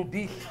 to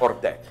this or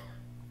that.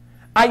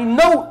 I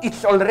know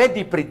it's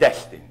already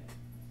predestined,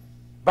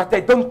 but I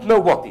don't know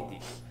what it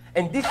is.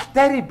 And this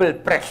terrible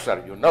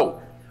pressure, you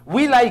know,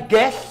 will I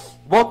guess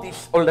what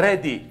is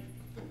already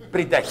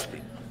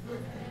predestined?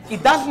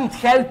 It doesn't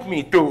help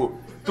me to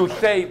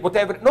say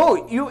whatever.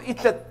 No,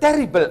 it's a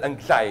terrible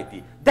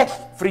anxiety. That's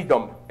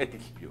freedom at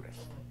its purest.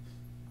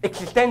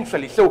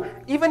 Existentially. So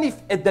even if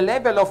at the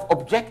level of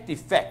objective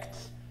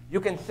facts,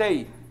 you can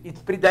say it's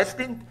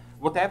predestined,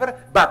 whatever,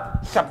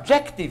 but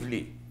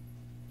subjectively,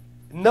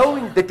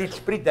 knowing that it's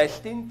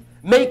predestined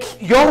makes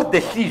your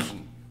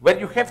decision, where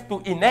you have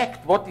to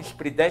enact what is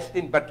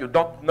predestined, but you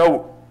don't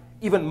know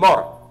even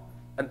more,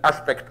 an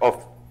aspect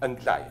of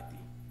anxiety.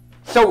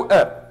 So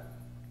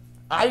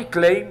I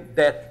claim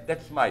that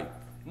that's my,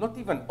 not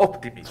even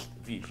optimist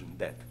vision,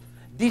 that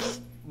this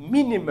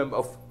minimum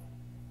of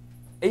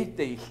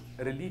atheist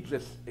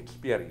religious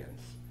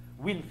experience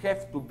will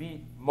have to be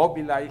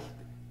mobilized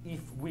if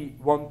we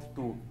want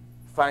to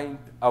find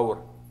our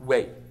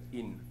way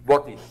in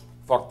what is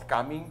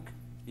forthcoming.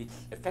 It's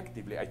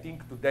effectively, I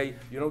think today,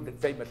 you know that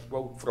famous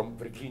quote from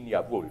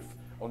Virginia Woolf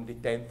on the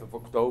 10th of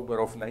October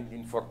of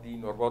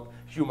 1914 or what,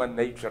 human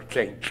nature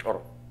changed,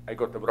 or I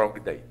got the wrong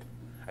date.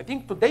 I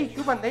think today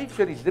human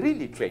nature is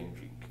really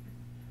changing.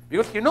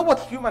 Because you know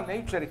what's human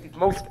nature at its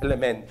most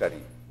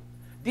elementary?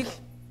 This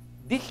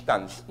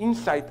distance,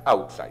 inside,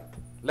 outside.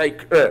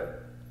 Like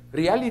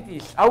reality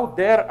is out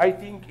there, I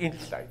think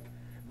inside.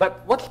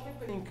 But what's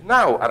happening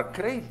now are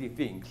crazy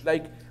things.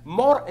 Like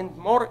more and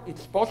more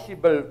it's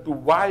possible to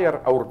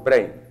wire our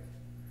brain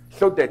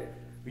so that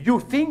you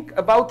think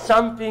about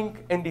something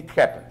and it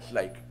happens.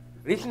 Like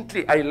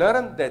recently I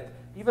learned that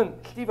even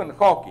Stephen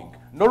Hawking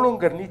no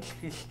longer needs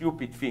his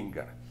stupid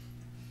finger.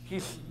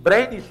 His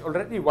brain is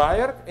already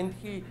wired and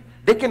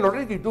they can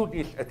already do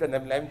this at an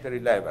elementary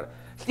level.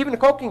 Stephen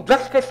Hawking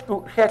just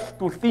has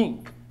to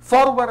think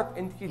forward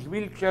and his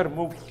wheelchair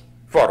moves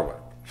forward.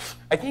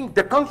 I think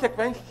the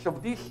consequences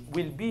of this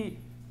will be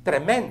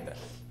tremendous.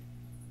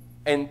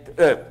 And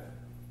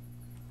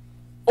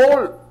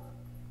all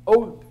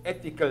old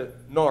ethical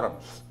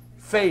norms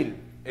fail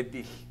at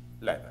this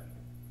level.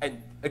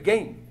 And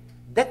again,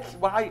 that's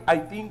why I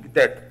think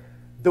that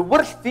the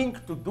worst thing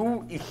to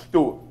do is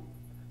to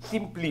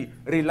simply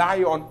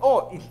rely on,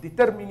 oh, it's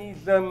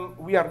determinism,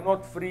 we are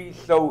not free,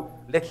 so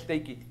let's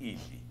take it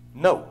easy.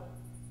 No.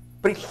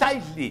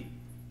 Precisely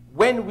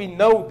when we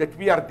know that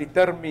we are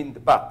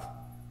determined but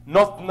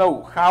not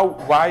know how,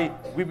 why,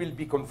 we will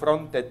be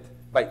confronted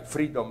by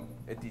freedom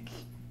at its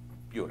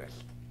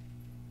purest.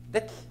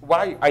 That's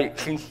why I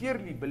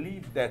sincerely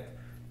believe that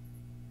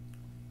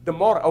the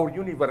more our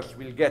universe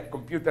will get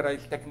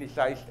computerized,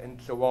 technicized,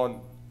 and so on,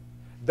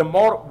 the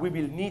more we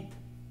will need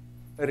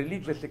a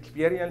religious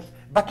experience,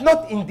 but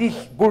not in this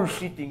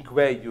bullshitting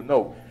way, you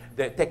know.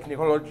 The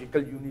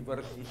technological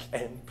universe is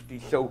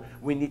empty, so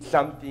we need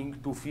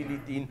something to fill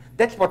it in.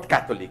 That's what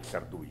Catholics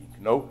are doing,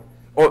 you know,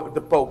 or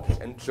the popes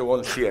and so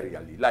on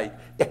serially.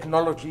 Like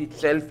technology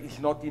itself is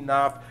not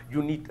enough,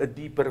 you need a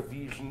deeper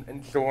vision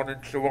and so on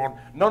and so on.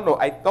 No,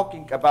 I'm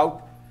talking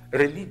about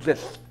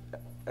religious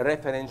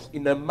reference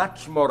in a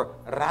much more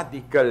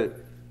radical,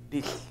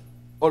 this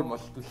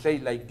almost to say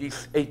like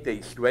this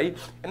atheist way.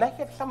 And I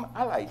have some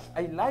allies,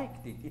 I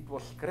liked it, it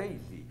was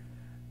crazy.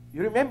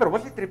 You remember,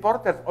 was it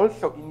reported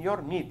also in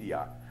your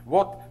media,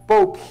 what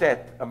Pope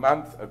said a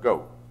month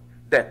ago,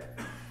 that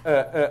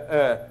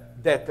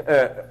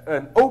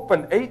an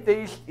open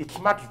atheist is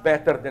much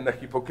better than a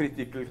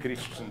hypocritical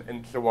Christian,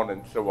 and so on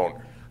and so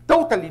on.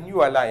 Totally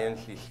new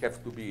alliances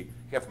have to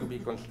be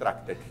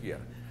constructed here.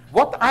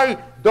 What I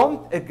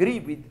don't agree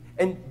with,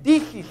 and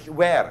this is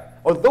where,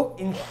 although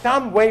in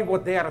some way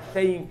what they are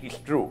saying is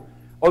true,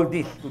 all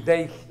these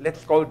today's,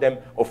 let's call them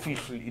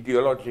official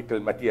ideological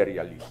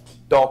materialists,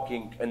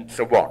 talking and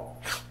so on.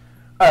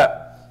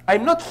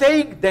 I'm not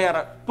saying they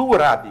are too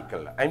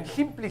radical. I'm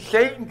simply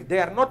saying they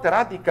are not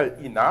radical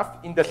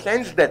enough in the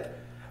sense that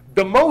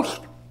the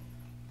most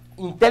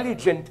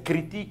intelligent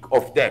critique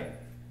of them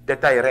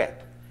that I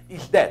read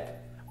is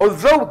that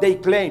although they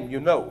claim, you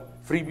know,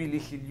 free will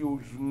is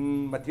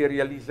illusion,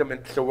 materialism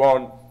and so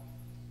on,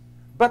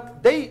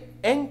 but they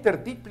enter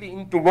deeply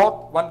into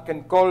what one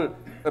can call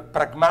a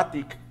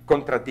pragmatic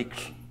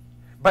contradiction.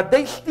 But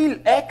they still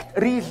act,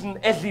 reason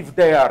as if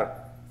they are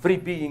free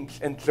beings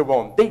and so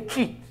on. They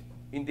cheat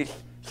in this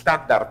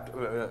standard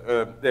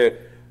the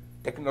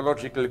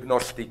technological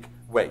gnostic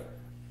way.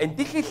 And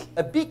this is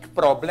a big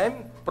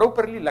problem,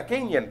 properly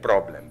Lacanian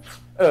problem.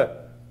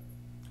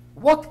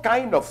 What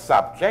kind of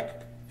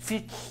subject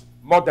fits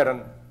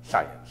modern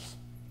science,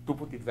 to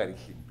put it very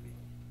simply?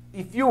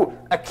 If you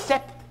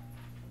accept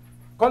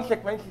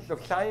consequences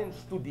of science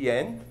to the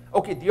end,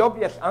 okay, the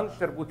obvious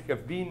answer would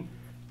have been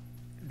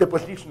the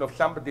position of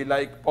somebody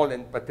like Paul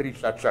and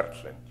Patricia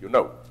Churchland, you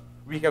know.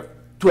 We have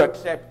to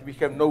accept we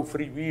have no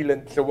free will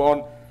and so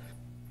on.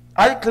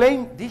 I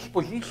claim this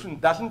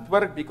position doesn't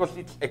work because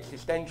it's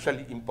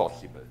existentially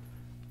impossible.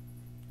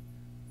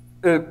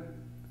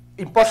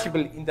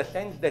 Impossible in the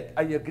sense that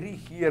I agree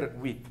here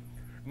with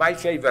my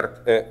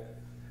favorite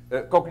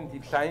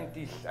cognitive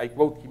scientist, I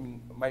quote him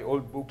in my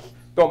old books,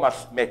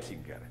 Thomas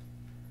Metzinger,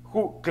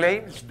 who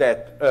claims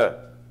that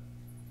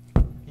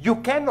you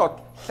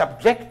cannot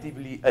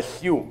subjectively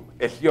assume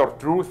as your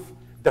truth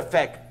the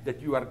fact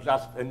that you are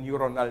just a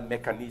neuronal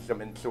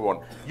mechanism and so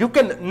on. You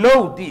can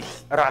know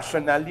this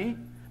rationally,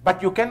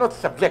 but you cannot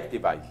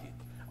subjectivize it.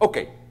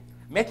 Okay,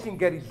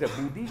 Metzinger is a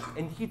Buddhist,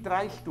 and he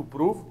tries to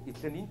prove,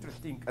 it's an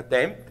interesting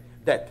attempt,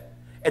 that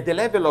at the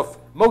level of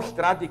most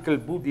radical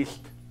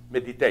Buddhist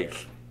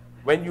meditation,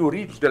 when you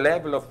reach the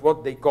level of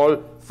what they call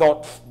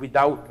thoughts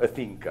without a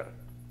thinker,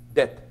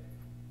 that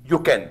you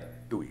can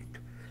do it.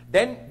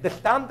 Then the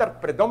standard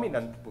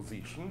predominant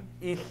position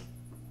is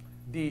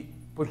the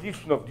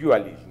position of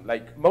dualism.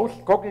 Like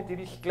most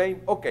cognitivists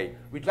claim, okay,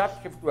 we just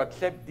have to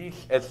accept this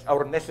as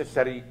our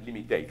necessary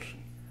limitation.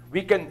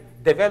 We can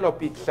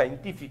develop it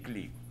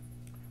scientifically,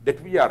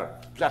 that we are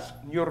just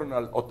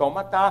neuronal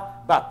automata,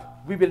 but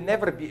we will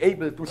never be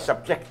able to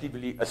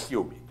subjectively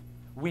assume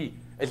it. We,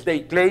 as they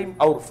claim,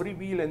 our free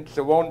will and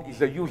so on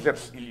is a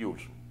user's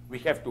illusion. We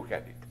have to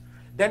have it.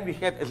 Then we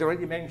have, as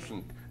already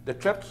mentioned, the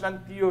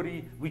Churchland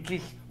theory, which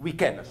is we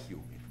can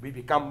assume it. We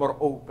become more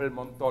open,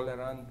 more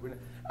tolerant.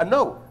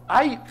 No,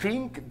 I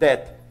think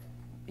that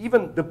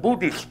even the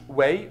Buddhist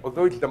way,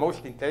 although it's the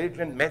most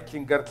intelligent,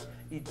 Metzinger's,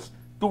 it's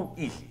too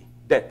easy.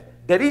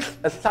 That there is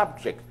a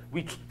subject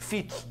which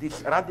fits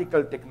this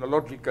radical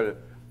technological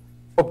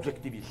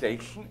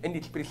objectivization, and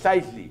it's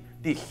precisely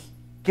this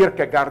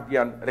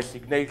Kierkegaardian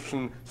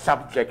resignation,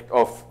 subject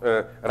of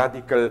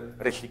radical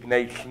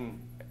resignation,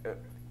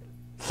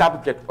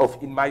 subject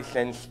of, in my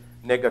sense,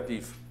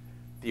 negative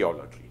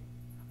theology.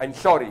 I'm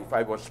sorry if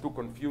I was too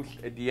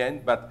confused at the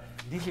end, but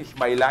this is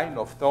my line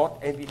of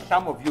thought, and if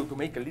some of you, to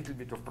make a little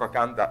bit of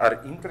propaganda,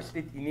 are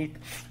interested in it,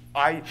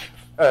 I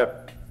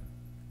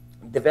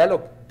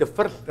developed the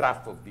first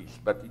draft of this,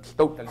 but it's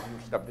totally new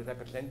stuff that I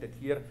presented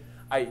here.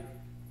 I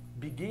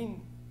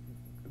begin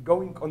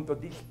going onto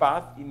this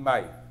path in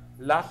my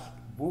last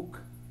book,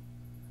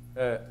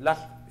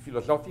 last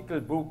philosophical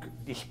book,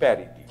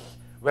 Disparities,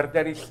 where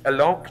there is a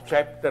long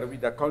chapter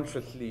with a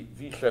consciously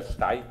vicious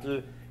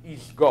title,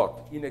 Is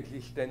God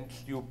inexistent,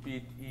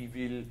 stupid,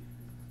 evil,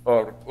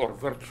 or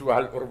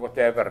virtual, or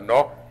whatever,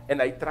 no?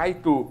 And I try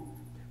to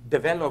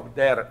develop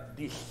there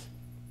this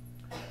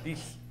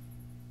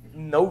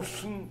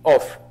notion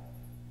of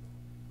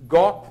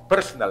God,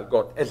 personal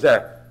God, as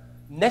a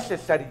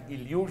necessary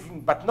illusion,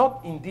 but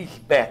not in this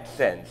bad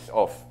sense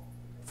of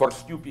for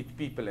stupid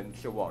people and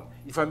so on.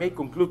 If I may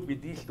conclude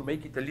with this to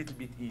make it a little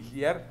bit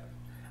easier,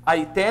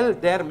 I tell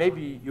there,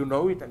 maybe you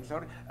know it, I'm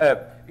sorry,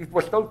 it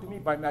was told to me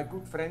by my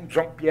good friend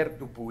Jean-Pierre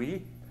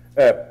Dupuy,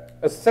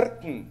 a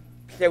certain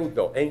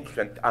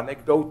pseudo-ancient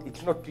anecdote,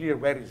 it's not clear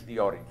where is the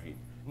origin.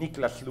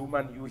 Niklas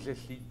Luhmann uses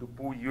it,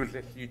 Dupuy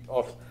uses it.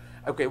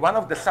 Okay, one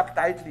of the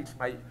subtitles in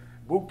my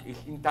book is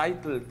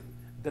entitled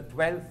The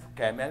 12th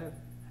Camel,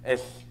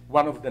 as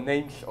one of the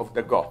names of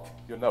the god,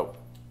 you know.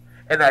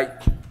 And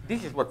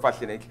this is what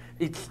fascinates.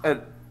 It's a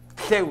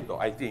pseudo,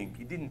 I think.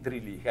 It didn't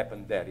really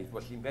happen there. It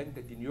was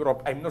invented in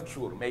Europe. I'm not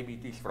sure. Maybe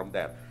it is from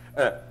there.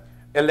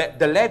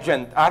 The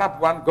legend, Arab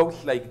one,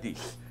 goes like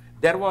this.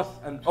 There was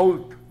an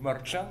old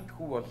merchant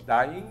who was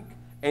dying,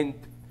 and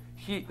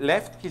he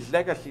left his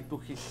legacy to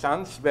his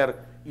sons were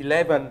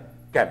 11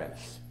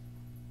 camels.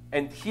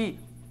 And he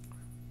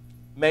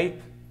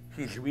made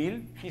his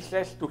will, he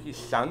says to his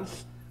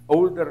sons,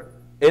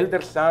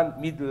 elder son,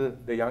 middle,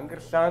 the younger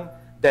son,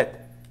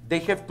 that they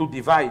have to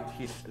divide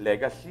his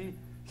legacy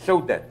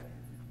so that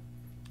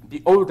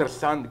the older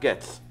son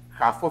gets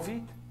half of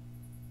it,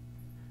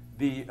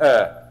 the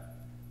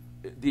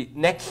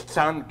next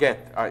son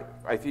gets,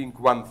 I think,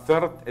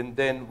 1/3, and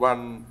then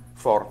 1/4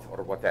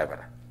 or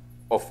whatever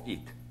of it.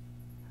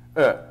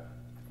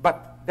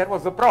 But there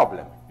was a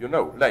problem, you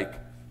know, like,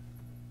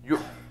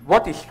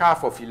 what is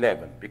half of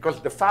 11? Because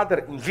the father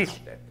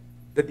insisted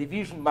the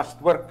division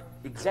must work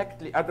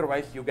exactly,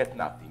 otherwise you get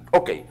nothing.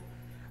 Okay,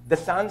 the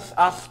sons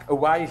ask a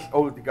wise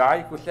old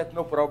guy who said,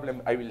 no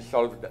problem, I will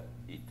solve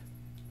it.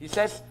 He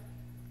says,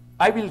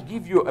 I will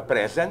give you a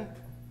present,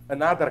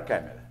 another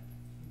camel.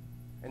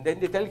 And then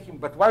they tell him,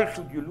 but why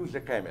should you lose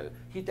a camel?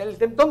 He tells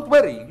them, don't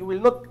worry, you will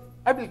not,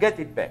 I will get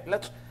it back.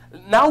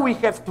 Now we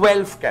have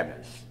 12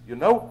 camels, you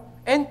know,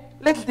 and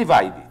let's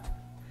divide it.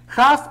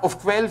 Half of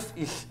 12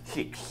 is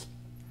 6.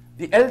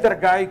 The elder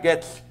guy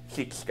gets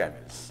 6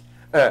 camels.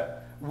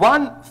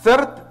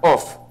 1/3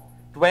 of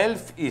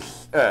 12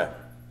 is,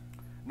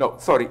 no,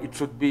 sorry, it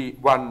should be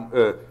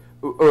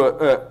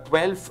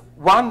 12,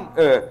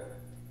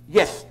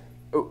 yes,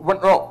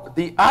 no,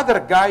 the other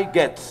guy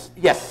gets,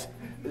 yes,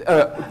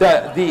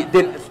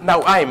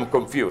 now I am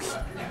confused.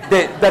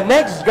 The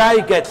next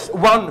guy gets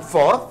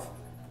 1/4.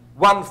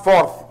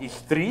 1/4 is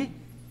 3.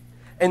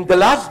 And the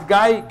last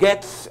guy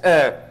gets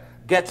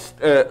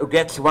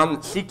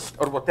 1/6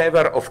 or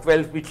whatever of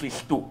 12, which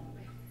is 2.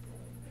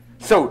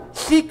 So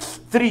 6,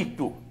 3,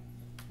 2.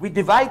 We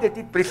divided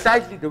it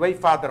precisely the way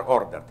Father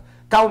ordered.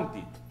 Count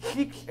it.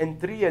 6 and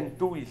 3 and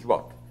 2 is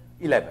what?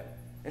 11.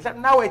 And so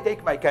now I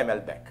take my camel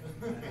back.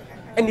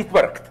 And it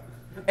worked.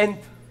 And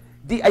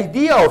the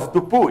idea of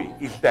Dupuy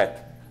is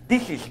that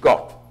this is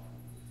God.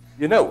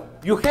 You know,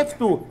 you have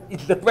to,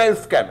 it's the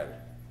 12th camel.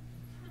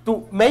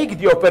 To make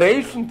the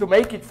operation, to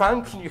make it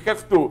function, you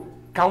have to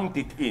count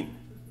it in.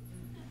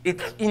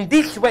 It's in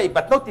this way,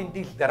 but not in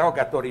this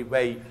derogatory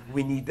way,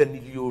 we need an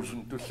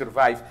illusion to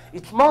survive.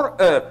 It's more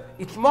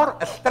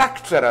a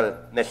structural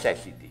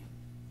necessity.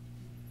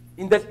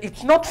 In that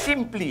it's not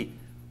simply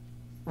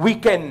we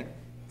can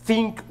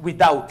think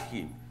without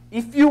him.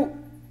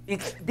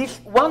 It's this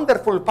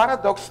wonderful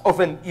paradox of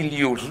an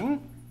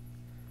illusion,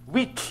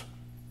 which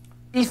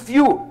it's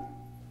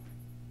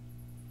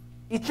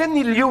an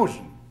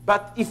illusion,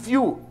 but if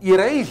you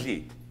erase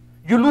it,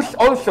 you lose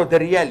also the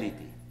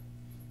reality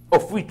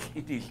of which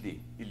it is the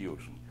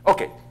illusion.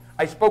 Okay,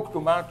 I spoke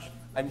too much.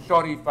 I'm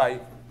sorry if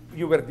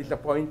you were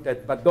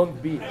disappointed, but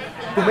don't be.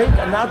 To make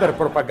another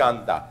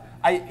propaganda,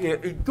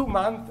 in 2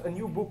 months, a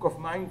new book of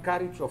mine,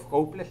 Courage of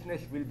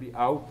Hopelessness, will be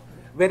out,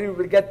 where you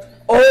will get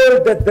all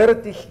the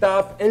dirty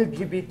stuff,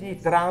 LGBT,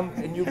 Trump,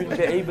 and you will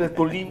be able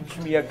to lynch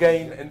me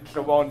again, and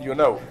so on, you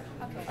know.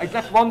 I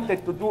just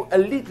wanted to do a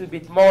little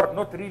bit more,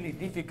 not really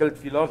difficult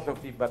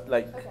philosophy, but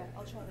like, okay,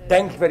 I'll try to.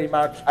 Thanks very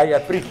much. I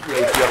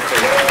appreciate your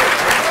patience.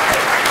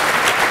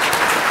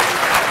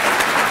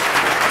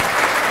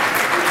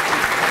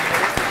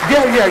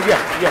 Yeah.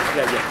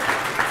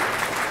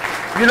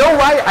 You know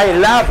why I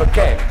love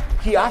Ken?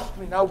 He asked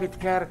me now with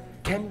care,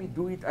 can we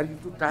do it? Are you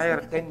too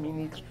tired? 10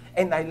 minutes?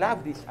 And I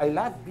love this. I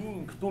love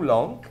being too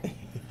long,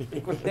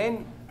 because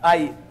then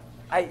I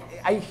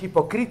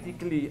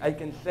hypocritically, I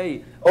can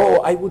say, oh,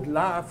 I would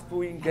love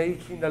to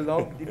engage in a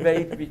long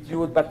debate with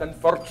you, but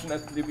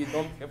unfortunately we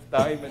don't have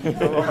time and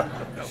so on.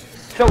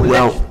 So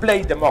well, let's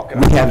play democracy.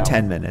 We have now.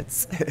 10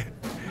 minutes.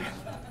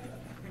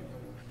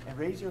 And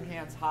raise your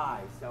hands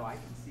high so I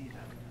can see them.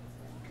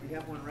 We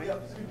have one right? Yeah,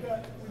 so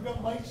we've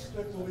got mics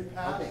that will be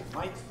passed. Okay,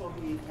 mics will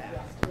be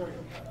passed. Yeah,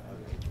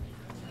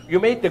 you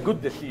made a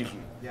good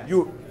decision. Yes.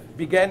 You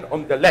began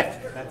on the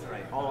left. That's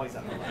right, always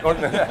on the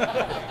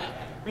left.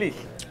 Please.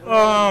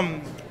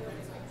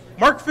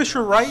 Mark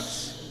Fisher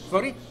writes.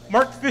 Sorry?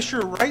 Mark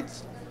Fisher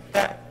writes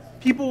that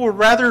people would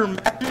rather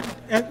imagine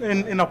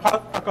an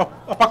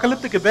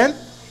apocalyptic event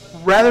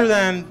rather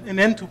than an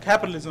end to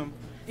capitalism.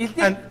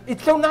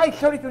 It's so nice,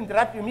 sorry to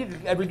interrupt you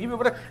immediately, I will give you a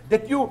word,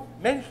 that you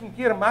mentioned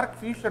here Mark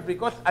Fisher,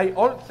 because I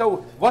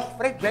also, was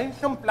Fred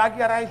Jameson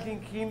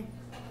plagiarizing him?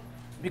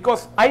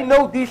 Because I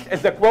know this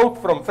as a quote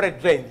from Fred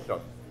Jameson.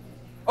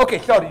 Okay,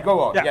 sorry, go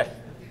on, yeah. Yes.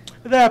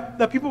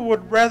 That people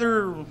would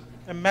rather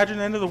imagine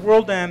the end of the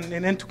world than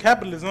an end to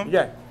capitalism.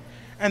 Yeah.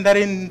 And that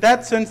in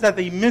that sense that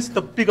they miss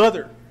the big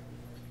other,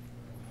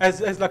 as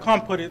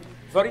Lacan put it.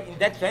 Sorry, in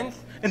that sense?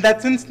 In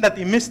that sense that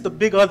they miss the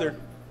big other.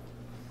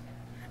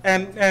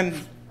 And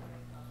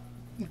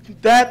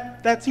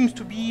that seems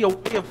to be a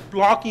way of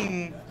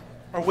blocking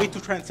our way to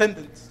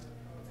transcendence.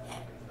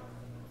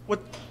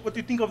 What do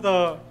you think of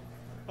the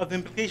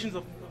implications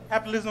of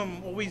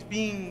capitalism always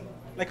being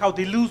like how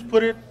Deleuze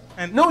put it?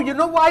 And no, you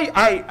know why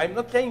I'm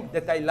not saying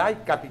that I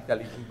like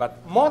capitalism,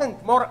 but more and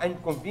more I'm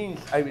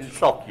convinced I will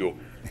shock you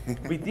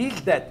with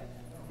this that,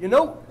 you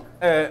know,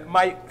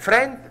 my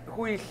friend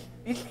who is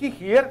he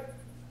here?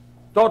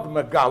 Todd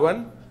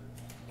McGowan.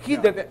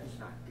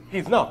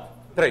 He's not.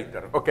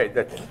 Traitor. Okay,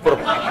 that's for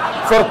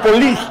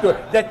police.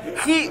 That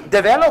he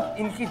developed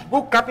in his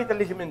book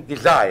Capitalism and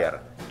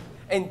Desire.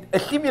 And a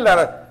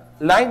similar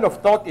line of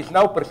thought is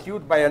now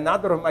pursued by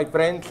another of my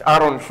friends,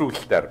 Aaron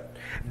Schuster,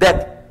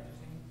 that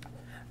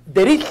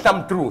there is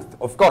some truth,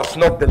 of course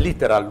not the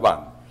literal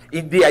one,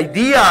 in the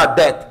idea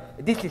that,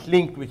 this is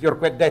linked with your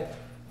question, that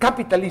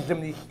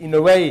capitalism is in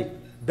a way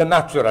the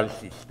natural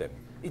system.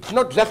 It's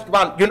not just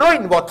one, you know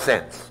in what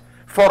sense?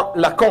 For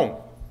Lacan,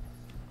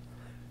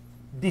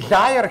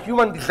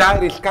 human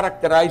desire is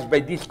characterized by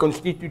this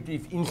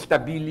constitutive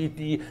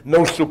instability,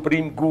 no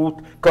supreme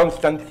good,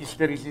 constant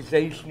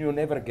hystericization, you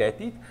never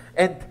get it.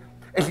 And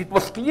as it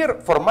was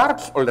clear for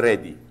Marx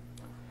already,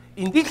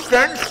 in this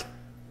sense,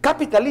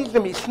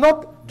 capitalism is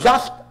not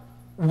just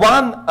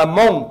one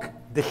among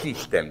the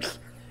systems.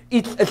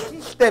 It's a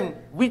system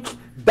which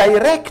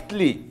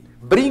directly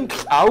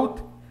brings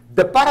out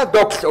the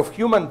paradox of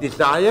human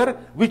desire,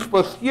 which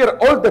was here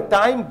all the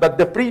time, but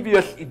the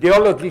previous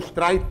ideologies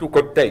tried to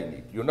contain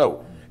it, you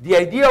know. The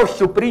idea of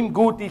supreme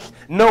good is,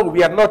 no,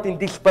 we are not in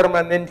this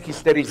permanent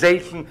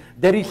hysterization,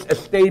 there is a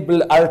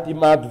stable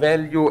ultimate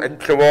value, and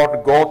so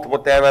on, God,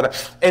 whatever.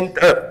 And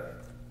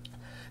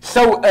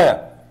so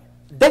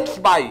that's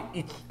why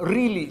it's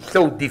really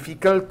so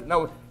difficult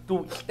now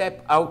to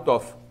step out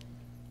of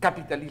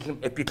capitalism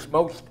at its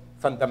most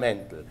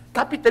fundamental.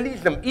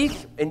 Capitalism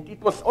is, and it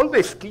was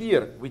always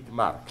clear with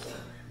Marx,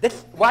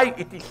 That's why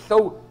it is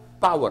so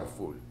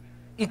powerful.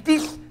 It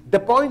is the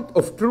point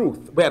of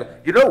truth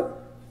where, you know,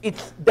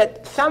 it's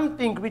that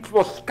something which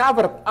was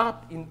covered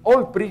up in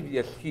all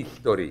previous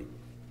history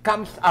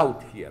comes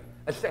out here.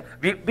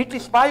 Which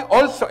is why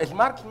also, as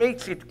Marx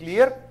makes it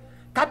clear,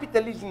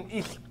 capitalism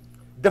is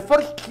the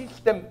first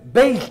system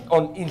based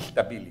on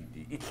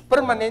instability. It's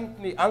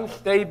permanently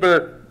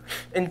unstable,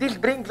 and this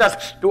brings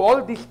us to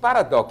all these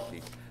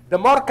paradoxes. The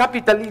more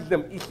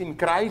capitalism is in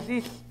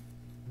crisis,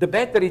 the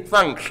better it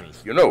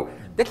functions, you know.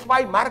 That's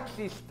why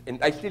Marxists,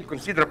 and I still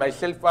consider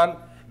myself one,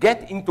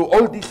 get into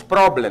all these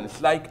problems.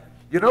 Like,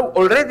 you know,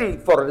 already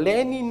for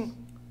Lenin,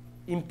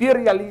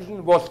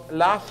 imperialism was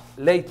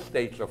late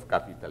stage of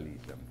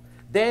capitalism.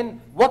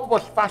 Then, what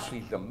was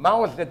fascism?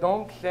 Mao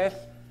Zedong says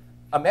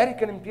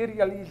American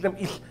imperialism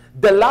is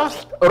the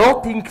last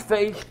rotting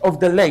phase of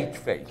the late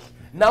phase.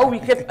 Now we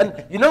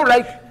have, you know,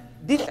 like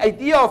this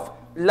idea of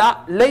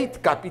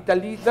late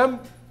capitalism,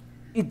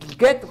 it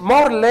gets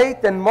more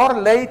late,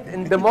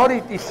 and the more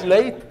it is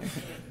late,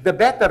 the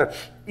better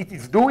it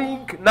is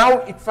doing. Now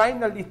it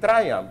finally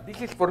triumphed.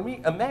 This is for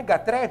me a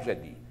mega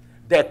tragedy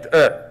that,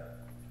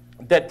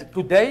 that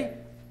today,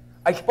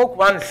 I spoke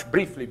once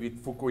briefly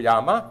with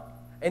Fukuyama,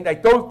 and I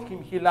told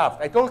him, he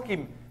laughed. I told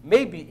him,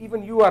 maybe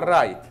even you are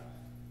right,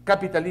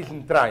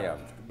 capitalism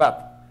triumphed.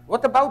 But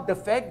what about the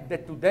fact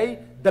that today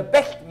the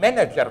best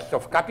managers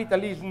of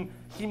capitalism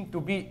seem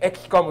to be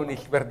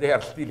ex-communists where they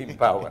are still in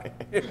power?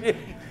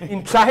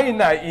 In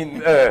China,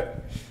 in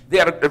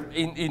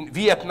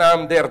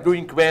Vietnam, they are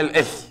doing well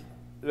as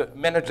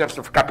managers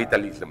of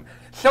capitalism.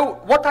 So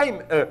what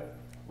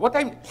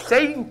I'm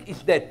saying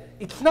is that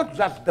it's not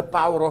just the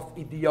power of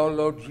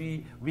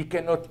ideology. We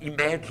cannot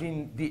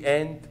imagine the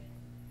end.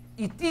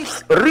 It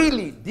is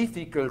really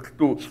difficult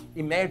to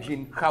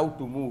imagine how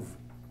to move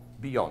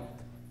beyond.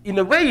 In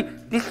a way,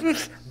 this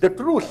is the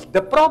truth,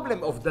 the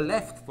problem of the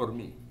left for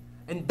me.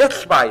 And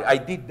that's why I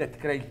did that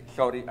crazy,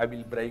 sorry, I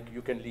will break,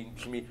 you can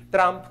lynch me.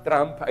 Trump,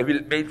 I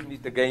will mention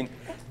it again.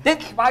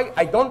 That's why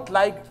I don't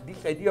like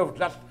this idea of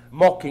just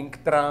mocking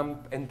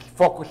Trump and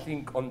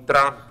focusing on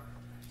Trump.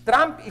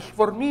 Trump is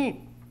for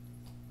me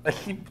a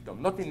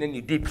symptom, not in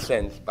any deep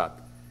sense, but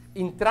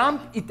in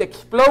Trump it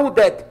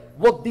exploded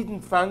what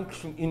didn't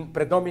function in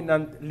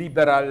predominant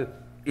liberal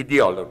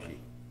ideology.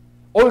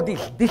 All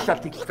this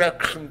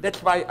dissatisfaction,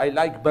 that's why I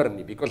like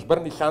Bernie, because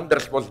Bernie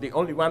Sanders was the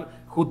only one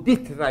who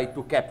did try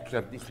to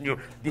capture this new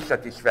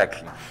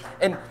dissatisfaction.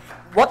 And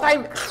what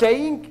I'm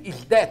saying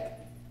is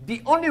that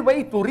the only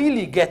way to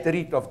really get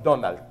rid of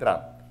Donald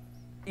Trump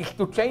is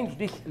to change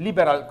this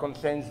liberal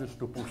consensus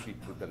to push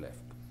it to the left.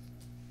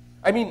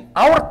 I mean,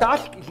 our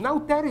task is now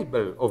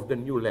terrible of the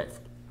new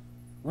left.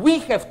 We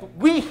have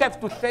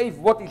to save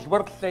what is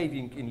worth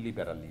saving in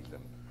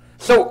liberalism.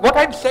 So what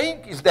I'm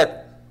saying is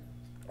that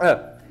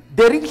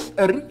there is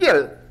a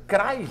real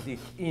crisis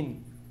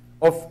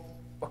of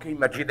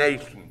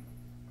imagination.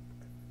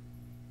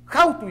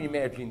 How to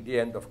imagine the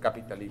end of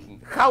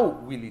capitalism? How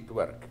will it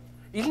work?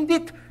 Isn't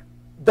it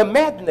the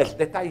madness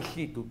that I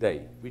see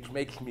today, which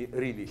makes me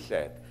really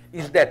sad,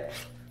 is that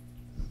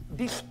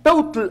this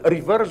total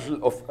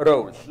reversal of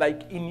roles,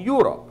 like in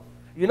Europe,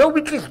 you know,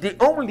 which is the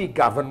only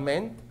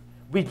government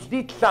which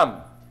did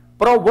some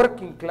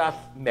pro-working class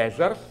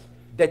measures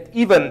that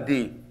even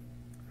the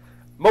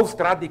most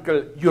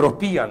radical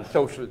European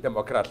social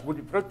democrats would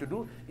prefer to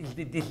do, is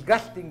the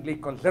disgustingly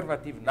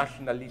conservative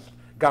nationalist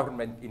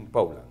government in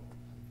Poland.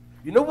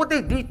 You know what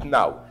they did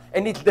now?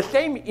 And it's the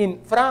same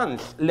in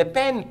France. Le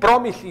Pen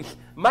promises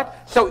much.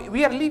 So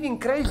we are living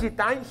crazy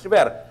times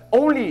where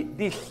only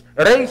this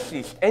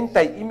racist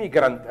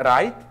anti-immigrant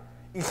right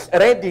is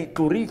ready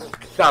to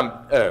risk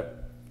some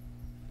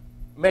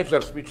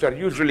measures which are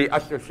usually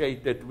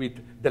associated with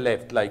the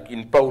left, like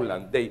in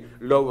Poland. They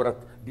lowered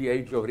the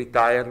age of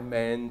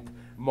retirement,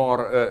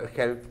 more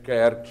health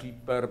care,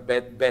 cheaper,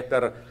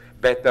 better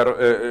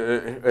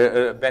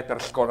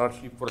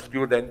scholarship for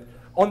students.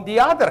 On the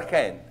other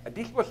hand,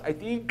 this was, I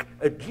think,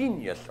 a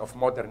genius of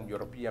modern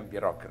European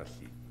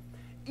bureaucracy.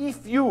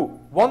 If you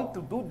want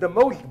to do the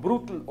most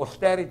brutal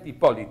austerity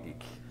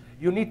politics,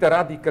 you need a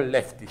radical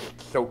leftist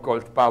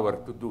so-called power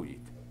to do it.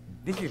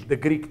 This is the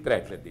Greek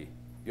tragedy,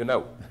 you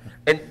know.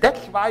 And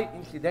that's why,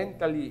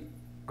 incidentally,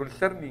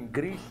 concerning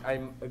Greece,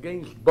 I'm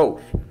against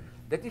both.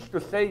 That is to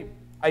say,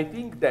 I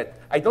think that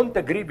I don't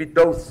agree with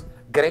those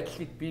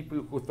Grexit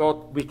people who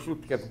thought we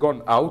should have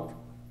gone out.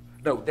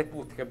 No, that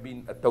would have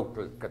been a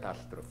total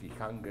catastrophe,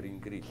 hunger in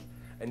Greece,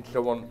 and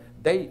so on.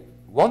 They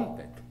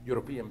wanted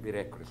European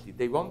bureaucracy.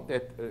 They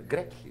wanted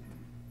Grexit.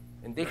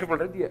 And they have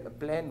already a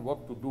plan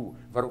what to do.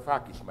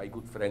 Varoufakis, my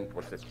good friend,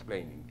 was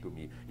explaining to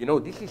me. You know,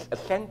 this is a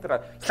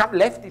central, some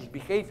leftists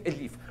behave as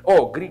if,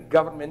 oh, Greek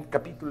government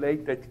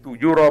capitulated to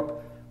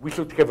Europe, we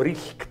should have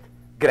risked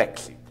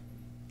Grexit.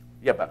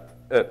 Yeah, but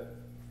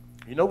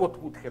you know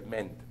what would have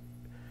meant?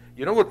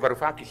 You know what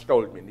Varoufakis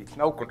told me, and it's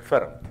now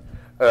confirmed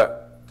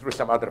through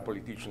some other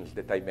politicians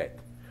that I met.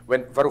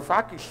 When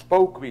Varoufakis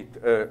spoke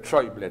with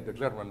Schäuble, the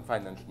German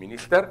finance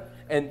minister,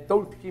 and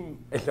told him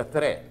as a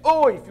threat,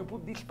 oh, if you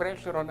put this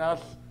pressure on us,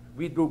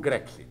 we do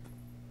Grexit.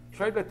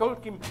 Schäuble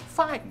told him,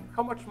 fine,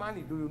 how much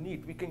money do you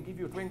need? We can give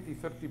you 20,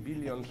 30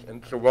 billions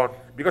and so on.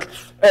 Because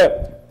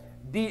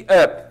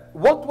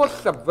what was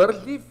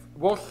subversive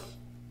was,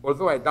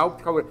 although I doubt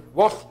how it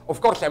was,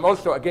 of course, I'm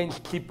also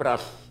against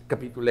Tsipras'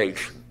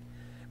 capitulation.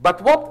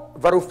 But what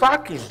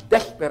Varoufakis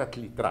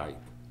desperately tried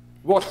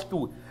was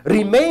to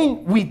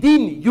remain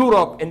within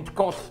Europe and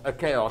cause a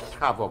chaos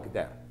havoc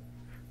there,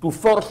 to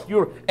force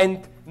Europe,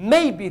 and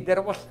maybe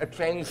there was a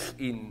chance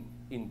in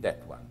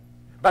that one.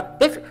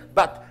 But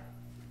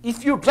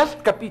if you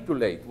just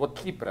capitulate what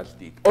Tsipras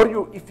did,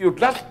 or if you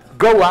just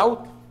go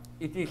out,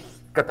 it is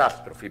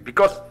catastrophe,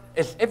 because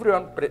as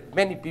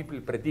many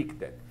people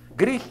predicted,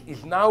 Greece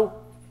is now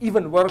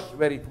even worse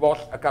where it was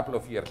a couple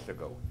of years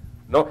ago.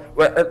 No,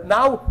 well,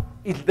 now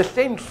it's the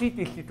same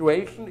shitty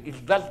situation. It's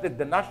just that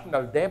the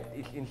national debt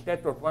is,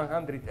 instead of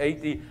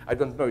 180, I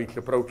don't know, it's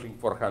approaching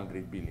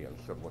 400 billions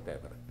or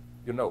whatever.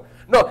 You know.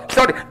 No,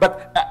 sorry,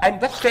 but I'm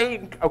just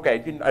saying,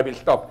 okay, I will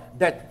stop,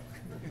 that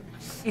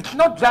it's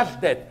not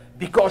just that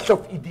because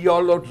of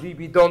ideology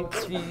we don't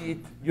see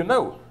it, you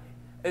know.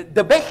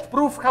 The best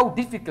proof how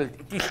difficult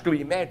it is to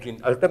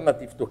imagine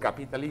alternative to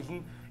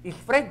capitalism is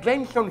Fred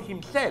Jameson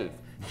himself.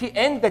 He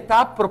ended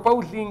up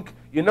proposing,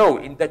 you know,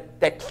 in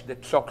that text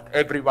that shocked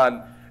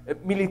everyone,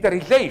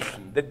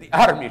 militarization, that the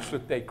army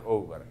should take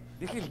over.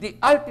 This is the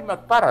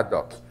ultimate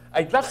paradox.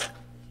 I just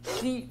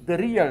see the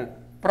real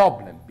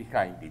problem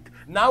behind it.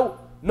 Now,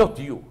 not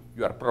you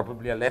are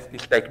probably a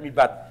leftist like me,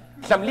 but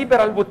some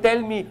liberal would tell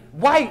me,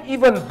 why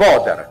even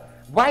bother?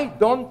 Why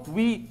don't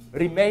we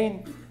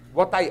remain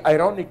what I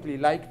ironically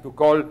like to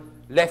call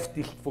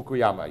leftist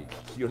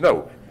Fukuyamaists, you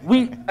know?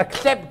 We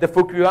accept the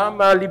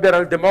Fukuyama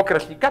liberal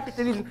democracy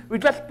capitalism, we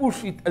just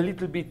push it a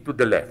little bit to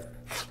the left.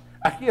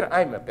 Here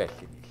I'm a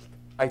pessimist.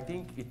 I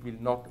think it will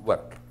not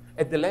work.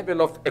 At the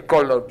level of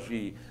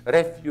ecology,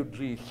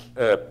 refugees,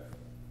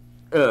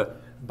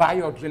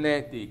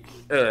 biogenetics,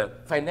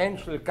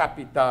 financial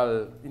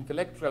capital,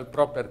 intellectual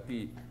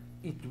property,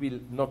 it will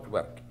not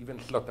work. Even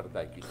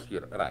Sloterdijk is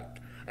here right.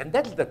 And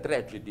that's the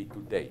tragedy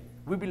today.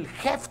 We will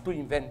have to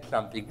invent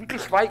something, which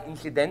is why,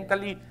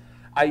 incidentally,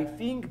 I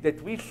think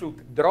that we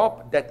should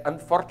drop that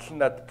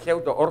unfortunate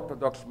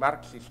pseudo-orthodox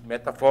Marxist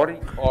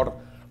metaphoric or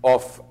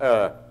of,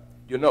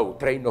 you know,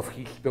 train of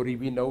history,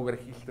 we know where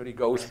history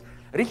goes.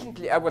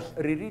 Recently, I was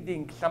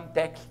rereading some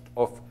text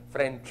of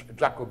French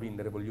Jacobin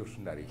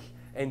revolutionaries,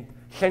 and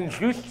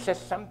Saint-Just says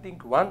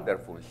something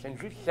wonderful.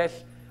 Saint-Just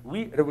says,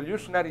 we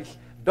revolutionaries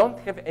don't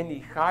have any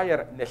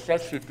higher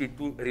necessity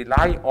to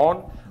rely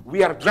on.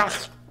 We are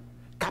just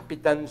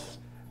captains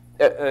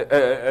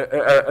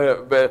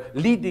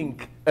leading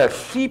a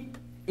ship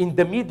in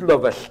the middle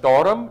of a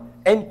storm,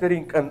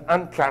 entering an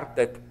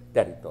uncharted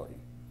territory.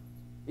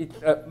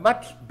 It's a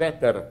much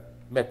better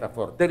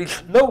metaphor. There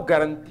is no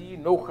guarantee,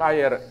 no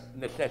higher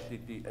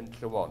necessity, and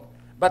so on.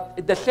 But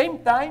at the same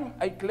time,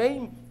 I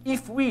claim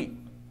if we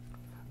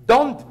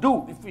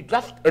if we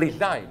just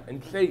resign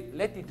and say,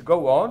 let it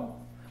go on,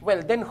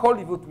 well, then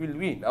Hollywood will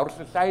win. Our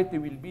society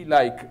will be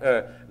like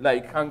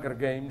Hunger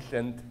Games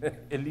and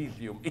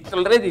Elysium. It's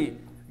already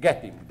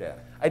getting there.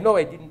 I know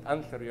I didn't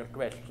answer your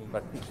question,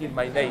 but it's in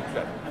my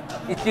nature.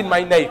 It's in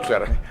my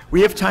nature.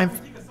 We have time.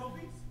 Can we take a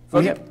selfie?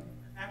 We have,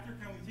 After,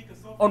 can we take a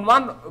selfie? On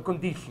one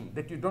condition,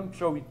 that you don't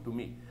show it to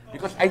me.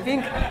 Because I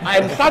think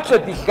I'm such a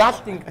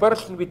disgusting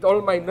person with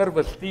all my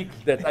nervous tics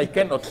that I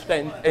cannot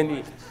stand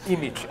any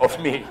image of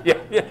me.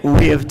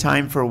 we have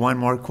time for one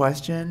more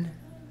question.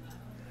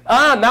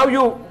 Ah, now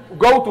you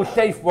go to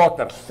Safe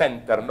Water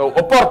Center. No,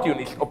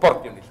 opportunist.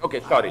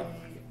 Okay, sorry.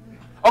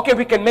 Okay,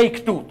 we can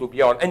make two, to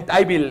be honest, and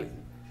I will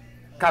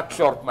cut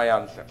short my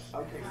answers.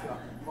 Okay, so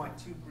you want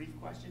two brief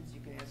questions?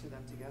 You can answer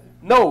them together?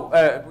 No,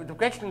 the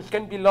questions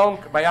can be long,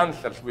 my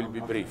answers will be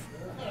brief.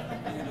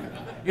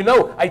 You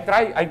know,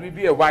 I will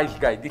be a wise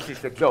guy, this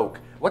is a joke.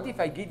 What if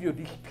I give you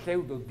these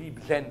pseudo-deep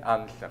Zen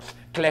answers?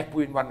 Clap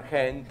with one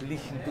hand,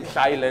 listen to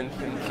silence,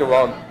 and so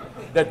on.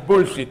 That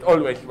bullshit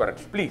always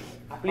works. Please,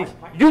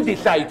 you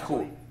decide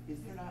who. Is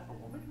there not a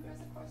woman who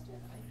has a question?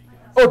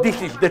 Oh,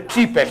 this is the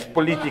cheapest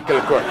political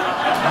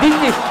correctness. This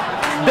is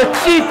the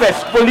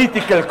cheapest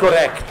political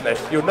correctness,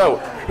 you know.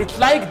 It's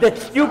like that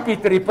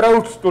stupid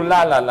reproach to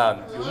La La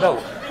Land, you know.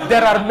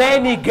 There are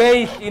many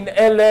gays in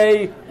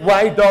LA,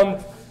 why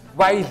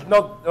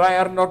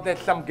are not there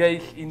some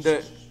gays in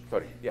the,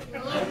 sorry, yeah. My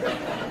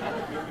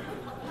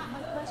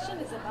question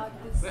is about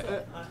this. You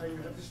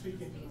have to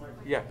speak into the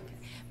microphone. Yeah,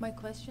 My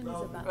question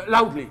is about.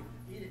 loudly,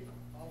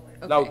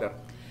 Okay. louder.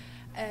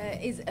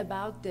 Is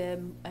about the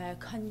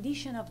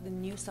condition of the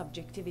new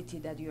subjectivity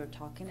that you're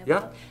talking Yeah.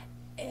 about.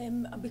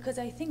 Because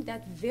I think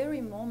that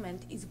very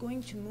moment is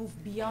going to move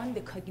beyond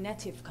the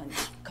cognitive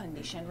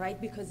condition, right?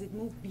 Because it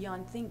moved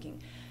beyond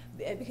thinking.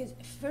 Because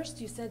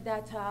first you said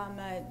that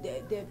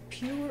the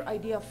pure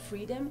idea of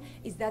freedom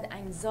is that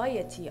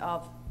anxiety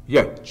of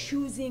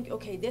choosing,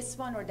 okay, this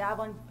one or that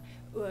one,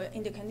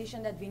 in the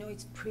condition that we know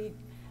it's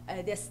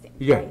predestined,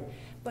 right?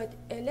 But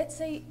let's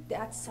say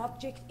that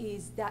subject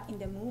is that in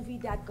the movie,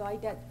 that guy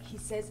that he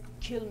says,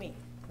 kill me,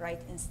 right,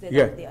 instead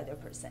of the other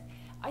person.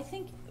 I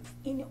think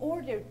in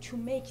order to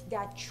make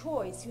that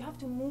choice, you have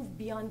to move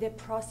beyond the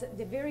process,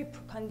 the very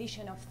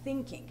condition of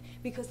thinking.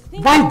 Because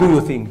thinking. Why do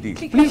you think this?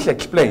 Please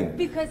explain.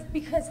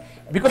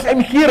 Because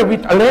I'm here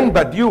with Alain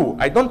Badiou.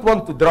 I don't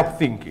want to drop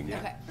thinking.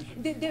 Okay.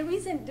 The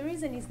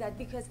reason is that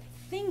because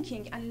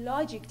thinking and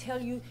logic tell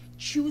you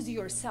choose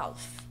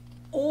yourself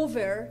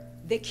over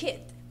the kid.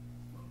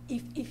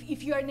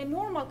 If you are in a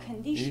normal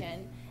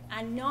condition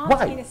and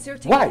not in a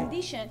certain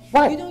condition,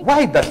 you don't.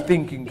 Why does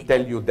thinking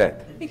tell you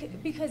that?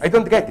 Because I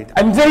don't get it.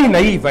 I'm very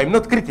naive. I'm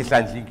not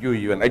criticizing you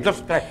even. I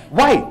just try.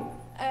 Why?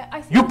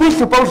 You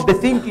presuppose the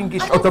thinking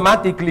is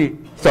automatically.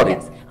 Sorry.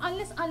 Yes,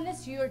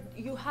 unless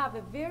you have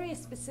a very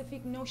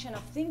specific notion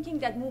of thinking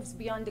that moves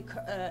beyond the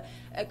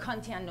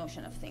Kantian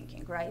notion of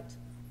thinking, right?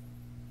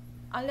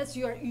 Unless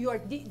you are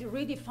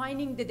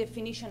redefining the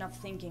definition of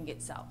thinking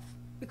itself,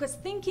 because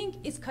thinking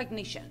is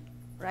cognition,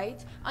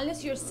 right?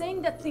 Unless you're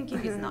saying that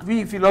thinking is not.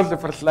 We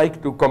philosophers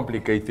like to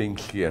complicate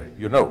things here,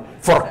 you know.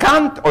 For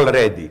Kant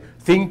already,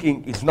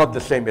 thinking is not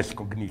the same as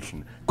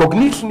cognition.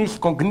 Cognition is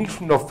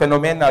cognition of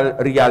phenomenal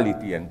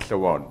reality and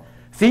so on.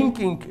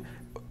 Thinking,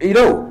 you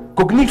know,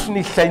 cognition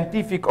is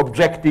scientific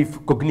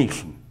objective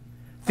cognition.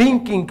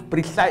 Thinking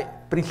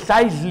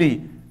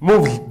precisely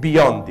moves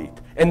beyond it.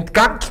 And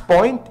Kant's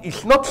point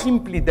is not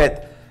simply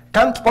that.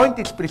 Kant's point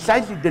is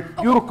precisely that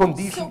pure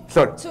condition.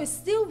 So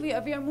still we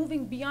are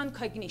moving beyond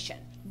cognition,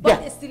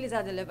 but it still is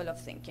at the level of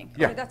thinking.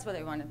 Yeah. Okay, that's what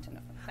I wanted to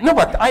know. No,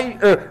 but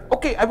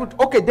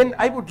then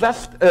I would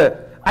just,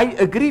 I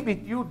agree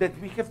with you that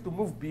we have to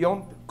move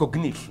beyond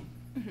cognition.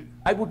 Mm-hmm.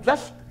 I would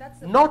just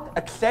not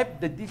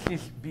accept that this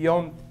is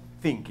beyond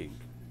thinking.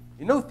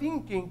 You know,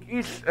 thinking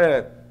is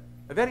a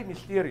very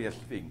mysterious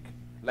thing.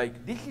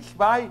 Like, this is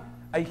why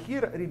I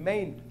here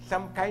remain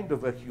some kind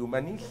of a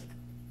humanist,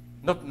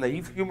 not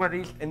naive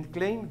humanist, and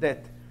claim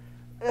that,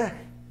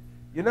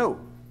 you know,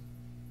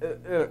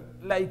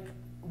 like,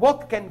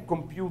 what can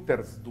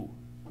computers do?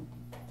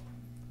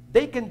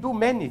 They can do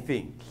many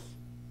things.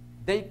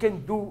 They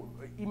can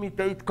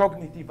imitate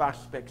cognitive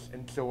aspects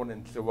and so on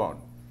and so on.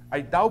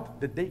 I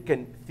doubt that they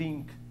can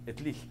think, at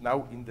least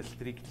now in the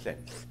strict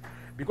sense.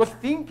 Because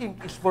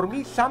thinking is for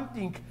me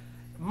something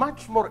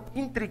much more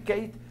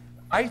intricate.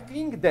 I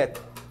think that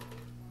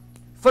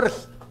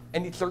first,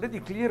 and it's already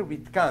clear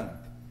with Kant,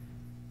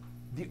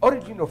 the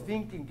origin of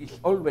thinking is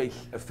always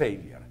a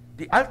failure.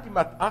 The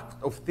ultimate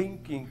act of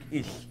thinking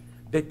is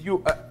that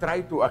you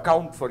try to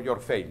account for your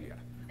failure.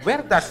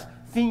 Where does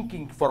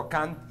thinking for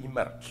Kant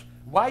emerge?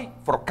 Why,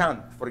 for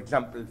Kant, for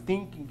example,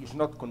 thinking is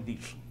not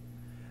cognition?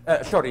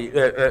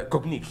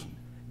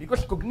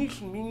 Because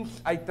cognition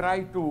means I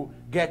try to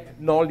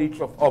get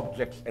knowledge of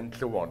objects and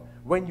so on.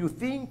 When you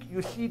think,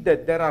 you see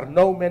that there are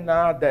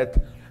noumena, that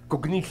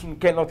cognition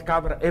cannot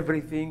cover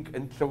everything,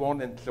 and so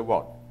on and so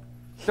on.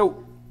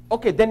 So,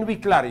 okay, then we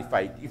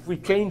clarified. If we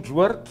change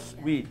words,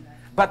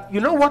 but you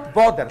know what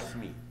bothers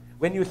me?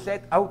 When you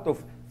said out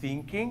of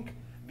thinking,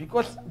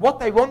 because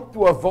what I want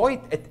to avoid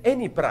at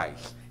any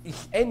price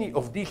is any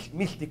of this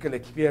mystical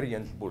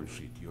experience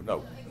bullshit, you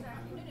know.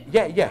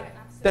 Yeah,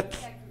 that's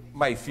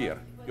my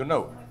fear, you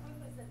know.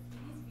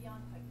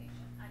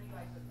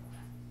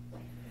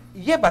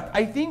 Yeah, but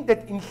I think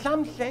that in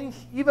some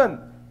sense, even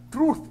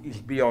truth is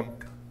beyond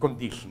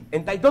condition.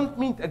 And I don't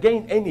mean,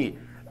 again, any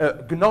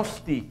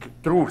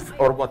Gnostic truth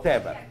or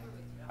whatever.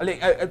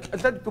 I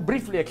started to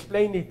briefly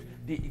explain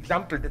it, the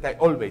example that I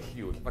always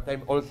use, but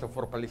I'm also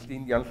for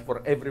Palestinians,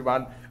 for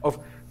everyone.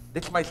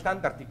 That's my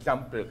standard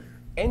example,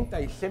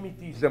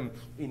 anti-Semitism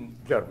in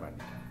Germany.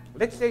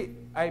 Let's say,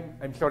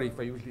 I'm sorry if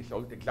I use this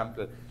old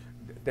example,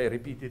 they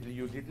repeatedly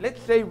use it.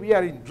 Let's say we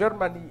are in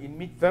Germany in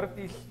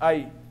mid-30s,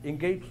 I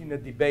engage in a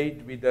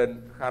debate with a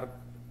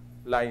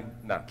hardline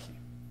Nazi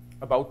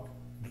about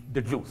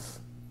the Jews.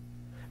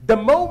 The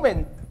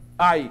moment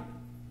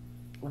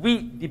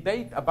we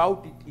debate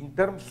about it in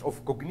terms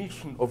of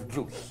cognition of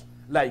Jews,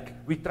 like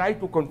we try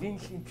to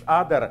convince each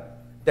other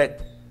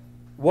that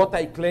what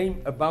I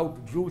claim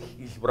about Jews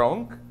is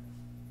wrong,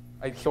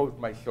 I sold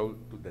my soul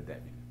to the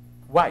devil.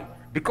 Why?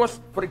 Because,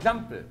 for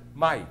example,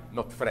 my,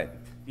 not friend,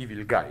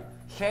 evil guy,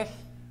 says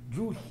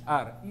Jews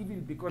are evil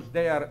because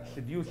they are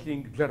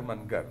seducing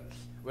German girls.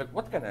 Well,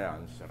 what can I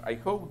answer? I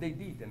hope they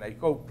did, and I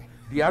hope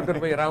the other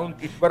way around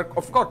it worked.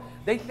 Of course,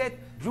 they said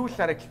Jews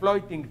are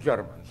exploiting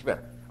Germans. Well,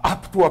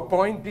 up to a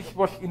point, this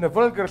was in a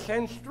vulgar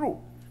sense true.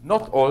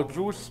 Not all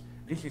Jews,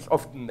 this is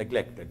often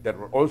neglected. There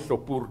were also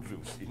poor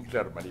Jews in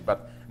Germany,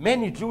 but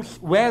many Jews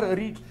were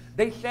rich.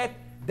 They said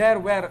there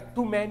were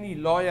too many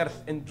lawyers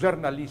and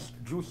journalists.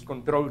 Jews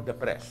controlled the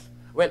press.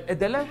 Well, at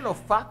the level of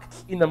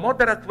facts, in a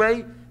moderate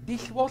way,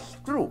 this was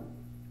true.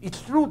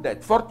 It's true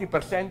that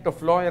 40%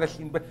 of lawyers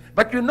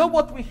but you know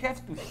what we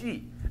have to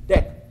see?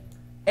 That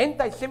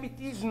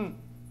anti-Semitism,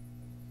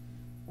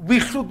 we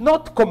should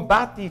not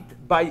combat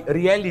it by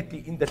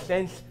reality in the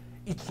sense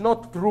it's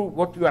not true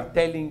what you are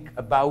telling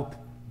about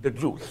the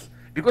Jews.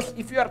 Because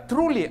if you are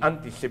truly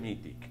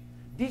anti-Semitic,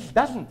 this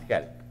doesn't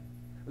help.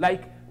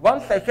 Like,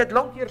 once I had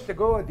long years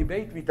ago a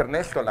debate with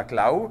Ernesto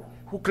Laclau,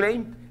 who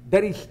claimed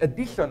there is a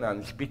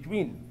dissonance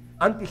between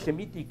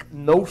anti-Semitic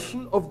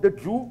notion of the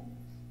Jew,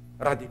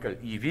 radical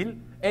evil,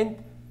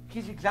 and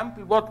his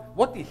example,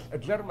 what is a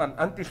German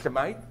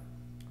anti-Semite?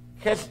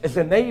 Has as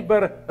a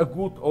neighbor a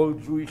good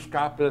old Jewish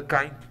couple,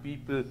 kind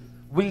people.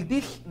 Will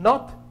this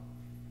not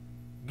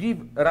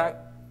give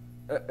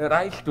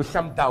rise to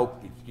some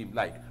doubt in him,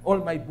 like, all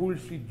my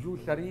bullshit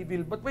Jews are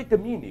evil, but wait a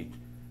minute,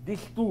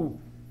 these two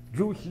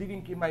Jews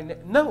living in my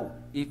no,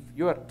 if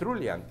you are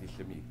truly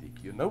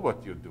anti-Semitic, you know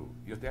what you do.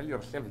 You tell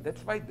yourself,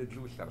 that's why the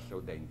Jews are so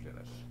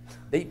dangerous.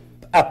 They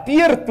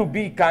appear to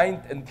be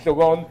kind and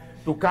so on,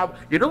 to come.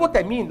 You know what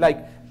I mean?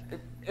 Like,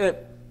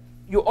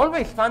 you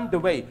always find the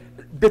way.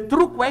 The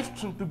true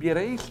question to be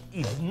raised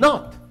is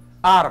not,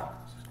 are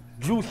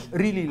Jews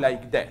really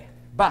like that?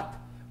 But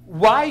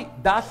why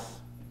does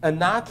a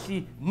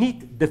Nazi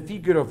need the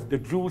figure of the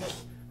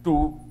Jews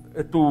to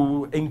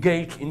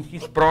engage in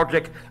his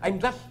project? I'm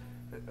just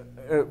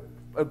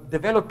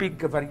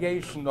developing a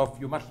variation of,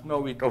 you must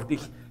know it, of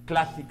this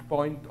classic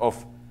point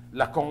of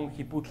Lacan.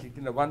 He puts it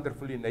in a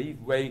wonderfully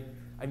naive way.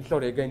 I'm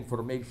sorry again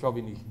for male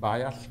chauvinist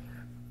bias.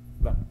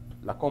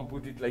 Lacan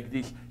put it like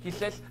this. He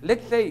says,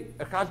 let's say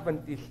a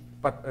husband is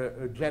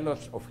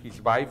jealous of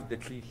his wife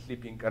that she's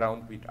sleeping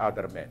around with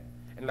other men.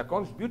 And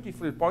Lacan's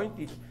beautiful point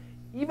is,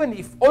 even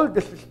if all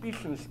the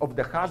suspicions of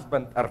the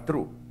husband are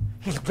true,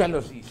 his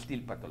jealousy is still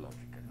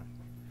pathological.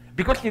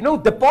 Because, you know,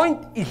 the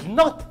point is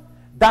not,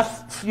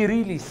 does she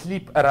really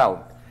sleep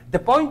around? The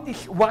point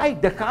is why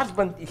the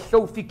husband is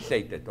so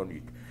fixated on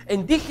it.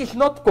 And this is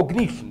not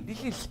cognition.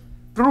 This is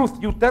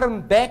truth. You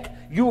turn back,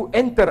 you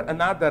enter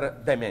another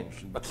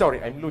dimension. But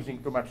sorry, I'm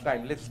losing too much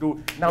time. Let's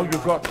do, now you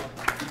got.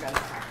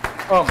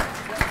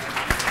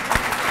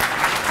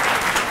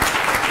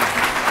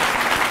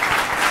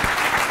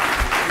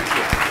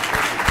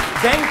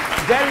 Thanks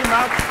very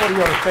much for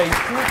your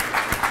patience.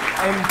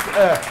 And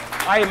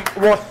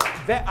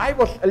I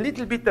was a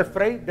little bit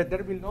afraid that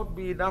there will not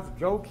be enough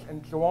jokes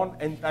and so on,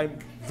 and I'm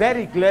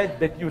very glad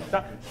that you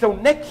saw. So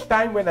next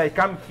time when I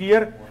come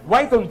here,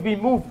 why don't we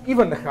move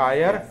even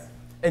higher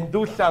and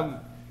do some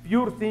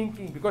pure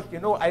thinking? Because, you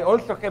know, I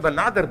also have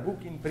another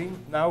book in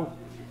print now.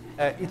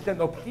 It's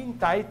an obscene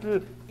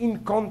title,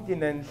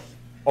 Incontinence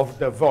of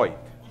the Void.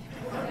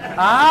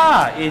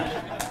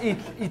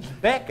 It's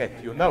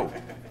Beckett, you know.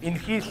 In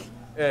his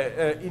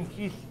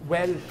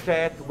well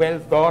said, well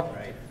thought,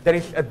 there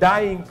is a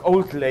dying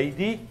old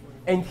lady,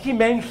 and he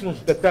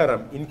mentions the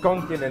term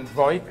incontinent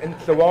void and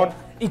so on.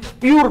 It's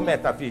pure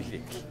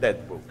metaphysics,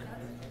 that book.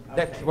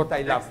 That's what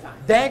I love.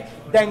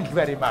 Thanks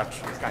very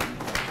much.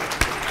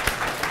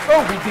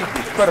 Oh, we did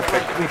it.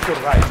 Perfect. We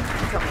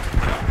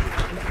survived.